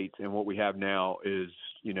United States, and what we have now is,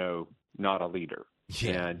 not a leader.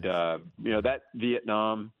 Yeah. And, that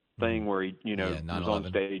Vietnam thing where he, was on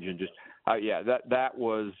stage and just – that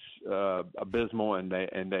was abysmal,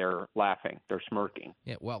 and they're laughing, they're smirking.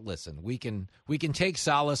 Yeah, well, listen, we can take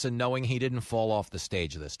solace in knowing he didn't fall off the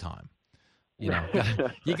stage this time. You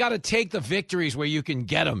got to take the victories where you can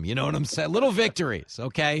get them. You know what I'm saying? Little victories,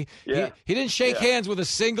 okay? Yeah. He didn't shake hands with a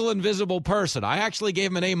single invisible person. I actually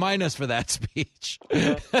gave him an A- for that speech.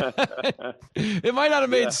 It might not have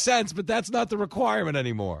made sense, but that's not the requirement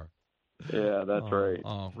anymore. Yeah, that's right.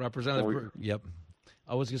 Oh, Representative, yep.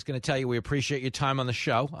 I was just going to tell you we appreciate your time on the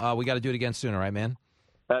show. We got to do it again soon, all right, man?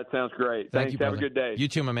 That sounds great. Thank you, Have brother. a good day. You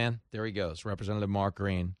too, my man. There he goes, Representative Mark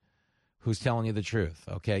Green, who's telling you the truth,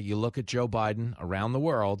 okay? You look at Joe Biden around the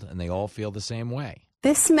world, and they all feel the same way.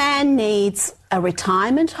 This man needs a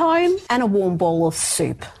retirement home and a warm bowl of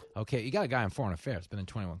soup. Okay, you got a guy on foreign affairs, been in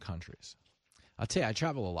 21 countries. I'll tell you, I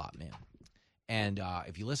travel a lot, man. And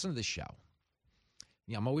if you listen to this show,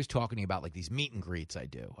 I'm always talking to you about like these meet and greets I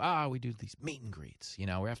do. We do these meet and greets.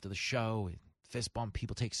 We're after the show, we fist bump,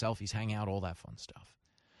 people take selfies, hang out, all that fun stuff.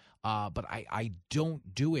 But I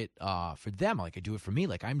don't do it for them like I do it for me.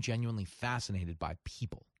 Like, I'm genuinely fascinated by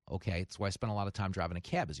people, okay? That's why I spend a lot of time driving a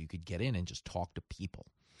cab, is you could get in and just talk to people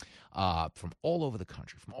from all over the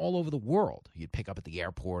country, from all over the world. You'd pick up at the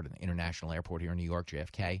airport, an international airport here in New York,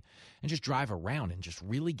 JFK, and just drive around and just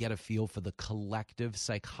really get a feel for the collective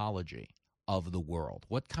psychology of the world.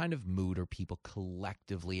 What kind of mood are people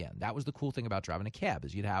collectively in? That was the cool thing about driving a cab,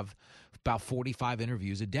 is you'd have about 45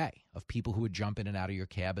 interviews a day of people who would jump in and out of your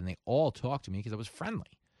cab, and they all talked to me because I was friendly.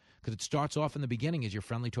 Because it starts off in the beginning as you're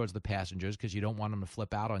friendly towards the passengers because you don't want them to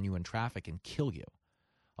flip out on you in traffic and kill you.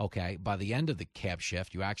 Okay, by the end of the cab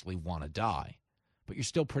shift, you actually want to die. But you're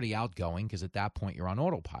still pretty outgoing because at that point you're on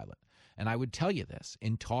autopilot. And I would tell you this,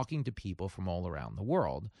 in talking to people from all around the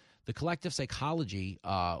world, the collective psychology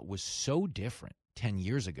was so different 10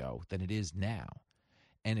 years ago than it is now.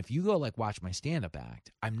 And if you go watch my stand-up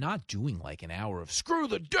act, I'm not doing like an hour of screw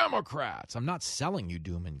the Democrats. I'm not selling you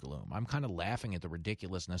doom and gloom. I'm kind of laughing at the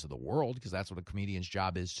ridiculousness of the world because that's what a comedian's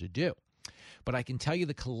job is to do. But I can tell you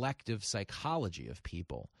the collective psychology of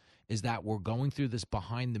people is that we're going through this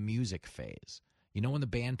behind the music phase. When the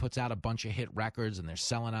band puts out a bunch of hit records and they're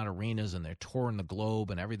selling out arenas and they're touring the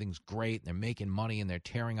globe and everything's great and they're making money and they're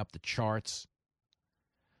tearing up the charts,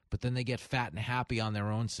 but then they get fat and happy on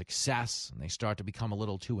their own success and they start to become a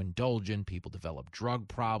little too indulgent. People develop drug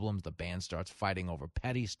problems. The band starts fighting over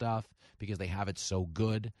petty stuff because they have it so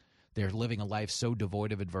good. They're living a life so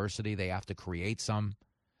devoid of adversity they have to create some.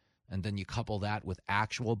 And then you couple that with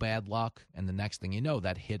actual bad luck, and the next thing you know,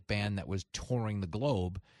 that hit band that was touring the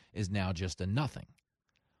globe is now just a nothing.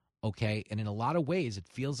 Okay? And in a lot of ways, it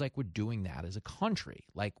feels like we're doing that as a country.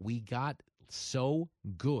 Like, we got so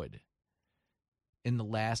good in the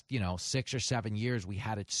last, 6 or 7 years. We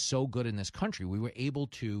had it so good in this country. We were able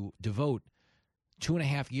to devote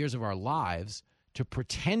 2.5 years of our lives to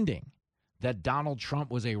pretending that Donald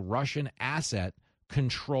Trump was a Russian asset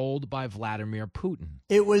controlled by Vladimir Putin.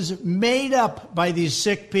 It was made up by these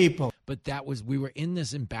sick people. But we were in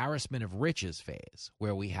this embarrassment of riches phase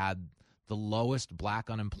where we had the lowest black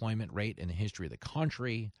unemployment rate in the history of the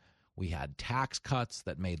country. We had tax cuts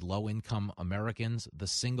that made low-income Americans the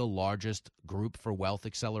single largest group for wealth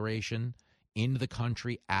acceleration in the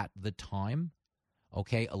country at the time.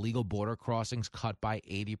 Okay, illegal border crossings cut by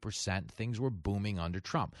 80%. Things were booming under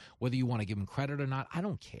Trump. Whether you want to give him credit or not, I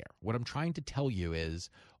don't care. What I'm trying to tell you is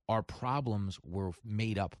our problems were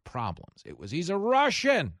made-up problems. It was, he's a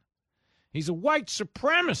Russian. He's a white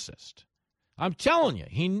supremacist. I'm telling you,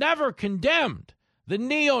 he never condemned the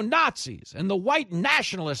neo-Nazis and the white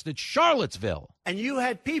nationalists at Charlottesville. And you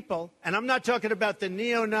had people, and I'm not talking about the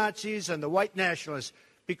neo-Nazis and the white nationalists,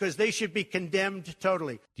 because they should be condemned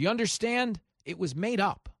totally. Do you understand? It was made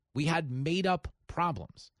up. We had made up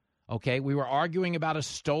problems. Okay? We were arguing about a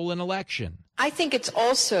stolen election. I think it's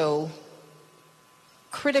also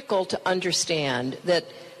critical to understand that,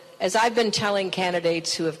 as I've been telling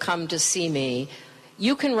candidates who have come to see me,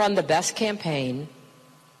 you can run the best campaign,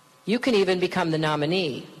 you can even become the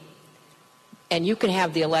nominee, and you can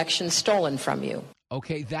have the election stolen from you.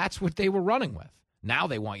 Okay, that's what they were running with. Now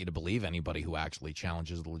they want you to believe anybody who actually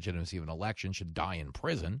challenges the legitimacy of an election should die in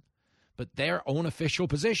prison. But their own official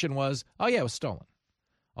position was, oh, yeah, it was stolen.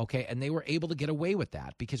 Okay, and they were able to get away with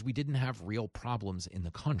that because we didn't have real problems in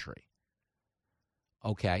the country.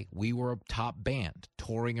 Okay, we were a top band,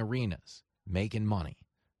 touring arenas, making money,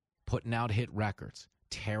 putting out hit records,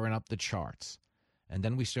 tearing up the charts. And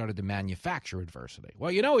then we started to manufacture adversity.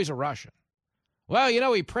 Well, he's a Russian. Well,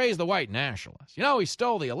 he praised the white nationalists. He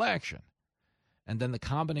stole the election. And then the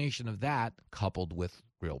combination of that, coupled with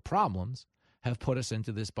real problems, have put us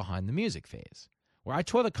into this behind the music phase where I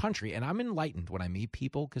tour the country, and I'm enlightened when I meet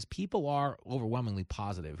people because people are overwhelmingly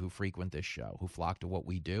positive who frequent this show, who flock to what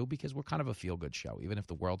we do because we're kind of a feel-good show. Even if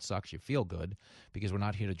the world sucks, you feel good because we're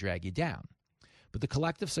not here to drag you down. But the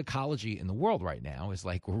collective psychology in the world right now is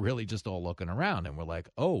like we're really just all looking around and we're like,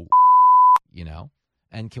 oh,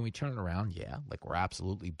 and can we turn it around? Yeah, like we're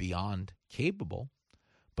absolutely beyond capable.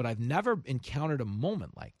 But I've never encountered a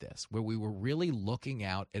moment like this where we were really looking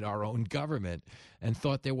out at our own government and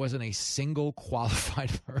thought there wasn't a single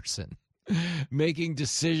qualified person making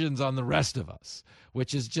decisions on the rest of us,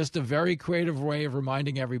 which is just a very creative way of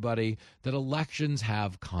reminding everybody that elections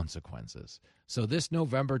have consequences. So this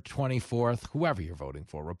November 24th, whoever you're voting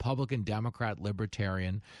for, Republican, Democrat,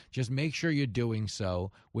 Libertarian, just make sure you're doing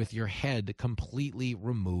so with your head completely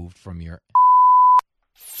removed from your...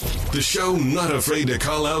 The show not afraid to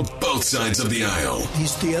call out both sides of the aisle.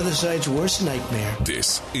 He's the other side's worst nightmare.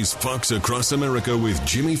 This is Fox Across America with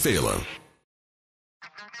Jimmy Fallon.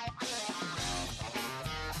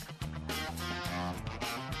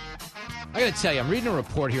 I got to tell you, I'm reading a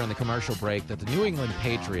report here on the commercial break that the New England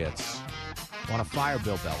Patriots want to fire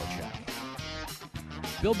Bill Belichick.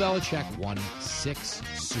 Bill Belichick won 6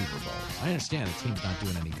 Super Bowls. I understand the team's not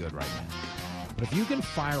doing any good right now. But if you can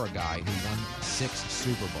fire a guy who won 6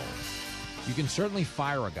 Super Bowls, you can certainly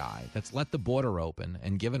fire a guy that's let the border open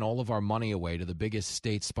and given all of our money away to the biggest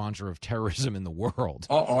state sponsor of terrorism in the world.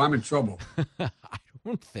 Uh-oh, I'm in trouble. I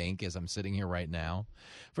don't think, as I'm sitting here right now,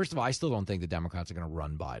 first of all, I still don't think the Democrats are going to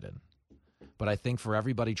run Biden. But I think for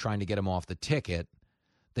everybody trying to get him off the ticket,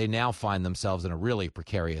 they now find themselves in a really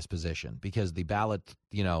precarious position because the ballot,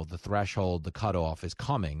 the threshold, the cutoff is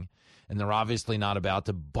coming, and they're obviously not about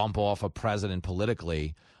to bump off a president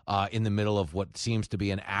politically in the middle of what seems to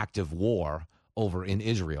be an active war over in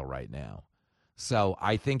Israel right now. So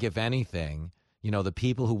I think, if anything, the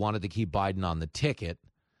people who wanted to keep Biden on the ticket,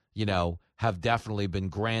 have definitely been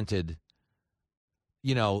granted,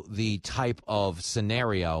 the type of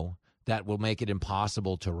scenario that will make it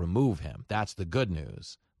impossible to remove him. That's the good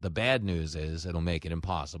news. The bad news is it'll make it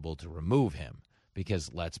impossible to remove him because,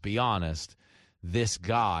 let's be honest, this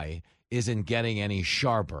guy isn't getting any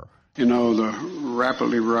sharper. The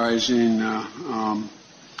rapidly rising I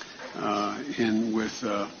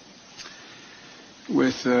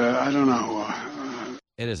don't know.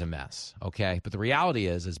 It is a mess, okay? But the reality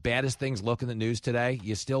is, as bad as things look in the news today,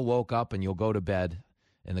 you still woke up and you'll go to bed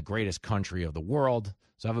in the greatest country of the world.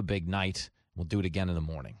 So have a big night. We'll do it again in the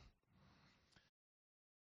morning.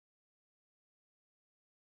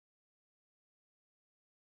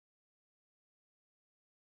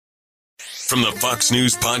 From the Fox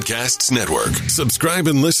News Podcasts Network, subscribe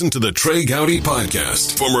and listen to the Trey Gowdy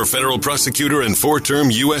Podcast. Former federal prosecutor and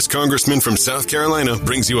 4-term U.S. Congressman from South Carolina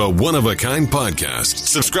brings you a one-of-a-kind podcast.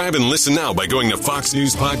 Subscribe and listen now by going to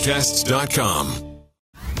foxnewspodcasts.com.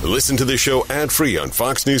 Listen to the show ad-free on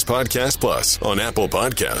Fox News Podcast Plus, on Apple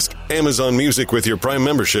Podcast, Amazon Music with your Prime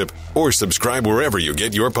membership, or subscribe wherever you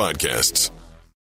get your podcasts.